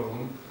a single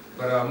room.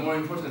 But more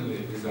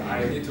importantly, is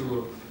I need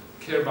to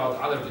care about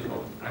other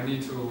people. I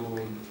need to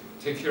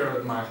take care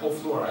of my whole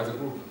floor as a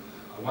group.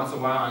 Once in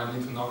a while, I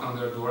need to knock on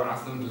their door,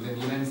 ask them, do they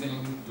need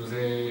anything?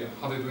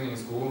 How they doing in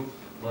school?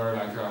 Or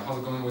like, how's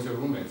it going with your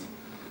roommates?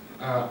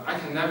 I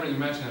can never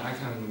imagine I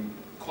can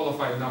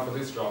qualify enough for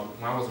this job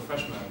when I was a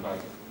freshman, but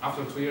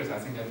after 2 years, I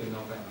think I did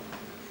not bad.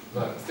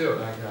 But still,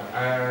 like,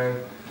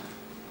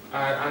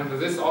 and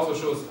this also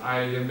shows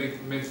I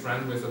make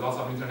friends with lots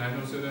of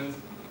international students.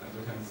 As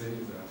you can see,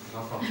 it's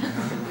not from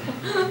China.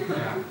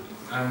 Yeah.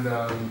 And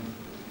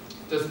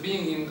just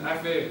being in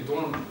FA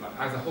dorm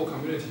as a whole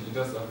community is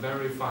just a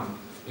very fun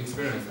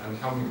experience and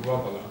helped me grow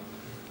up a lot.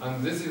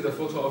 And this is a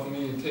photo of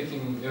me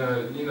taking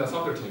in the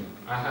soccer team.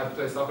 I had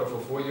played soccer for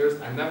 4 years.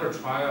 I never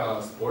tried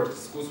a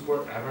school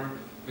sport ever,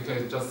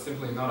 because it's just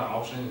simply not an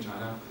option in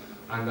China.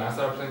 And I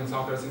started playing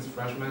soccer since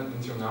freshman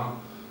until now.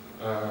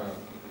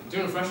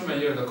 During freshman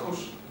year, the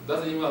coach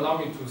doesn't even allow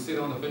me to sit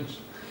on the bench.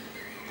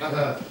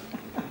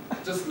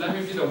 Just let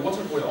me be the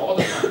water boy all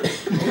the time.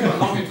 Don't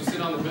allow me to sit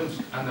on the bench.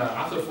 And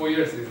after 4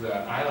 years,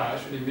 I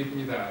actually make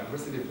me the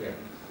varsity player,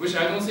 which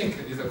I don't think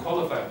is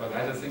qualified, but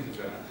I just think it's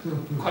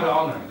quite an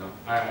honor. You know,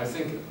 I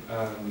think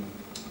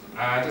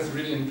I just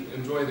really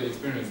enjoy the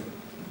experience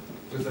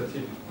with the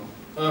team.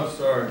 Oh,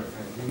 sorry.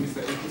 You missed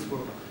the AP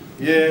score.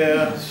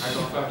 Yeah. I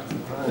got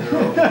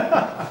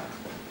 5.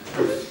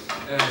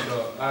 And so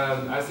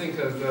I think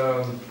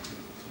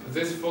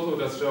this photo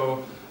just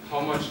shows how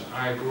much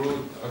I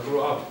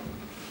grew up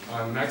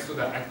next to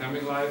the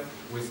academic life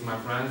with my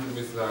friends,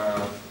 with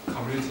the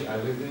community I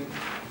lived in.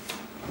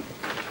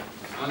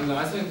 And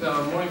I think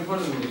more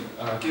importantly,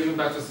 giving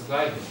back to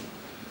society.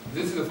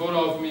 This is a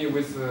photo of me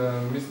with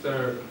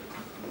Mr.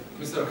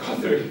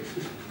 Guthrie.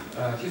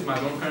 He's my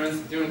grandparents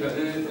during the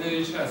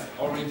NHS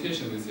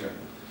orientation this year.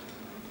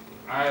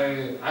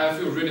 I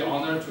feel really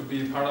honored to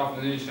be part of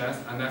NHS,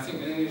 and I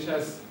think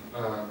NHS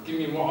give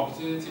me more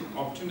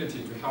opportunity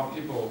to help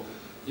people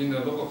in the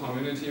local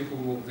community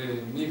who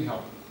they need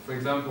help. For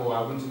example,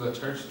 I went to the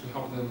church to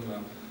help them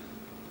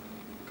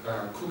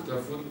cook the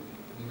food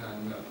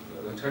in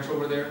the church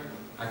over there.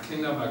 I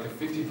cleaned up like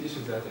 50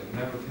 dishes that day.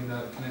 Never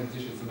cleaned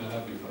dishes in my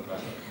life before, but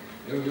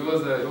it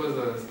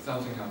was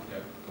something up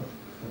there.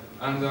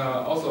 And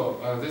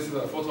also, this is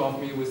a photo of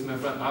me with my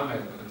friend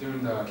Ahmed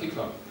during the Key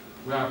Club.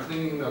 We are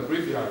cleaning the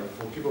graveyard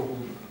for people who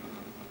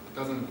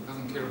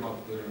doesn't care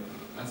about their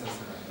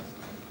ancestors, I guess.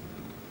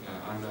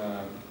 Yeah, and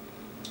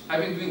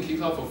I've been doing Key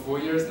Club for 4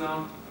 years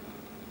now.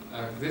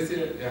 This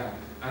year, yeah,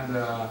 and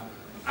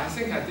I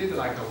think I did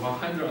like a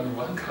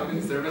 101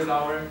 community service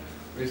hour,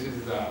 which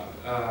is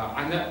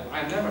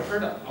I never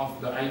heard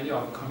of the idea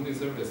of community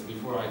service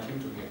before I came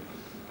to here.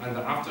 And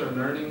after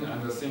learning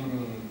and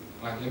seeing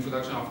like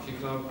introduction of Key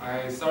Club,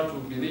 I start to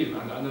believe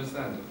and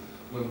understand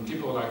when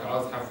people like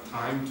us have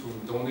time to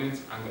donate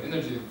and the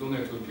energy to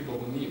donate to people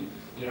who need.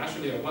 It's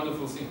actually a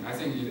wonderful thing. I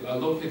think it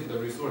allocates the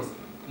resource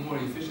more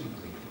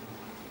efficiently.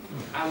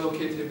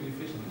 Allocate it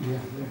efficiently.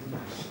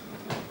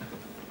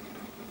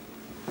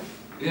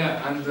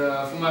 Yeah, and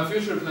for my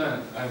future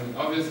plan,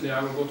 obviously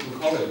I will go to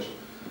college.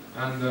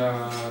 And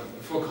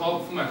for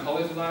my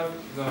college life,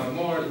 the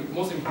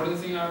most important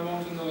thing I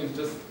want to know is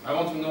just, I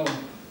want to know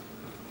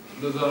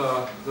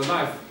the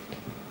life,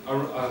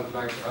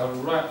 like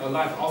a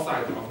life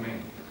outside of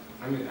Maine.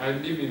 I mean, I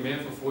live in Maine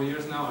for 4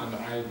 years now, and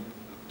I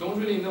don't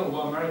really know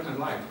what American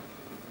like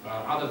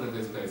other than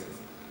these places.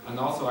 And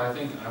also, I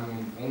think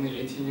I'm only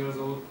 18 years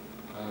old,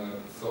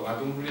 so I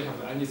don't really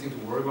have anything to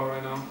worry about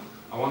right now.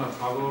 I want to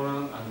travel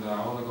around, and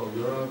I want to go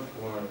Europe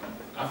or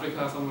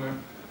Africa somewhere.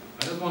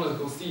 I just want to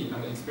go see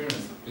and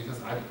experience,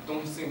 because I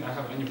don't think I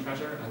have any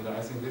pressure, and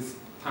I think this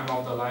time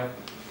of the life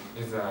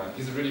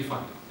is really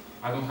fun.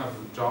 I don't have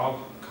a job,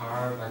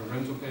 car, like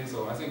rent to pay,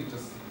 so I think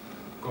just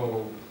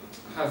go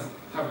have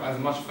as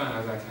much fun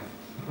as I can.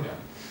 Yeah.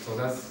 So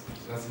that's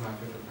my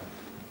favorite part.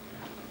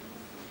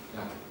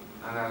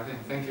 Yeah. And I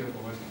think thank you for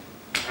watching.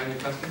 Any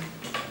questions?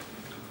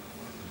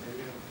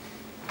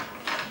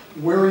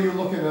 Where are you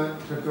looking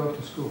at to go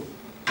to school?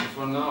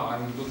 For now,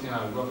 I'm looking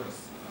at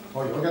Rutgers.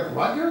 Oh, you look at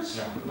Rutgers?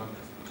 Yeah,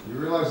 Rutgers. You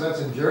realize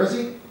that's in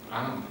Jersey?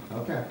 I know.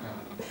 Okay.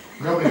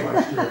 Yeah. Nobody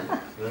likes Jersey.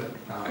 Really?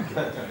 No, I'm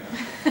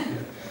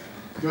kidding.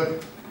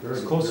 Good. Very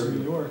It's good. close Very to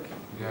New good. York.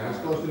 Yeah. That's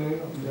close to New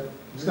York. Yeah.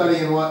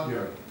 Studying what,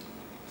 Jerry?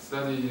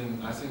 Studying,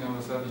 I think I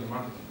was studying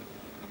marketing.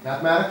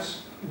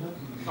 Mathematics?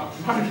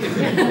 Marketing.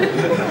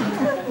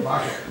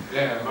 Marketing.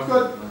 Yeah, That's marketing.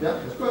 good. Yeah,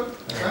 that's good.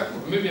 That's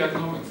excellent. Maybe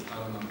economics, I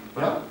don't know.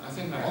 But Yeah. I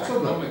think like Also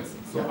good. economics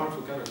is so Yeah. hard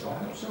to get a job.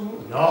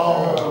 Absolutely.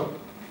 No.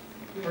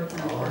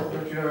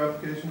 Don't you have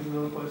applications in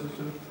other places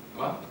too?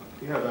 What?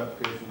 You have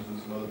applications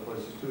in some other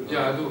places too. don't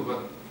Yeah, I you? do, but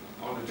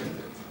all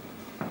rejected.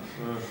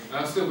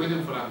 I'm still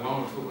waiting for like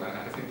 1 or 2, and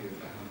I think it's,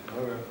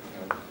 Okay.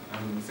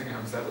 I'm thinking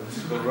I'm settled.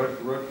 So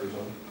Rutgers,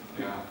 huh?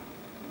 Yeah.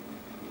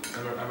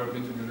 Ever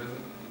been to New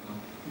Jersey? No?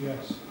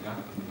 Yes. Yeah?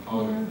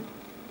 Oh, Yeah.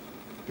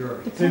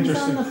 Jerry. Depends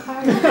on the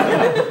party.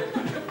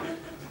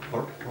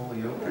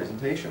 Portfolio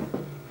presentation.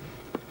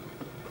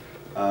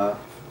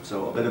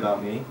 So a bit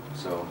about me.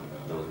 So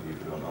those of you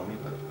who don't know me,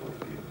 but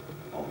both of you,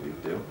 all of you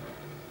do.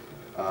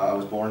 I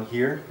was born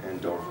here in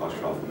Dover,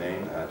 Foxcroft,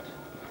 Maine, at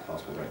the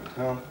hospital right in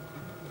town.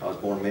 I was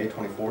born May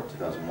 24th,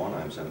 2001.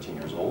 I'm 17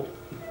 years old.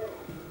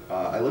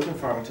 I lived in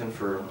Farmington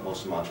for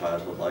most of my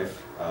childhood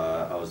life.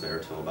 I was there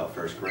till about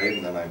 1st grade,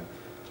 and then I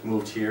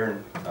moved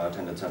here and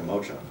attended Sen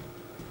Mocha.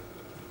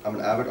 I'm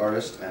an avid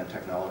artist and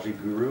technology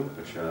guru,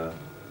 which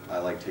I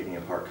like taking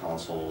apart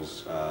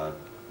consoles,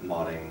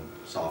 modding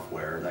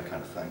software, that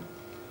kind of thing.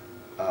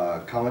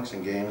 Comics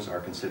and games are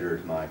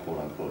considered my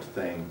quote-unquote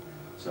thing.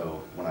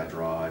 So when I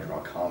draw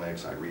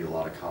comics, I read a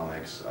lot of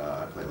comics,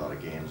 I play a lot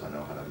of games, I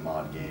know how to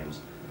mod games.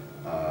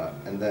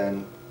 And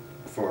then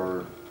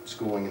for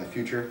schooling in the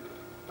future,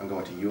 I'm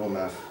going to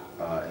UMF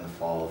in the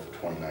fall of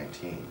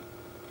 2019.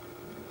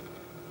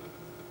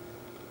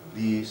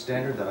 The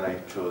standard that I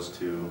chose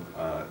to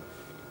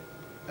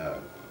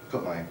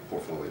put my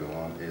portfolio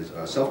on is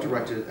a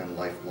self-directed and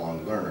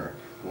lifelong learner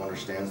who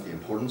understands the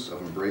importance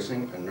of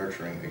embracing and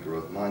nurturing a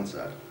growth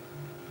mindset.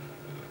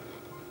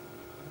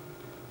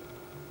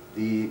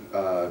 The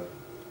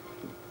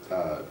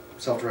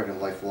self-directed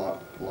and lifelong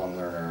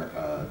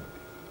learner,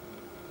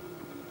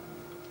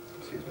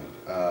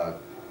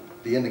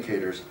 the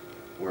indicators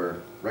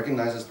were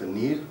recognizes the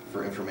need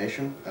for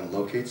information and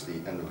locates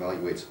and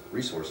evaluates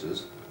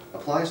resources,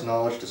 applies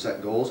knowledge to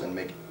set goals and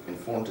make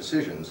informed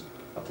decisions,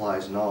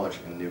 applies knowledge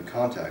in new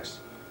contexts,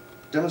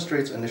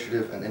 demonstrates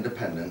initiative and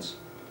independence,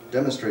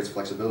 demonstrates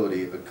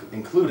flexibility,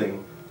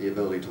 including the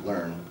ability to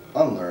learn,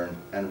 unlearn,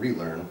 and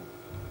relearn,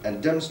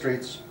 and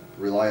demonstrates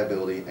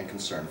reliability and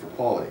concern for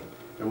quality.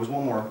 There was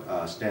one more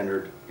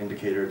standard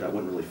indicator that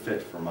wouldn't really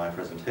fit for my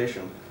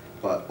presentation,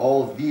 but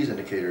all of these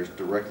indicators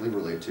directly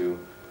relate to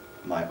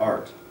my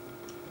art.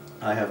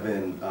 I have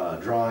been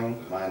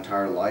drawing my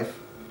entire life.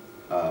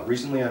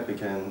 Recently I've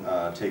begun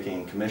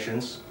taking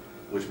commissions,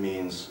 which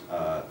means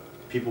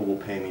people will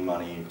pay me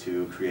money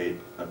to create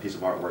a piece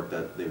of artwork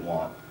that they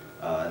want,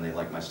 and they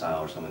like my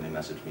style or something, they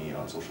message me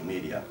on social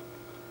media.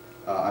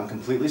 I'm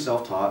completely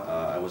self-taught.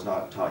 I was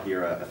not taught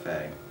here at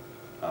FA.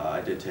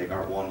 I did take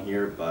Art 1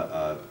 here,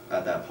 but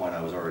at that point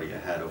I was already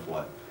ahead of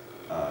what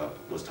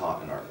was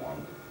taught in Art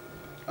 1.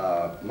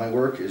 My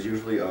work is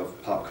usually of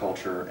pop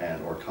culture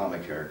and or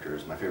comic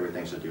characters. My favorite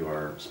things to do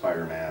are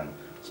Spider-Man,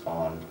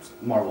 Spawn,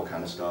 Marvel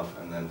kind of stuff,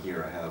 and then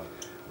here I have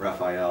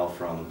Raphael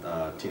from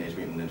Teenage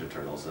Mutant Ninja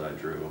Turtles that I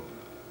drew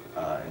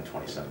in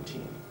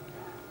 2017.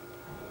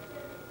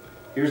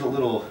 Here's a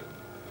little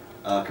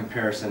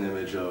comparison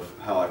image of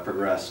how I've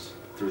progressed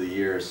through the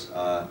years.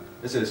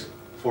 This is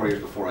 4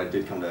 years before I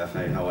did come to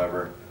FA,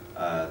 however.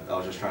 I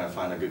was just trying to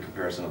find a good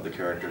comparison of the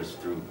characters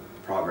through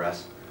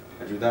progress.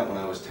 I drew that when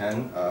I was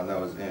 10. That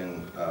was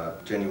in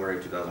January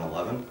of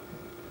 2011.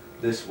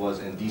 This was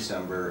in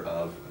December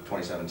of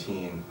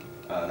 2017,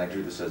 and I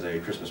drew this as a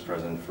Christmas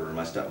present for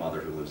my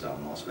stepmother who lives out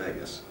in Las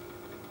Vegas.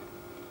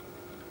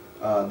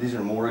 These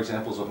are more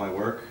examples of my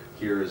work.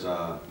 Here is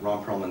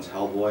Ron Perlman's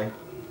Hellboy.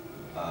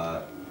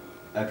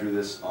 I drew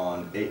this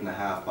on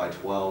 8.5 by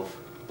 12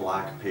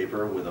 black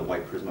paper with a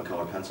white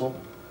Prismacolor pencil.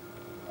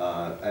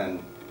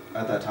 And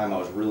at that time I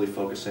was really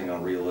focusing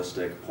on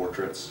realistic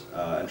portraits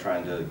and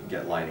trying to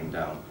get lighting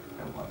down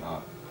and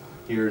whatnot.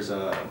 Here's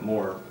a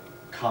more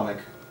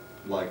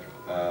comic-like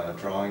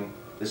drawing.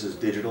 This is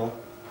digital,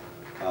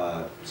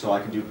 so I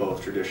can do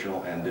both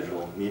traditional and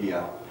digital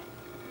media.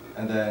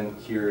 And then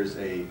here's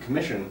a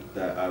commission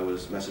that I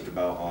was messaged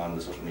about on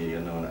the social media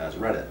known as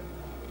Reddit.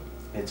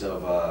 It's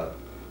of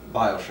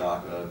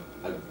BioShock,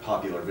 a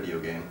popular video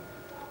game,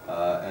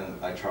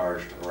 and I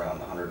charged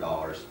around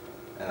 $100,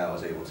 and I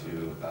was able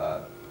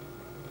to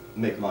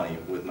make money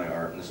with my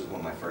art, and this is one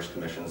of my first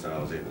commissions that I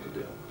was able to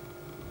do.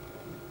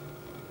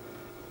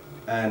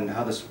 And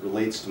how this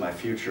relates to my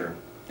future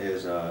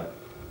is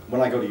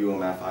when I go to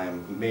UMF, I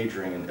am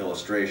majoring in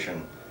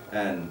illustration,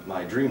 and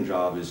my dream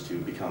job is to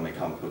become a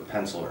comic book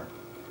penciler.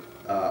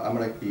 I'm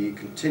going to be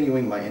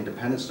continuing my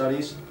independent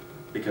studies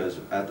because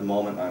at the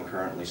moment I'm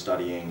currently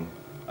studying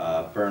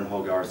Bern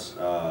Hogarth's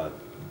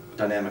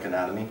Dynamic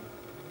Anatomy.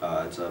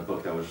 It's a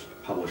book that was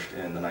published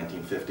in the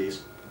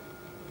 1950s.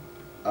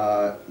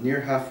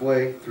 Near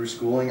halfway through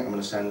schooling, I'm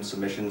going to send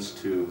submissions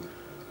to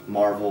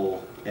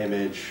Marvel,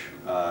 Image,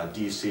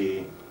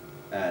 DC,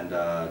 and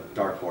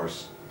Dark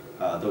Horse.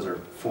 Those are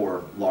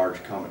 4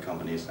 large comic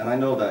companies. And I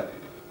know that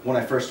when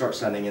I first start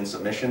sending in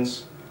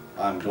submissions,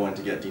 I'm going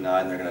to get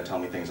denied and they're going to tell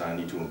me things I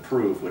need to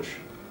improve, which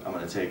I'm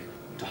going to take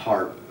to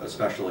heart,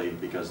 especially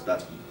because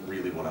that's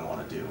really what I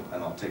want to do,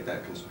 and I'll take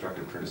that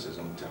constructive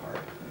criticism to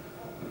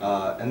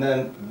heart. And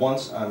then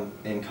once I'm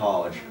in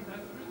college,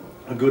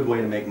 a good way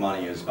to make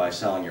money is by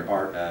selling your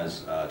art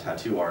as a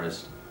tattoo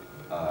artist,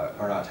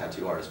 or not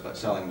tattoo artist, but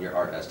selling your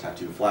art as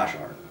tattoo flash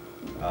art.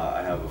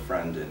 I have a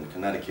friend in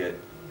Connecticut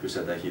who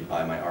said that he'd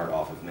buy my art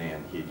off of me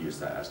and he'd use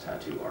that as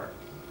tattoo art.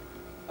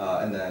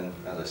 And then,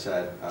 as I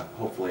said,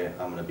 hopefully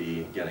I'm going to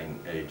be getting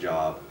a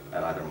job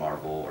at either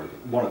Marvel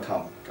or a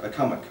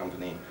comic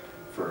company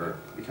for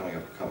becoming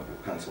a comic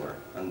book penciler.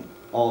 And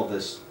all of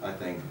this, I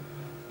think,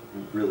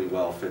 really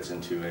well fits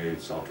into a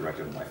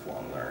self-directed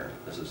lifelong learner.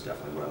 This is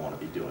definitely what I want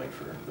to be doing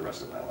for the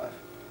rest of my life.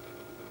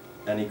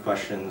 Any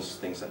questions,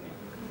 things that need?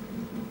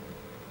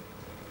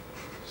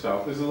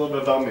 So, this is a little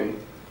bit about me.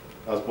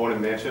 I was born in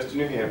Manchester,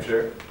 New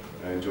Hampshire.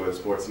 I enjoy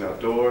sports and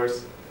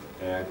outdoors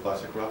and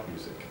classic rock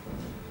music.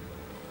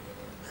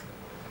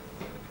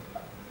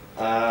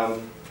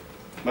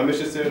 My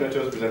mission statement I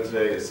chose to present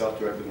today is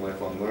self-directed and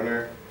lifelong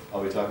learner.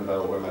 I'll be talking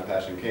about where my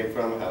passion came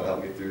from, how it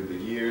helped me through the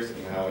years,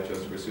 and how I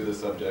chose to pursue this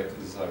subject.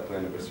 This is how I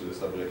plan to pursue the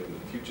subject in the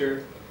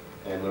future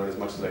and learn as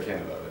much as I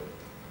can about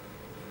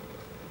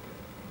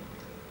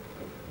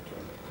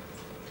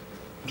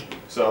it.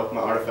 So,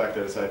 my artifact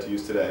I decided to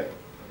use today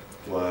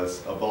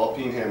was a ball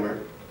peen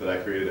hammer that I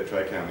created at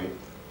Tri-County.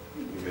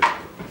 You guys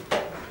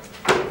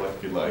can look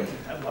if you'd like.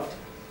 I'd love to.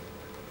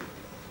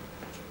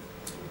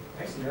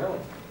 Nice and early.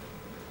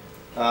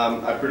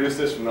 I produced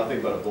this from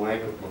nothing but a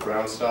blank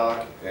brown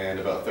stock and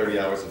about 30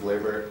 hours of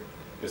labor.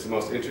 It's the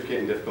most intricate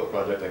and difficult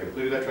project I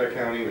completed at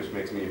Tri-County, which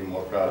makes me even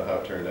more proud of how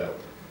it turned out.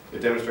 It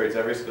demonstrates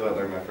every skill I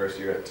learned my first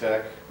year at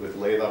Tech, with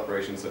lathe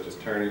operations such as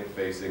turning,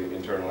 facing,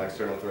 internal,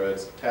 external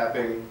threads,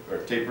 tapering,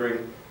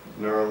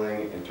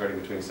 knurling, and turning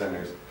between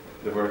centers.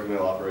 The vertical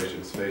mill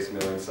operations, face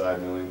milling,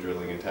 side milling,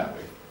 drilling, and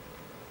tapping.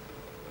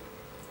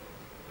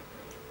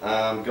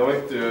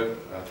 Going through,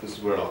 this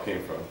is where it all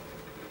came from.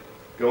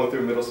 Going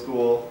through middle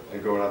school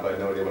and growing up, I had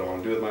no idea what I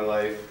wanted to do with my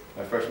life.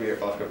 My freshman year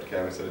at Foxcroft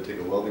Academy, I decided to take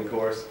a welding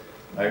course.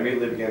 I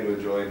immediately began to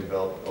enjoy and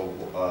develop a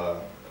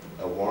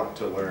want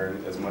to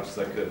learn as much as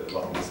I could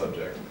about the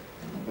subject.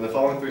 In the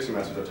following 3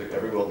 semesters, I took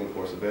every welding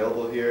course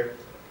available here.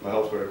 My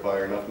hopes were to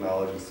acquire enough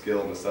knowledge and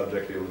skill in the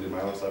subject to be able to do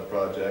my own side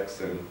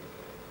projects and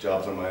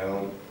jobs on my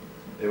own.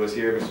 It was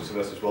here at Mr.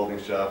 Sylvester's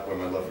welding shop where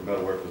my love for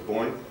metalwork was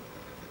born.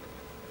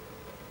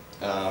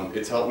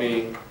 It's helped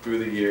me through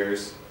the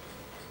years.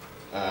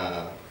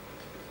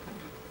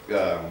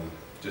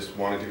 Just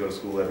wanting to go to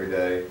school every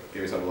day,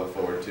 gave me something to look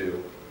forward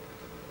to,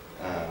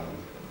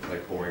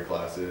 like boring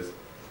classes.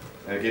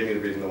 And it gave me the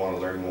reason to want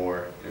to learn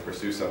more and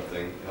pursue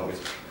something. It helped me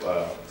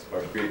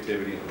spark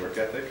creativity and work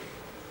ethic.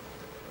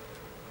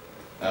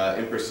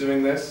 In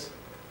pursuing this,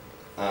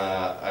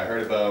 I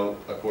heard about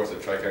a course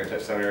at Tri-County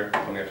Tech Center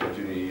coming up to my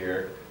junior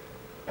year,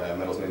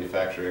 metals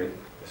manufacturing.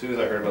 As soon as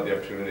I heard about the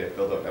opportunity, I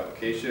filled out an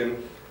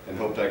application and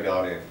hoped I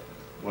got in.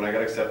 When I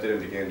got accepted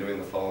and began going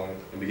the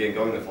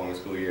following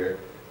school year,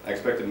 I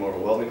expected more of a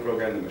welding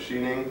program than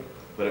machining,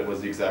 but it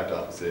was the exact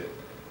opposite.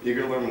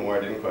 Eager to learn more,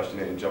 I didn't question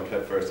it and jumped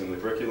headfirst into the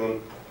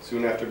curriculum.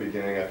 Soon after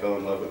beginning, I fell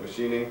in love with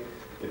machining.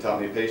 It taught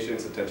me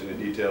patience, attention to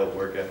detail,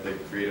 work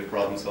ethic, creative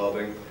problem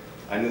solving.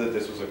 I knew that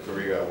this was a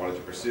career I wanted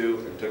to pursue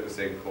and took the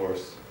same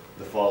course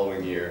the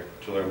following year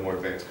to learn more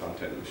advanced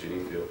content in the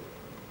machining field.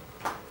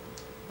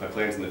 My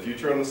plans in the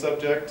future on the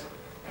subject.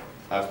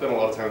 I've spent a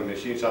lot of time in the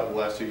machine shop the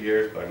last 2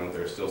 years, but I know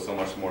there's still so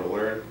much more to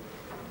learn,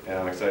 and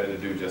I'm excited to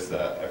do just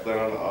that.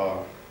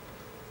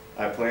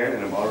 I plan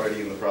and I'm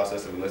already in the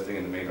process of enlisting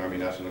in the Maine Army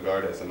National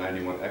Guard as a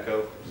 91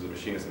 Echo, which is a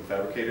machinist and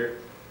fabricator.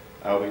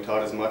 I will be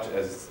taught as much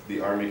as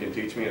the Army can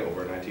teach me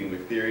over a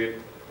 19-week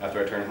period. After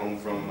I turn home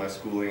from my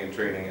schooling and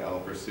training, I will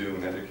pursue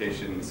an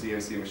education in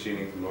CNC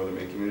machining from Northern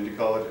Maine Community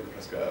College in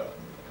Prescott.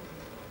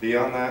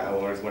 Beyond that, I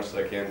will learn as much as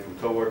I can from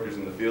coworkers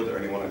in the field or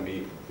anyone I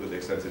meet with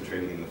extensive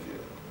training in the field.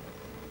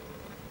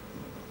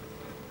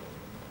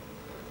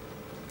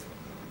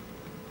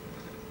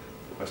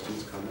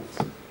 Questions, comments?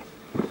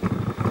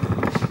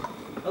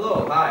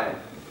 Hello, hi.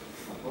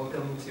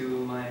 Welcome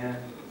to my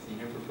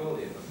senior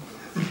portfolio.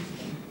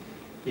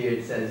 Here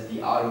it says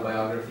the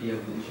autobiography of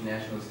an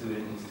international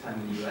student whose time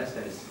in the U.S.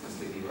 That is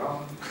completely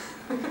wrong.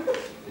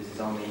 This is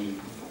only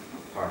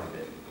part of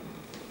it.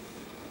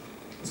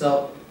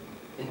 So,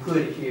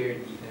 included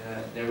here,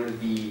 there will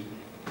be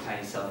a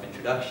tiny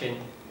self-introduction,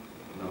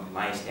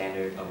 my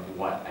standard of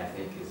what I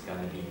think is going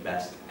to be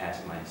best as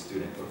my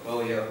student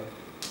portfolio.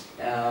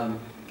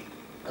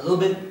 A little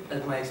bit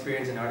of my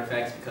experience in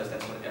artifacts, because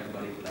that's what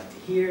everybody would like to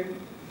hear,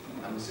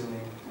 I'm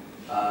assuming,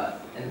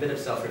 and a bit of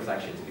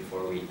self-reflections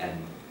before we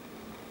end.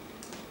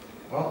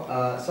 Well,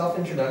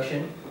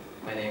 self-introduction,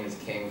 my name is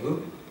Kang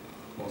Vu.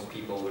 Most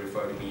people would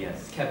refer to me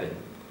as Kevin,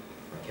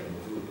 or Kevin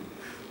Vu,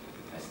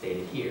 as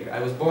stated here. I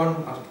was born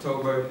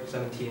October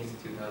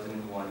 17th,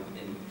 2001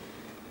 in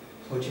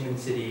Ho Chi Minh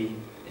City,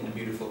 in the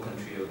beautiful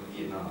country of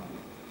Vietnam.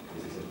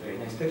 This is a very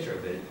nice picture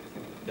of it.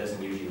 It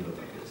doesn't usually look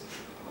like this.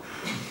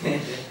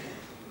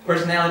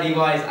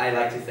 Personality-wise, I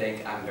like to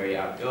think I'm very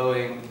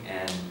outgoing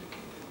and,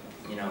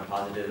 you know,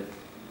 positive.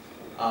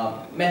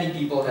 Many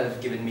people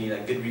have given me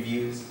like good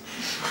reviews.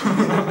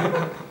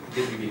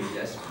 Good reviews,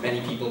 yes.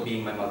 Many people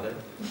being my mother.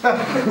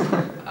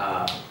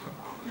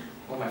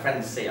 Well, my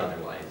friends say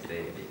otherwise.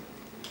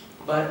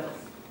 But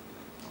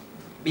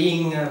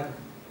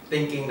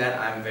thinking that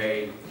I'm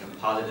very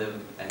positive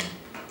and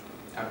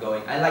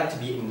outgoing, I like to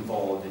be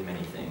involved in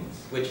many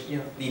things, which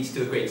leads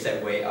to a great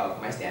segue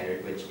of my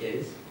standard, which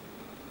is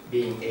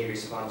being a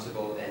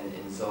responsible and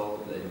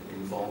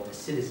involved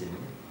citizen.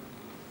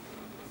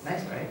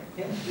 Nice, right?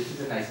 Yeah, this is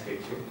a nice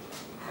picture.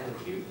 Kind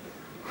of cute.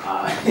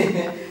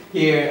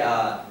 Here,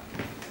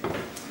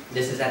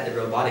 this is at the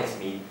robotics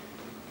meet.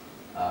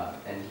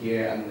 And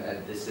here,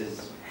 this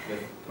is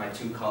with my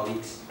two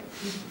colleagues,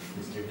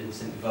 Mr.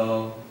 Vincent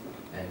Vo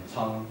and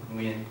Tong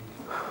Nguyen,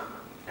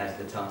 as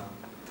the tongue.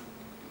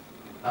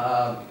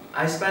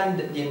 I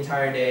spent the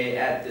entire day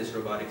at this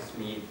robotics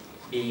meet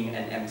being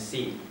an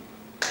MC,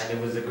 and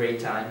it was a great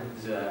time.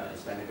 I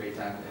spent a great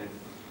time. And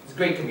it's a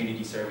great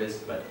community service,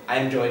 but I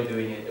enjoyed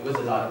doing it. It was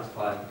a lot of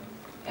fun,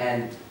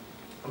 and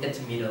I get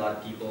to meet a lot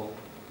of people.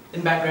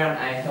 In background,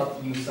 I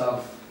helped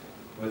Yusuf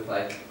with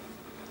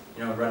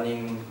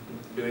running,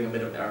 doing a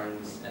bit of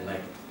errands, and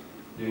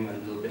doing a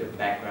little bit of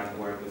background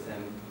work with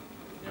him.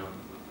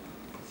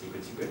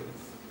 Secret.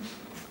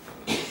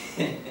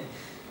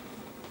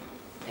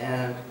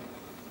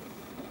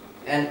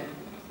 And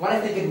what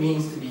I think it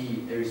means to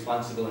be a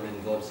responsible and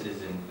involved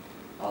citizen,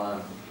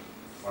 or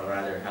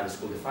rather how the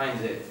school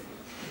defines it,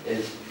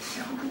 is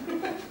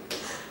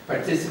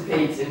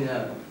participates in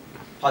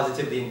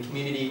positively in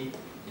community,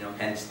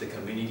 hence the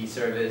community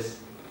service,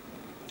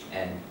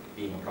 and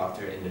being a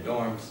proctor in the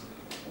dorms.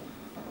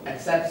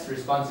 Accepts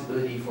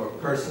responsibility for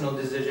personal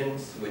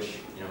decisions, which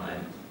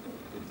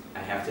I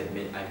have to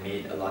admit I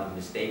made a lot of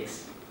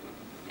mistakes,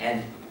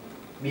 and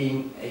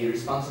being a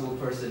responsible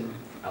person,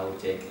 I will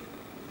take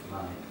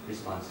my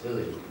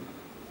responsibility.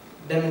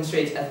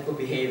 Demonstrates ethical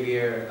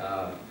behavior,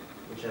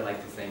 which I like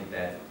to think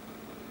that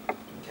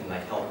can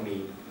help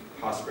me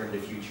prosper in the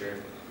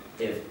future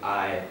if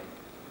I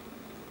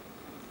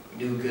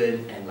do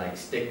good and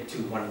stick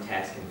to one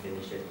task and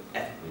finish it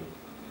ethically.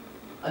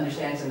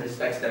 Understands and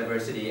respects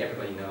diversity.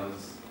 Everybody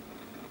knows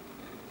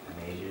I'm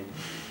Asian.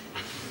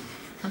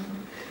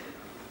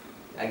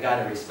 I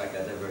gotta respect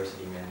that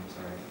diversity, man. I'm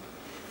sorry.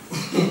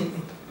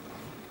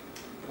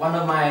 One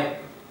of my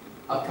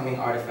upcoming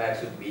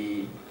artifacts would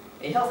be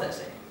a health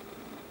essay.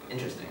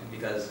 Interesting,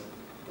 because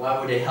why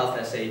would a health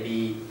essay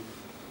be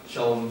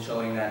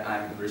showing that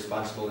I'm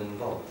responsible and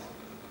involved?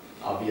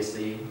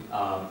 Obviously,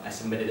 I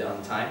submitted it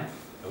on time.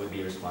 I would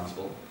be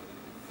responsible.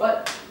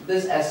 But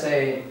this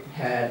essay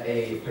had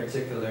a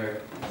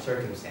particular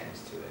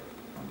circumstance to it.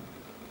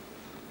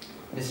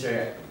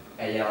 Mr.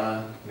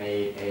 Ayala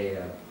made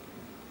a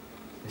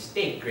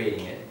mistake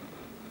grading it,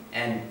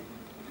 and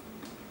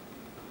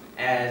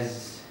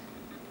as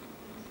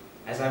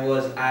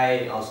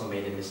I also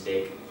made a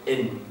mistake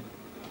in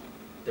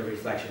the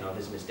reflection of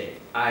his mistake.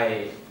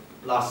 I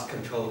lost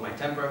control of my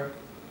temper.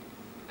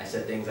 I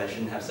said things I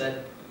shouldn't have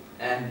said,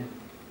 and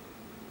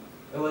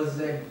it was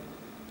a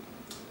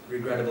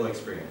regrettable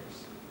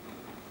experience.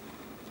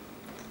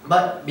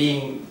 But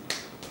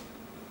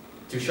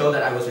to show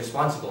that I was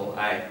responsible,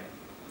 I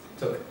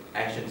took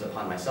actions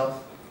upon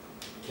myself,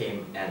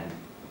 and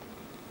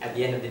at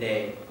the end of the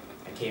day,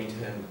 I came to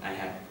him,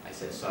 I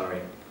said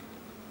sorry,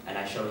 and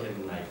I showed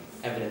him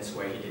evidence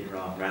where he did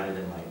wrong, rather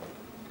than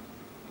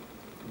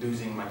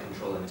losing my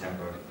control and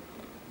temper,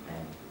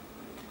 and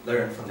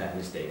learn from that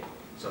mistake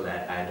so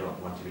that I don't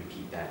want to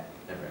repeat that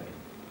ever again.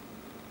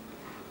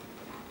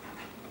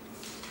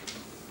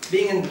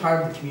 Being in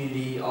part of the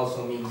community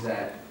also means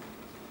that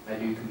I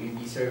do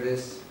community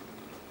service.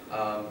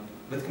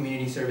 With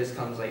community service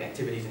comes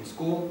activities in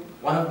school.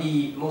 One of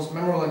the most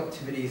memorable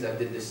activities I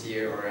did this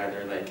year, or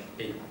rather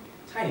a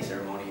tiny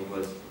ceremony,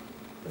 was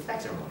the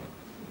flag ceremony.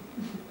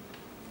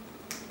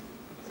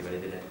 See what I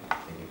did there?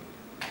 Thank you.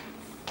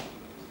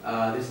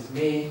 This is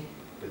me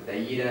with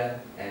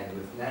Aida and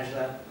with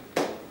Najla.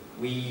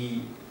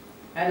 We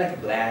had a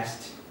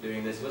blast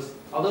doing this.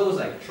 Although it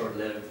was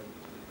short-lived,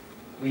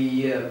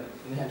 we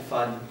had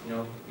fun.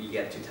 We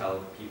get to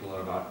tell people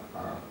about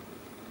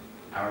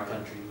our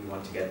country. We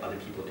want to get other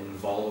people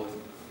involved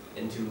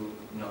into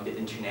the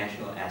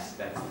international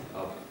aspect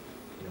of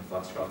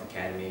Foxcroft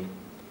Academy.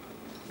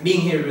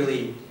 Being here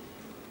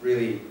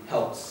really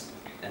helps,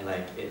 and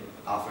it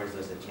offers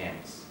us a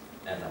chance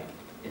at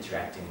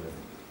interacting with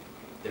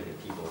different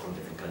people from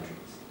different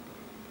countries.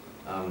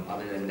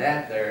 Other than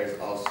that, there is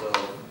also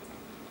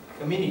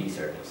community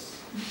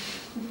service.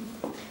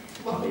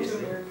 Welcome to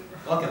America.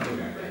 Welcome to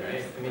America,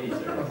 right?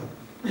 Community service.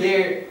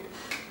 Here,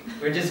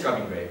 we're just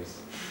scrubbing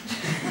graves.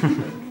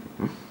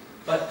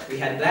 But we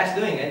had a blast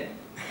doing it,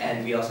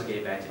 and we also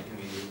gave back to the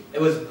community.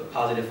 It was a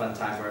positive, fun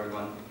time for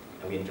everyone,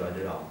 and we enjoyed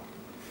it all.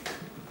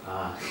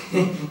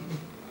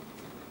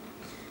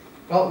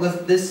 Well,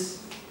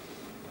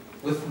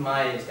 with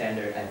my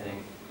standard, I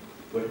think,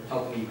 would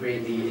help me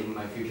greatly in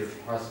my future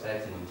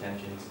prospects and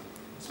intentions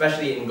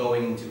especially in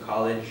going into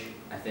college.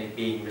 I think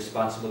being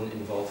responsible and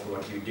involved in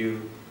what you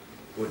do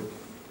would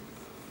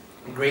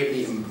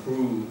greatly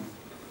improve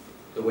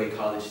the way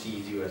college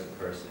sees you as a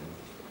person.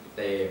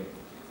 It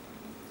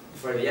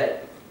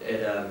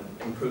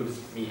improves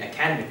me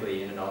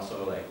academically, and it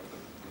also like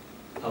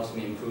helps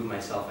me improve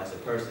myself as a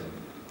person,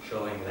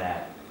 showing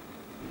that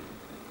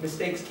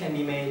mistakes can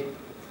be made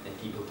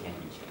and people can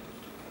be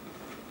changed.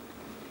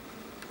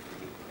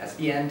 That's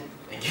the end.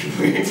 Thank you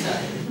for your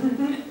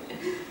time.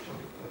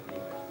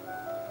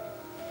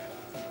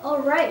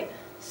 All right.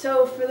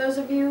 So for those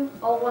of you,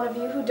 one of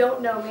you who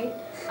don't know me,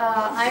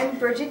 I'm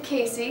Brigid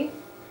Casey.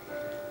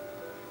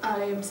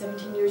 I am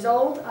 17 years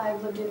old.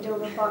 I've lived in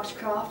Dover,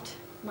 Foxcroft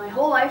my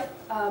whole life.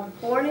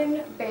 Born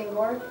in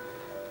Bangor.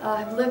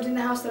 I've lived in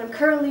the house that I'm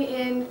currently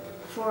in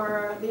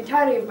for the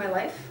entirety of my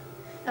life.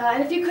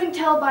 And if you couldn't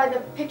tell by the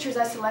pictures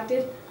I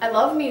selected, I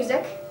love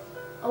music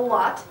a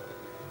lot.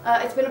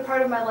 It's been a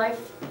part of my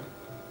life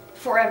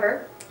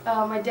forever.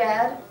 My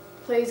dad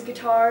plays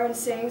guitar and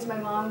sings. My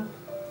mom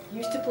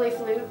used to play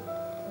flute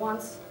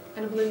once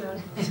in a blue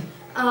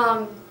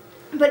moon.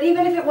 But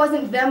even if it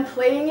wasn't them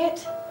playing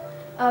it,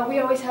 we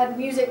always had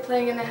music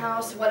playing in the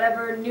house,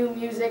 whatever new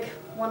music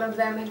one of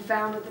them had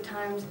found at the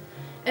times.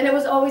 And it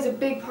was always a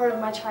big part of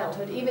my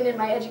childhood. Even in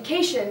my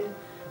education,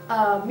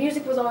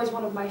 music was always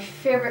one of my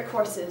favorite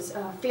courses.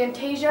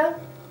 Fantasia,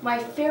 my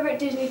favorite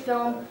Disney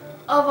film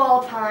of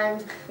all time.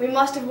 We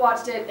must have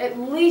watched it at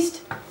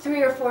least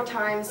 3 or 4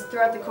 times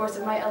throughout the course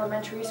of my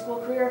elementary school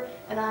career,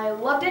 and I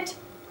loved it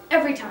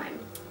every time.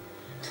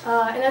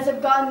 And as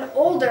I've gotten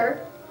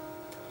older,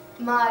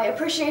 my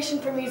appreciation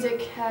for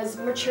music has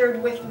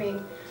matured with me.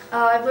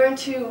 I've learned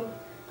to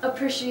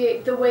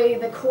appreciate the way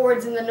the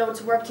chords and the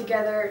notes work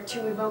together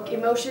to evoke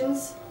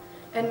emotions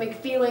and make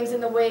feelings in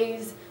the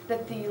ways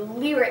that the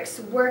lyrics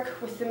work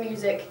with the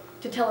music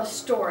to tell a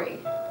story.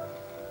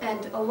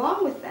 And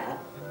along with that,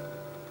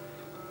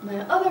 my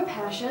other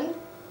passion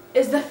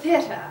is the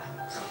theater.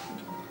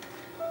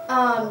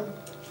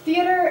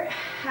 Theater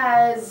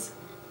has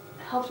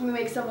helped me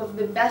make some of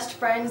the best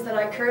friends that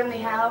I currently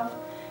have,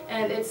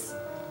 and it's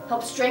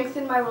helped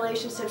strengthen my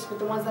relationships with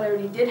the ones that I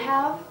already did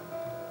have.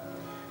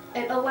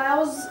 It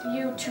allows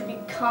you to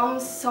become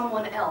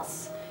someone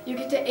else. You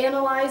get to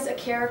analyze a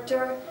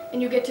character,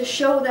 and you get to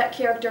show that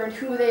character and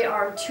who they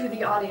are to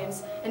the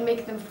audience and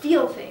make them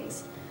feel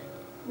things.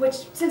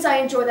 Which, since I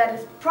enjoy that,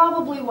 is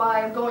probably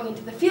why I'm going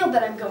into the field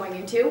that I'm going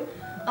into.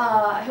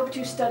 I hope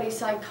to study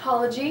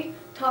psychology.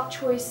 Top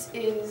choice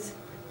is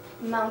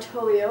Mount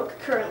Holyoke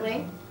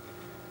currently.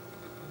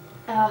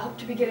 Hope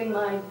to be getting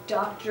my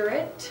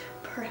doctorate,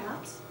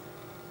 perhaps.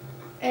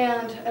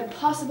 And a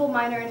possible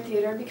minor in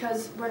theater,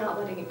 because we're not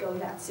letting it go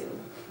that soon.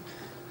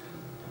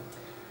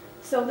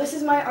 So this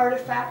is my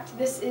artifact.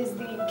 This is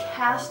the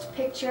cast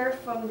picture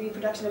from the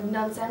production of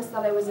Nonsense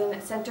that I was in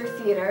at Center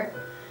Theater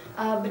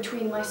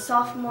between my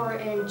sophomore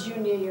and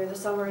junior year, the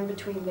summer in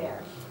between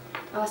there.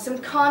 Some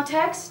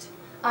context,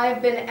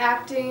 I've been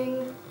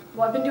acting,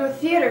 well, I've been doing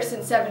theater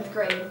since 7th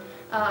grade.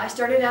 I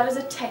started out as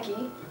a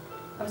techie.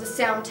 I was a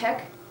sound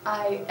tech.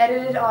 I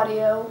edited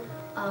audio.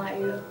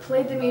 I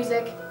played the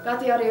music, got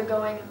the audio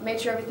going, made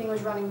sure everything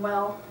was running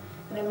well.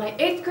 And in my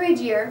 8th grade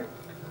year,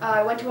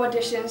 I went to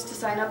auditions to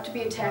sign up to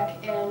be a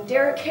tech, and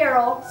Derek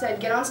Carroll said,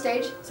 get on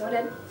stage, so I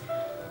did.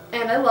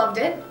 And I loved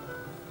it,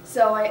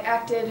 so I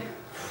acted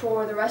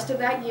for the rest of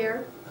that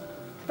year.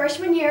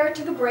 Freshman year, I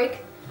took a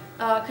break,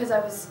 because I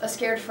was a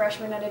scared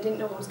freshman and I didn't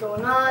know what was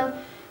going on.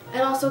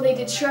 And also they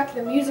did Shrek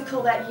the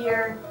musical that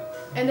year,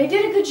 and they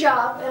did a good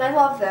job, and I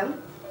loved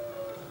them.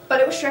 But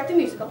it was Shrek the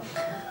musical.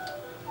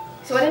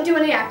 So I didn't do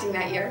any acting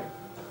that year.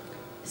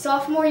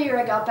 Sophomore year,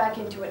 I got back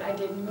into it. I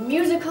did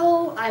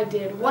musical, I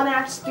did 1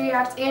 act, 3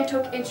 acts, and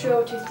took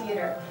intro to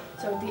theater.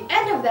 So at the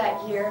end of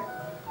that year,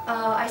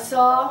 I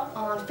saw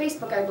on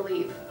Facebook, I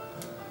believe,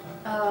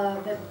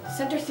 that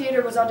Center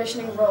Theater was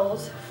auditioning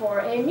roles for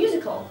a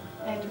musical.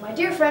 And my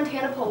dear friend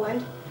Hannah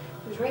Poland,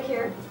 who's right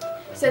here,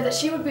 said that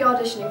she would be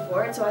auditioning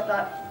for it, so I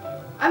thought,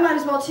 I might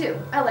as well too.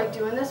 I like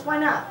doing this, why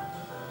not?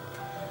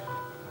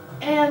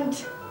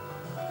 And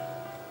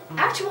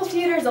actual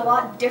theater is a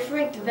lot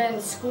different than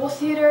school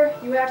theater.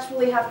 You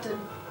actually have to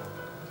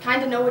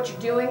kind of know what you're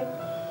doing,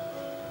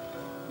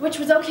 which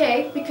was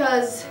okay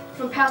because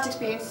from past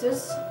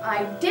experiences,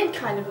 I did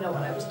kind of know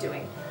what I was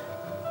doing.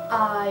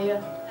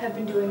 I have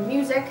been doing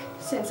music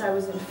since I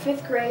was in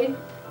 5th grade,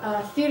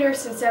 theater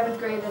since 7th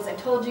grade, as I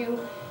told you,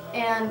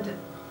 and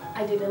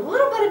I did a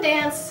little bit of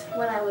dance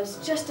when I was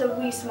just a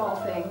wee small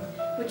thing,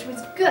 which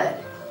was good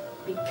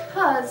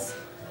because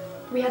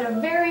we had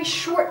a very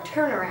short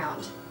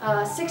turnaround.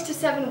 6 to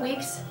 7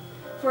 weeks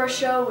for a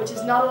show, which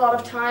is not a lot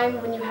of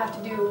time when you have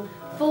to do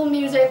full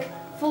music,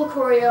 full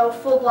choreo,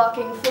 full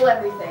blocking, full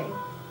everything.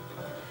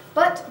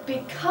 But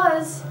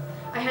because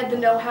I had the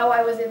know-how,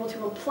 I was able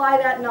to apply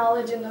that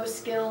knowledge and those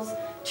skills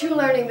to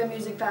learning the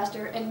music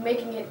faster and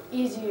making it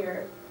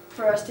easier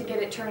for us to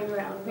get it turning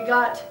around. We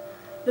got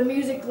the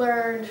music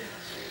learned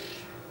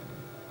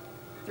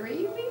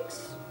 3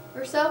 weeks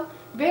or so,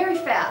 very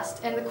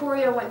fast, and the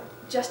choreo went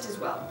just as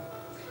well.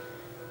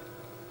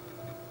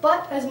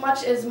 But as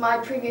much as my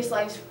previous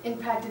life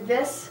impacted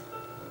this,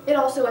 it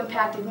also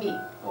impacted me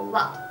a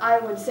lot. I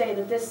would say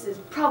that this is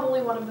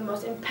probably one of the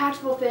most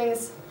impactful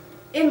things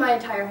in my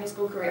entire high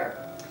school career.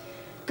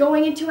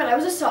 Going into it, I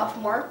was a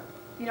sophomore.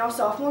 You know how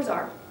sophomores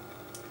are.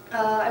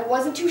 I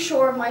wasn't too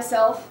sure of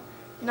myself,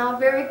 not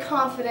very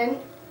confident,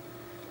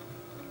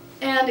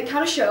 and it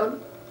kind of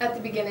showed at the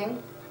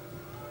beginning.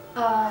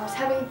 I was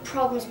having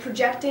problems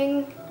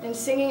projecting and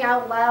singing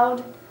out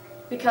loud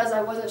because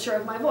I wasn't sure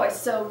of my voice.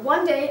 So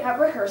one day at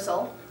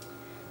rehearsal,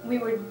 we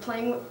were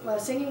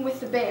singing with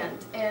the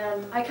band,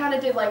 and I kind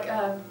of did like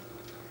a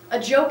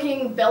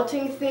joking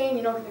belting thing,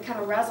 you know, the kind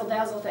of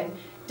razzle-dazzle thing.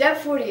 Deb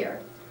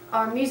Fortier,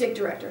 our music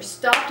director,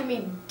 stopped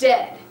me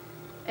dead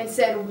and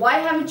said, "Why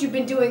haven't you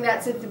been doing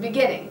that since the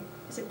beginning?"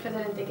 I said, "Because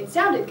I didn't think it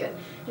sounded good."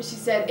 And she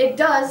said, "It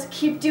does,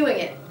 keep doing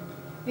it."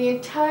 The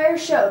entire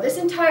show, this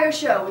entire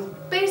show, was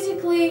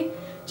basically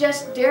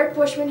just Derek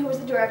Bushman, who was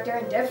the director,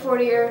 and Deb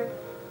Fortier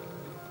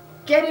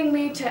getting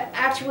me to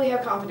actually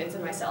have confidence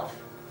in myself.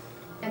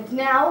 And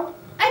now,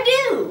 I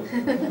do!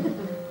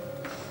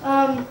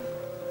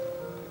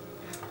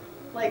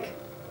 Like,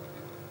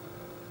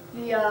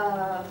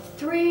 the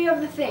 3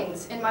 of the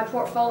things in my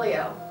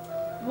portfolio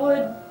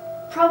would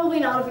probably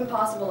not have been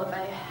possible if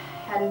I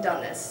hadn't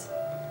done this.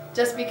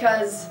 Just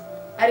because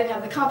I didn't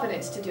have the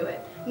confidence to do it.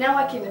 Now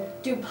I can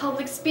do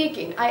public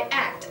speaking, I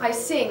act, I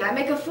sing, I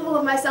make a fool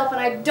of myself,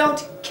 and I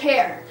don't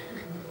care.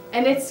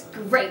 And it's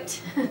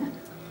great.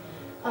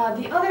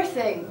 The other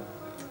thing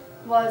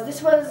was,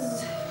 this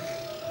was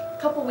a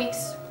couple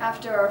weeks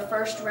after our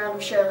first round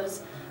of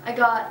shows, I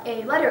got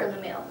a letter in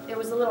the mail. It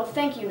was a little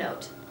thank you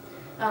note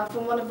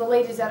from one of the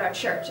ladies at our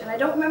church. And I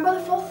don't remember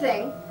the full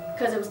thing,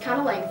 because it was kind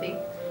of lengthy,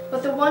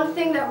 but the one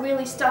thing that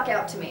really stuck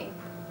out to me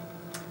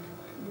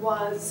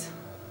was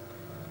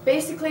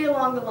basically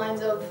along the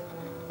lines of,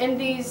 in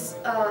these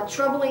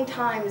troubling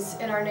times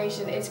in our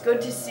nation, it's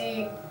good to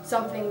see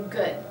something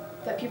good,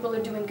 that people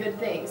are doing good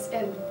things.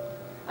 And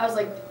I was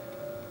like,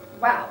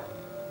 wow,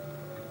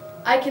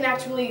 I can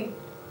actually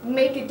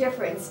make a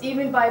difference,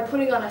 even by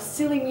putting on a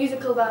silly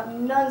musical about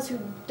nuns who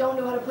don't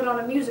know how to put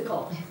on a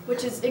musical,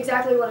 which is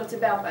exactly what it's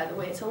about, by the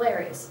way. It's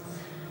hilarious.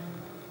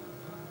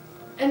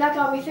 And that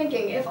got me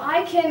thinking, if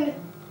I can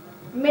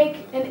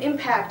make an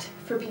impact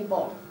for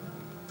people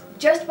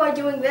just by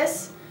doing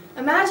this,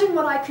 imagine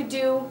what I could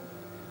do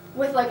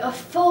with like a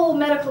full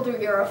medical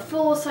degree or a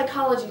full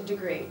psychology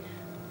degree.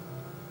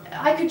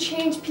 I could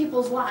change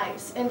people's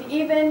lives, and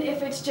even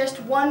if it's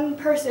just one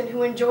person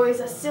who enjoys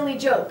a silly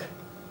joke,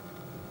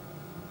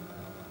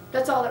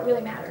 that's all that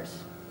really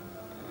matters.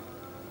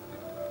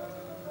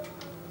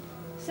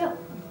 So,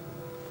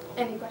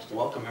 any questions?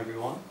 Welcome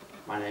everyone.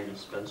 My name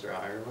is Spencer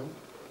Ireland,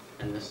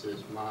 and this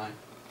is my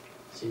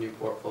senior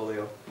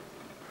portfolio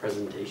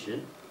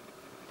presentation.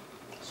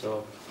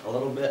 So, a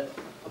little bit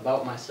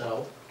about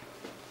myself.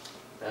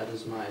 That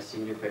is my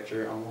senior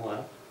picture on the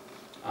left.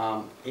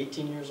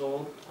 18 years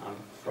old. I'm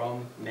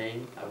from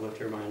Maine. I've lived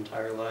here my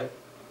entire life.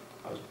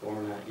 I was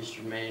born at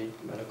Eastern Maine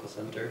Medical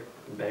Center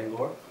in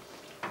Bangor.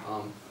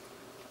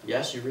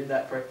 Yes, you read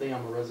that correctly.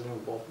 I'm a resident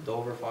of both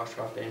Dover,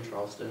 Foxcroft, and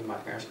Charleston. My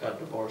parents got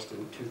divorced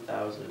in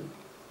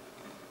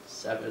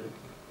 2007.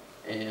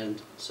 And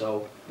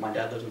so my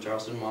dad lives in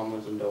Charleston, mom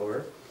lives in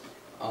Dover.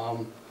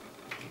 I'm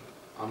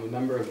a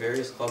member of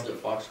various clubs at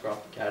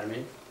Foxcroft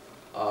Academy.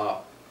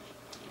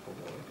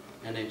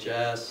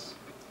 NHS,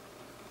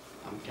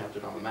 I'm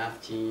captain on the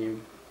math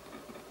team,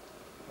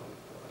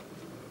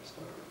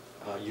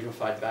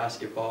 unified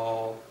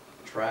basketball,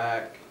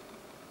 track,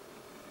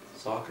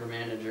 soccer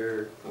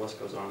manager, the list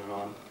goes on and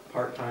on.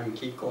 Part-time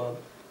key club,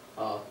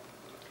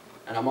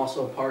 and I'm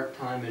also a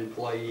part-time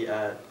employee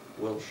at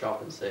Will's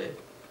Shop and Save.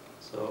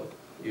 So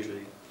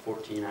usually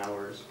 14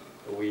 hours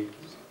a week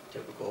is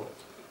typical.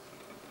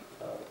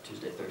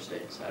 Tuesday,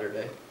 Thursday, and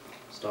Saturday.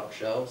 Stock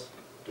shelves,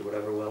 do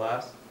whatever Will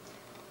asks.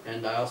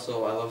 And I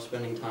love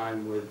spending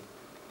time with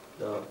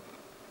the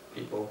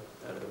people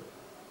that have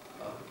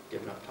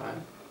given up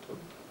time to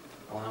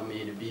allow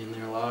me to be in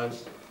their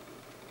lives.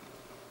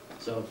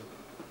 So,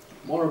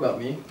 more about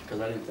me, because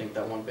I didn't think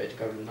that one page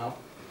covered enough.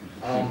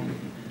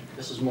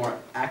 This is more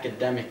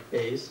academic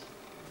based.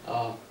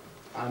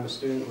 I'm a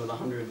student with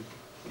 100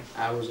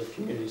 hours of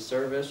community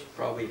service,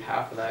 probably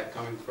half of that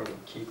coming from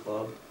Key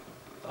Club,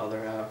 the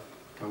other half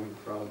coming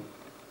from,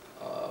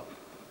 I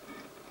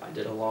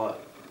did a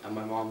lot at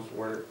my mom's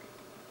work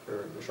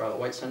for the Charlotte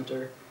White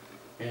Center,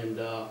 and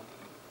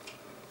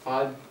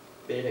Phi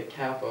Beta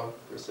Kappa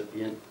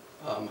recipient.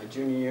 My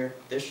junior year,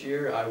 this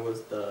year I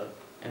was the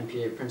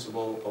MPA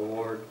Principal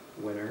Award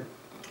winner.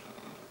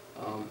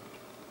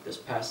 This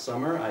past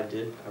summer I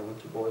went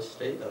to Boise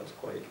State. That was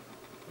quite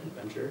an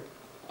adventure.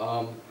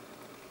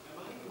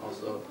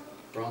 Also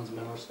bronze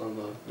medalist on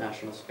the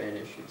National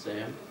Spanish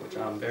exam, which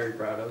I'm very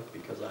proud of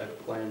because I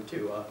plan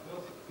to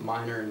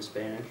minor in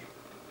Spanish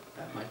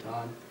at my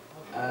time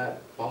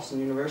at Boston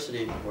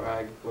University, where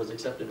I was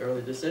accepted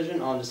early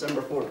decision on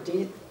December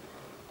 14th. It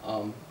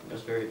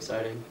was very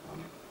exciting.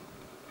 I'm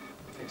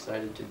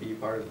excited to be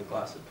part of the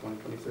class of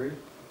 2023.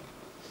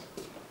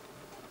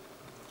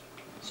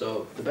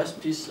 So the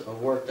best piece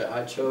of work that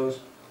I chose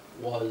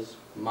was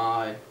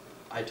I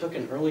took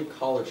an early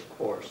college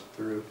course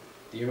through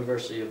the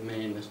University of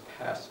Maine this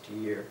past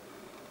year,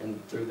 and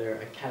through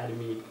their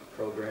academy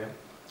program.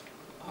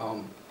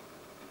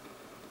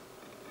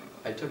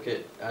 I took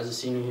it as a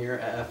senior here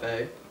at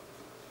FA,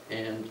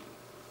 and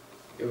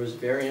it was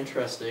very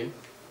interesting.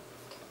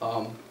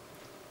 I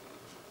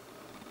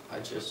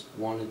just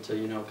wanted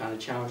to, kind of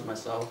challenge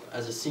myself.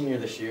 As a senior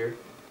this year,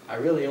 I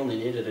really only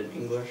needed an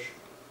English,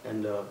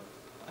 and I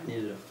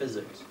needed a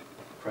physics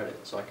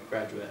credit so I could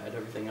graduate. I had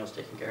everything else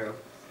taken care of.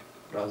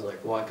 But I was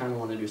like, well, I kind of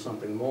want to do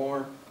something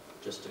more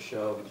just to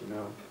show,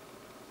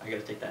 I got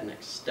to take that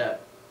next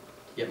step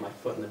to get my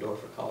foot in the door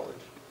for college.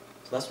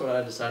 So that's what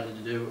I decided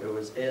to do. It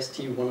was AST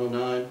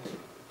 109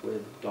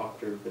 with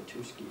Dr.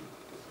 Brodzinski.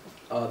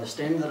 The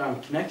standard that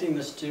I'm connecting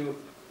this to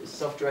is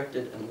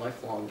self-directed and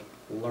lifelong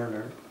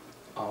learner.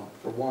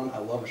 For one, I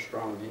love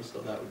astronomy, so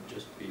that would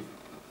just be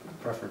my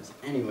preference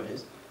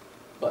anyways.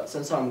 But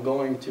since I'm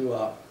going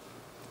to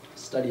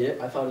study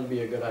it, I thought it'd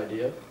be a good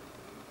idea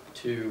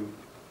to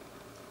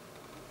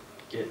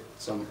get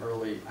some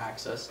early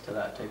access to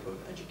that type of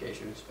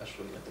education,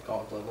 especially at the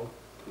college level.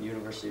 The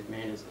University of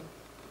Maine is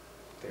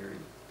a very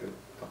good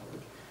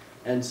college.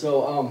 And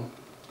so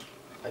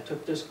I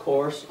took this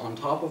course on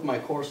top of my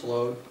course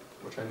load,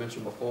 which I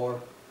mentioned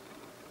before.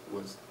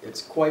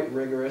 It's quite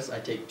rigorous. I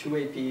take 2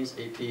 APs,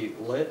 AP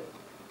Lit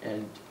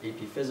and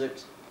AP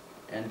Physics,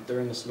 and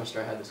during the semester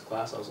I had this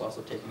class, I was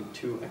also taking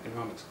 2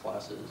 economics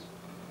classes.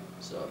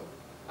 So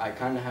I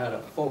kind of had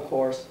a full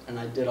course, and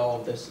I did all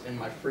of this in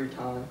my free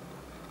time.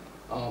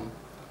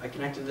 I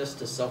connected this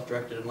to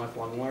self-directed and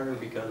lifelong learner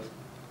because,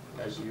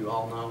 as you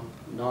all know,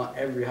 not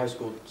every high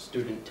school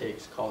student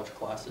takes college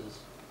classes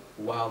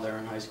while they're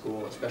in high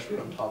school, especially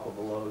on top of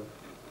a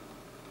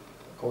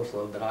course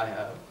load that I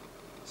have.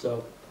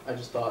 So I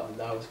just thought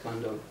that was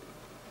kind of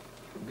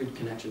a good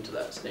connection to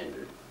that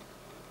standard.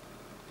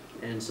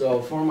 And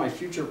so for my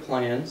future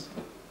plans,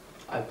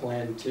 I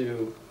plan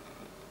to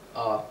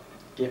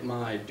get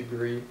my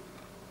degree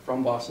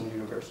from Boston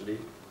University.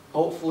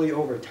 Hopefully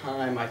over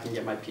time I can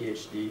get my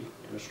PhD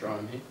in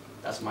astronomy.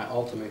 That's my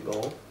ultimate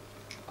goal.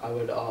 I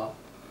would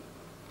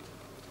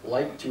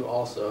like to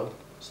also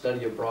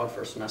study abroad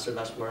for a semester.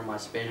 That's where my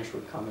Spanish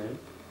would come in,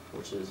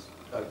 which is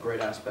a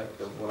great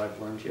aspect of what I've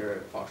learned here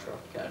at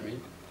Foxcroft Academy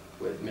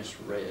with Miss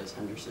Reyes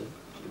Henderson.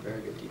 She's a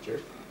very good teacher.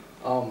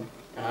 And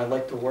I'd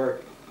like to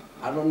work,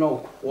 I don't know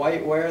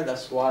quite where,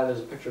 that's why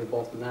there's a picture of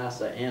both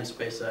NASA and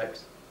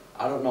SpaceX.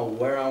 I don't know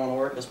where I want to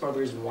work. That's part of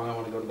the reason why I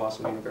want to go to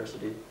Boston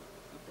University.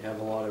 They have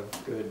a lot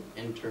of good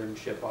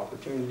internship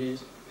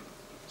opportunities.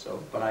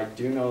 So, but I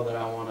do know that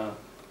I want to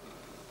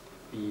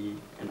be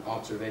an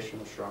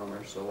observational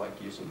astronomer, so like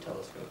using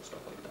telescopes, stuff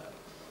like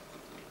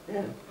that.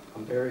 And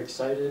I'm very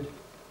excited,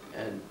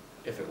 and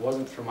if it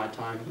wasn't for my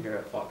time here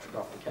at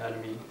Foxcroft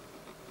Academy,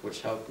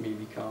 which helped me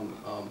become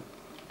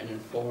an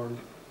informed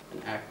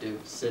and active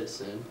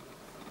citizen,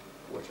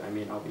 which I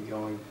mean I'll be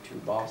going to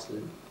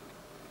Boston,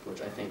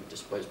 which I think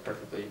displays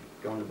perfectly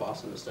going to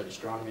Boston to study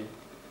astronomy.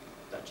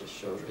 That just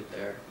shows right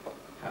there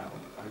how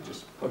I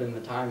just put in the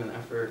time and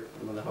effort,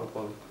 and with the help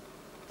of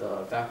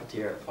the faculty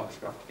here at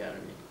Foxcroft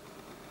Academy,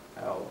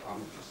 how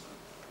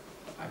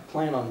I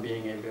plan on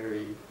being a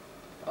very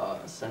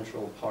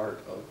essential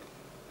part of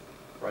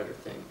brighter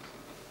things.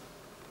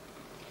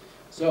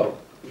 So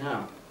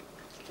now,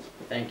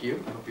 thank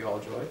you. I hope you all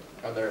enjoyed.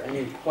 Are there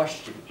any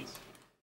questions?